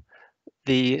motion.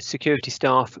 The security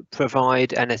staff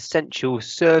provide an essential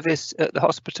service at the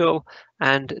hospital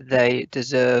and they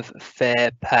deserve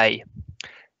fair pay.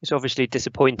 It's obviously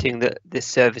disappointing that this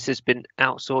service has been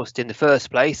outsourced in the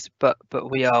first place, but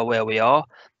we are where we are.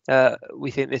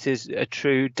 We think this is a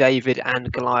true David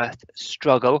and Goliath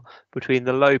struggle between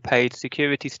the low-paid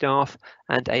security staff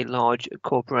and a large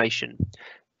corporation.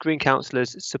 Green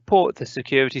councillors support the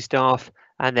security staff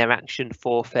and their action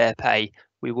for fair pay.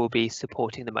 We will be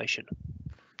supporting the motion.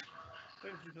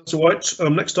 Thank you, Councillor White.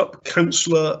 Next up,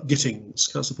 Councillor Gittings.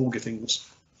 Councillor Paul Gittings.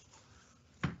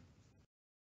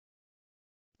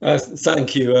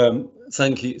 Thank you,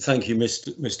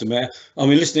 Mr. Mayor. I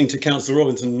mean, listening to Councillor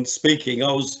Robinson speaking,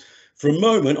 for a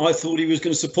moment, I thought he was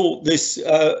going to support this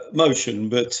motion,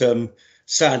 but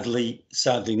sadly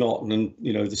not. And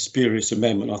you know, the spurious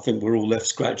amendment, I think we're all left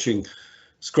scratching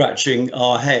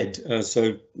our head.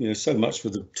 So you know, so much for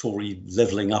the Tory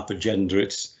levelling up agenda.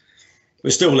 We're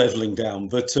still levelling down,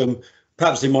 but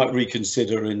perhaps they might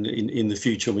reconsider in the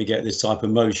future when we get this type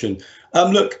of motion.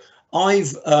 Look.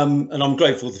 And I'm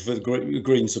grateful for the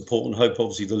Green support, and hope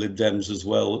obviously the Lib Dems as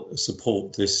well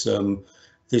support this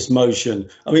this motion.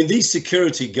 I mean, these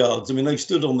security guards, I mean, they've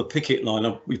stood on the picket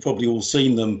line. We've probably all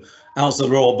seen them outside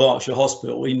the Royal Berkshire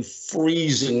Hospital in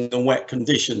freezing and wet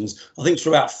conditions. I think for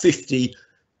about 50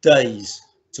 days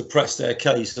to press their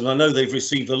case. And I know they've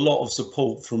received a lot of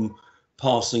support from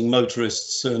passing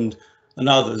motorists and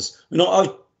others. You know,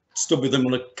 I've stood with them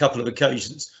on a couple of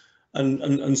occasions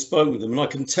and spoke with them, and I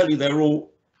can tell you they're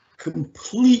all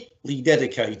completely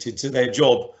dedicated to their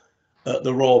job at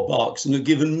the Royal Berks and have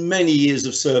given many years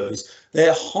of service.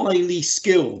 They're highly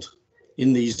skilled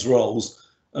in these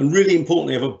roles and really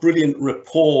importantly have a brilliant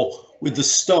rapport with the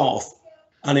staff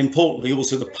and importantly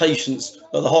also the patients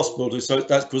at the hospital. So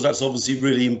that's obviously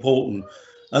really important.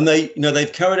 And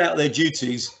they've carried out their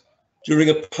duties during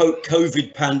a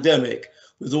COVID pandemic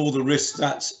with all the risks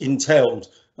that's entailed.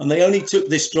 And they only took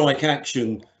this strike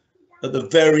action at the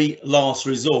very last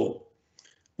resort.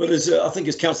 But as I think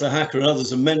as Councillor Hacker and others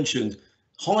have mentioned,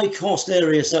 high cost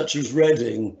areas such as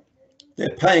Reading,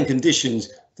 their pay and conditions,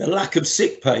 their lack of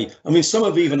sick pay. I mean, some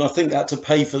have even, I think, had to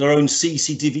pay for their own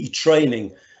CCTV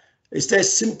training. They're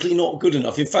simply not good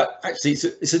enough. In fact, actually,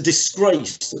 it's a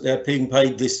disgrace that they're being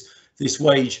paid this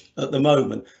wage at the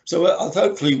moment. So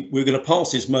hopefully we're going to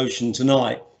pass this motion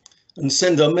tonight and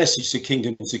send our message to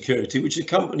Kingdom Security, which is a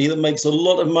company that makes a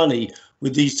lot of money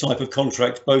with these type of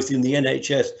contracts, both in the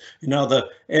NHS and other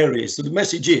areas. So the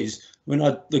message is, when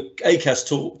the ACAS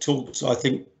talks, I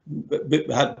think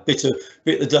had bit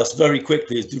the dust very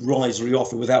quickly as derisory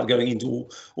offer without going into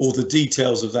all the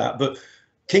details of that. But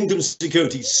Kingdom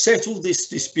Security, settle this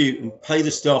dispute and pay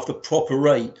the staff the proper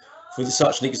rate for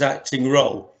such an exacting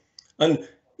role. And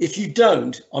if you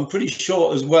don't, I'm pretty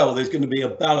sure as well there's going to be a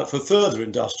ballot for further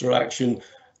industrial action,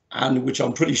 and which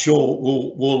I'm pretty sure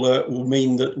will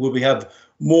mean that we'll have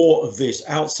more of this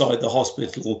outside the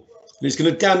hospital, and it's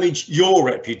going to damage your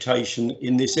reputation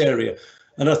in this area.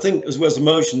 And I think, as well as the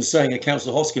motion saying,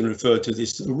 Councillor Hoskin referred to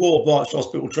this, to the Royal Berkshire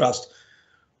Hospital Trust,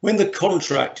 when the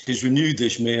contract is renewed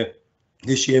this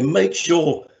year, make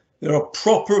sure there are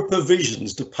proper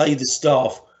provisions to pay the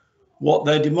staff what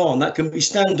they demand. That can be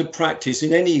standard practice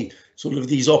in any sort of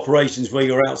these operations where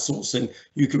you're outsourcing.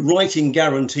 You can write in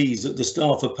guarantees that the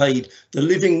staff are paid the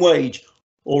living wage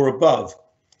or above.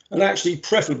 And actually,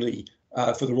 preferably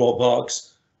for the Royal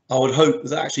Berks, I would hope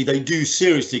that actually they do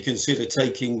seriously consider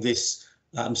taking this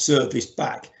service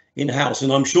back in-house.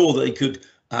 And I'm sure they could,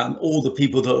 all the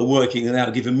people that are working and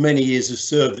now given many years of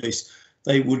service,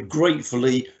 they would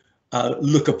gratefully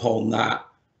look upon that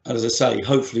And as I say,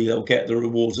 hopefully they'll get the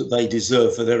rewards that they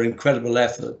deserve for their incredible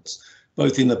efforts,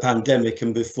 both in the pandemic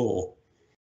and before.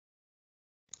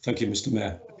 Thank you, Mr.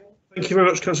 Mayor. Thank you very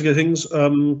much, Councillor Gittings. A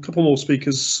couple more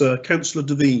speakers. Councillor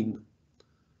Devine.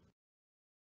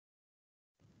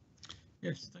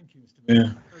 Yes, thank you, Mr.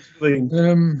 Mayor.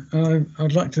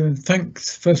 I'd like to thank,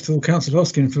 first of all, Councillor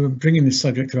Hoskin for bringing this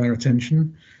subject to our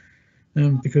attention,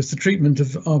 because the treatment of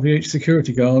RBH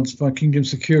security guards by Kingdom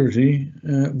Security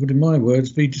would, in my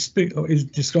words, be is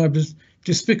described as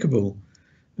despicable.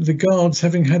 The guards,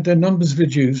 having had their numbers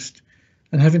reduced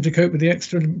and having to cope with the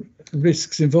extra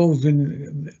risks involved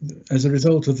in as a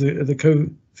result of the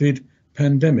COVID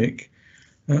pandemic,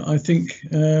 I think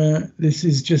this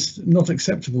is just not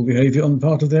acceptable behaviour on the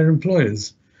part of their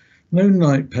employers. No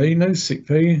night pay, no sick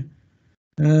pay.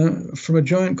 From a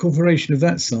giant corporation of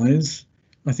that size,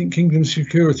 I think Kingdom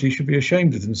Security should be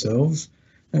ashamed of themselves.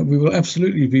 We will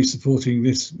absolutely be supporting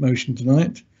this motion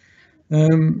tonight.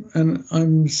 And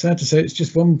I'm sad to say it's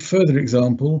just one further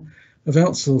example of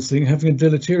outsourcing having a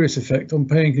deleterious effect on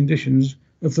paying conditions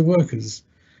of the workers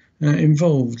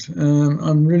involved.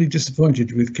 I'm really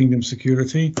disappointed with Kingdom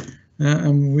Security,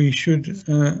 and we should,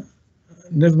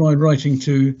 never mind writing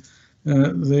to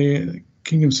the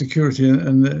Kingdom Security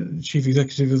and the Chief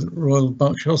Executive of the Royal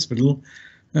Berkshire Hospital,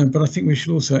 but I think we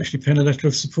should also actually pen a letter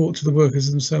of support to the workers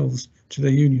themselves, to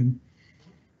their union.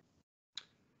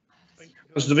 Thank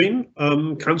you, Councillor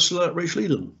Devine. Councillor Rachel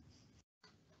Eden.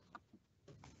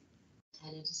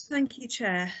 Thank you,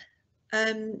 Chair.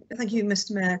 Thank you,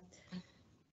 Mr. Mayor.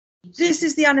 This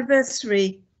is the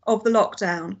anniversary of the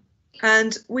lockdown,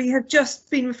 and we have just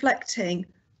been reflecting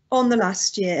on the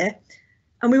last year,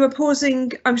 and we were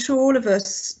pausing, I'm sure all of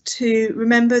us, to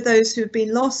remember those who have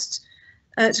been lost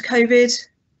to COVID,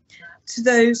 to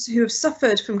those who have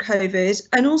suffered from COVID,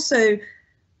 and also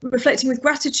reflecting with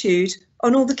gratitude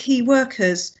on all the key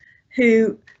workers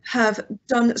who have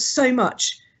done so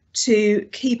much to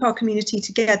keep our community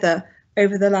together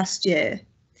over the last year.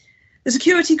 The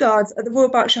security guards at the Royal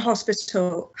Berkshire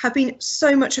Hospital have been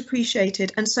so much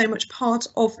appreciated and so much part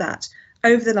of that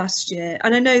over the last year.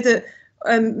 And I know that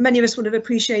many of us would have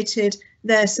appreciated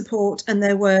their support and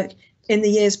their work in the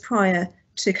years prior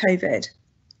to COVID.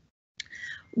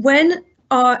 When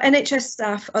our NHS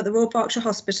staff at the Royal Berkshire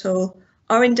Hospital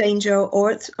are in danger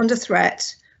or under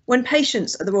threat, when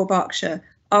patients at the Royal Berkshire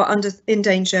are in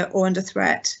danger or under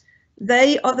threat,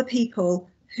 they are the people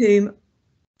whom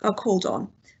are called on.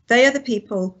 They are the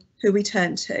people who we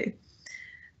turn to.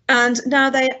 And now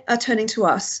they are turning to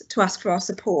us to ask for our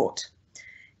support.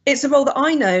 It's a role that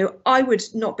I know I would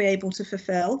not be able to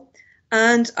fulfil.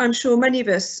 And I'm sure many of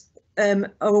us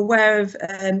are aware of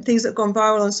things that have gone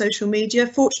viral on social media,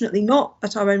 fortunately not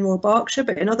at our own Royal Berkshire,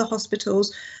 but in other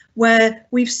hospitals, where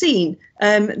we've seen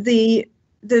the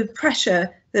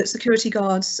pressure that security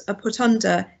guards are put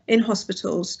under in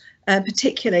hospitals,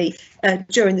 particularly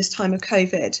during this time of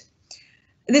COVID.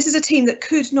 This is a team that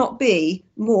could not be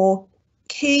more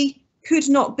key, could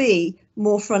not be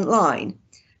more frontline.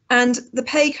 And the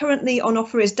pay currently on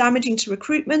offer is damaging to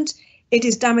recruitment. It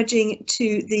is damaging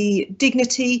to the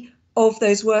dignity of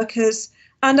those workers.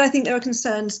 And I think there are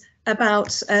concerns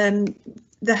about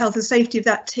the health and safety of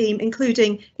that team,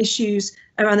 including issues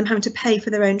around them having to pay for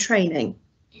their own training.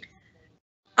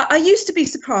 I used to be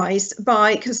surprised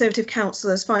by Conservative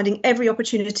councillors finding every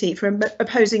opportunity for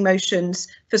opposing motions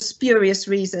for spurious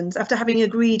reasons after having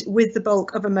agreed with the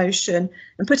bulk of a motion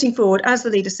and putting forward, as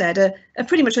the leader said, a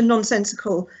pretty much a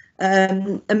nonsensical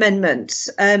amendment.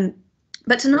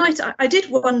 But tonight I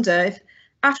did wonder if,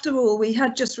 after all, we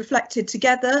had just reflected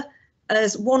together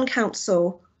as one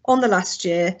council on the last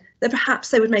year, that perhaps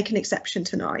they would make an exception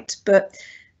tonight. But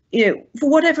you know, for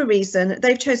whatever reason,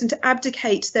 they've chosen to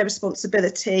abdicate their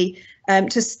responsibility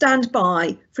to stand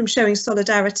by from showing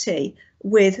solidarity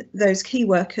with those key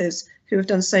workers who have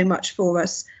done so much for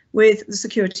us, with the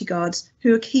security guards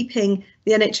who are keeping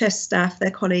the NHS staff, their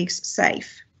colleagues,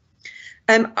 safe.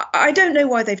 I don't know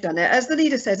why they've done it. As the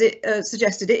leader says, it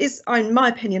suggested, it is, in my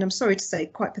opinion, I'm sorry to say,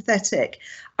 quite pathetic.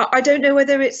 I don't know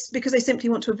whether it's because they simply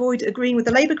want to avoid agreeing with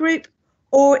the Labour group,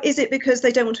 or is it because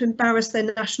they don't want to embarrass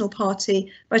their national party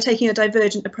by taking a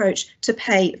divergent approach to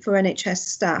pay for NHS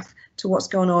staff to what's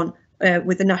gone on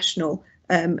with the national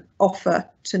offer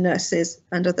to nurses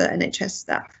and other NHS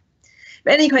staff?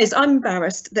 But anyways, I'm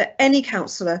embarrassed that any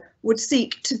councillor would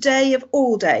seek today of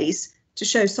all days to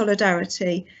show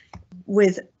solidarity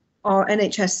with our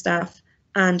NHS staff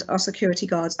and our security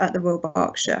guards at the Royal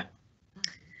Berkshire.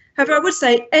 However, I would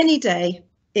say any day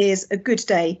is a good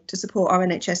day to support our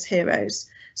NHS heroes.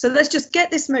 So let's just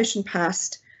get this motion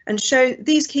passed and show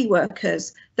these key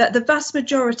workers that the vast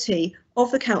majority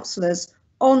of the councillors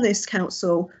on this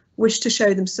council wish to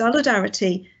show them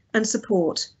solidarity and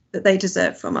support that they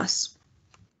deserve from us.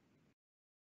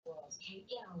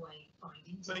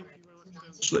 Thank you very much,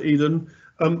 Councillor Eden.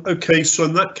 Okay, so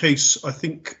in that case, I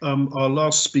think our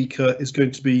last speaker is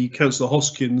going to be Councillor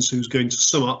Hoskins, who's going to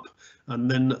sum up and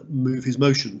then move his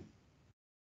motion.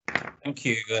 Thank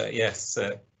you. Yes,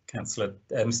 Councillor.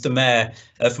 Mr. Mayor,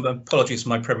 apologies for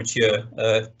my premature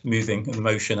moving of the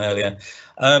motion earlier.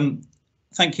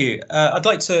 Thank you. I'd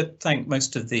like to thank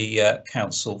most of the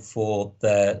council for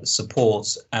their support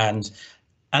and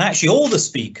actually all the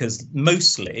speakers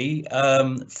mostly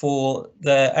for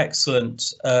their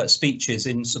excellent speeches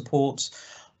in support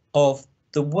of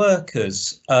the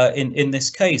workers in this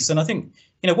case. And I think,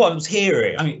 you know, what I was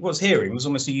hearing, was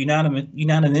almost a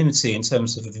unanimity in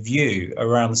terms of the view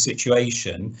around the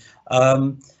situation.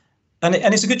 And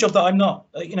it's a good job that I'm not,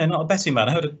 not a betting man.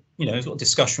 I had a lot of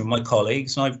discussion with my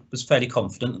colleagues, and I was fairly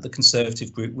confident that the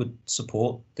Conservative group would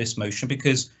support this motion,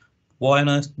 because why on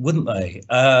earth wouldn't they?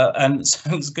 And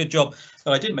so it's a good job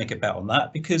that I didn't make a bet on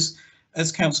that, because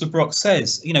as Councillor Brock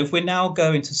says, if we're now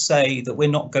going to say that we're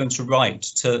not going to write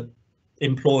to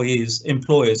employers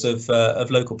of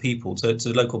local people,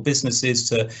 to local businesses,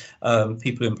 to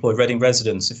people who employ Reading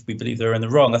residents, if we believe they're in the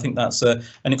wrong, I think that's an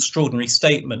extraordinary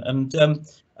statement.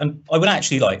 And I would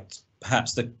actually like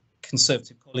perhaps the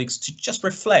Conservative colleagues to just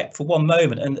reflect for one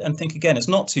moment and think again, it's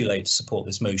not too late to support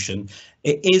this motion.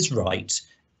 It is right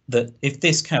that if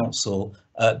this council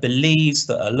believes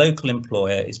that a local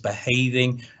employer is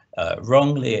behaving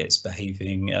wrongly, it's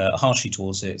behaving harshly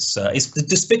towards it's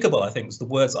despicable, I think is the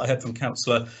words that I heard from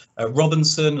Councillor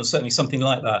Robinson, or certainly something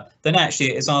like that, then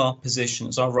actually it is our position,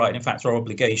 it's our right, and in fact our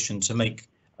obligation to make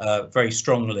very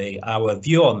strongly our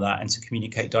view on that and to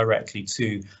communicate directly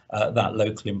to that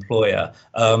local employer.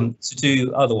 To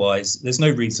do otherwise, there's no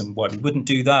reason why we wouldn't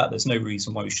do that. There's no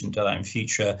reason why we shouldn't do that in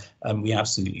future, and we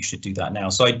absolutely should do that now.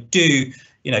 So I do,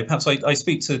 perhaps I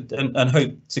speak to and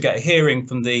hope to get a hearing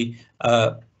from the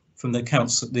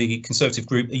council, the Conservative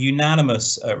group. A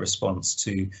unanimous response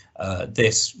to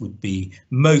this would be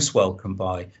most welcome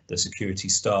by the security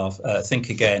staff.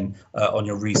 Think again on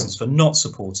your reasons for not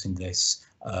supporting this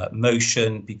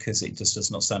motion, because it just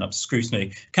does not stand up to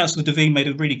scrutiny. Councillor Devine made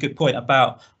a really good point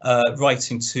about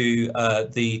writing to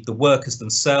the workers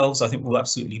themselves. I think we'll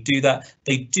absolutely do that.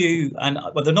 They do, and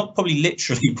well, they're not probably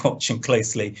literally watching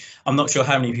closely. I'm not sure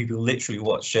how many people literally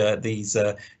watch these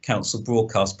council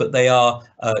broadcasts, but they are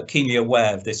keenly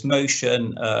aware of this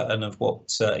motion and of what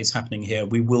is happening here.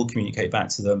 We will communicate back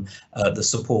to them the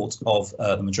support of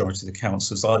the majority of the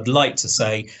councillors. I'd like to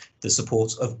say the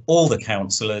support of all the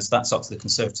councillors. That's up to the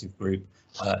Conservative group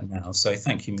now. So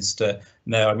thank you, Mr.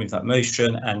 Mayor. I move that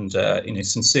motion, and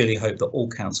sincerely hope that all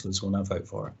councillors will now vote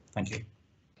for it. Thank you.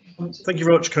 Thank you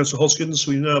very much, Councillor Hoskins.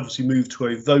 We now obviously move to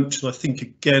a vote, and I think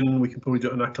again we can probably do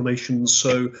it in acclamations.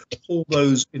 So all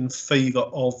those in favour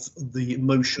of the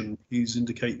motion, please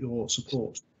indicate your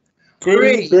support.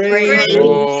 Agreed. Agreed.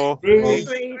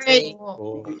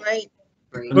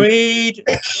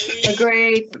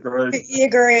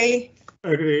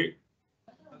 Agree.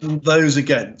 And those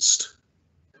against?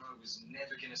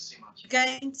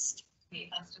 Against.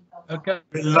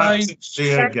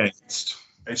 Reluctantly against.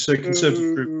 Okay, so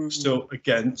Conservative group is still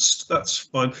against. That's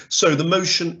fine. So the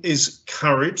motion is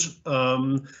carried.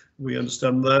 We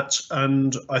understand that,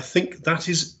 and I think that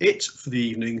is it for the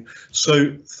evening.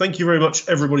 So thank you very much,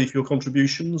 everybody, for your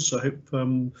contributions. I hope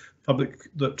public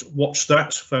that watched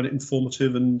that found it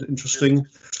informative and interesting.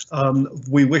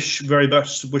 We wish very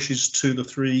best wishes to the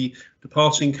three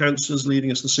departing councillors leading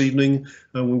us this evening,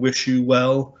 and we wish you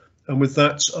well. And with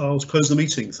that, I'll close the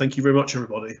meeting. Thank you very much,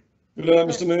 everybody. Good night,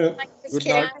 Mr. Mayor. Good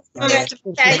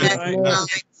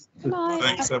night.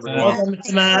 Thanks, everyone.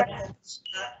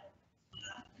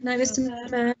 No,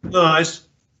 Mr. Mayor. Nice.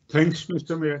 Thanks,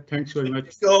 Mr. Mayor. Thanks very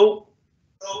much. Go.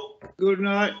 Good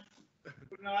night.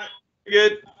 Good night.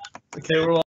 Good. Okay,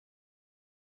 we're all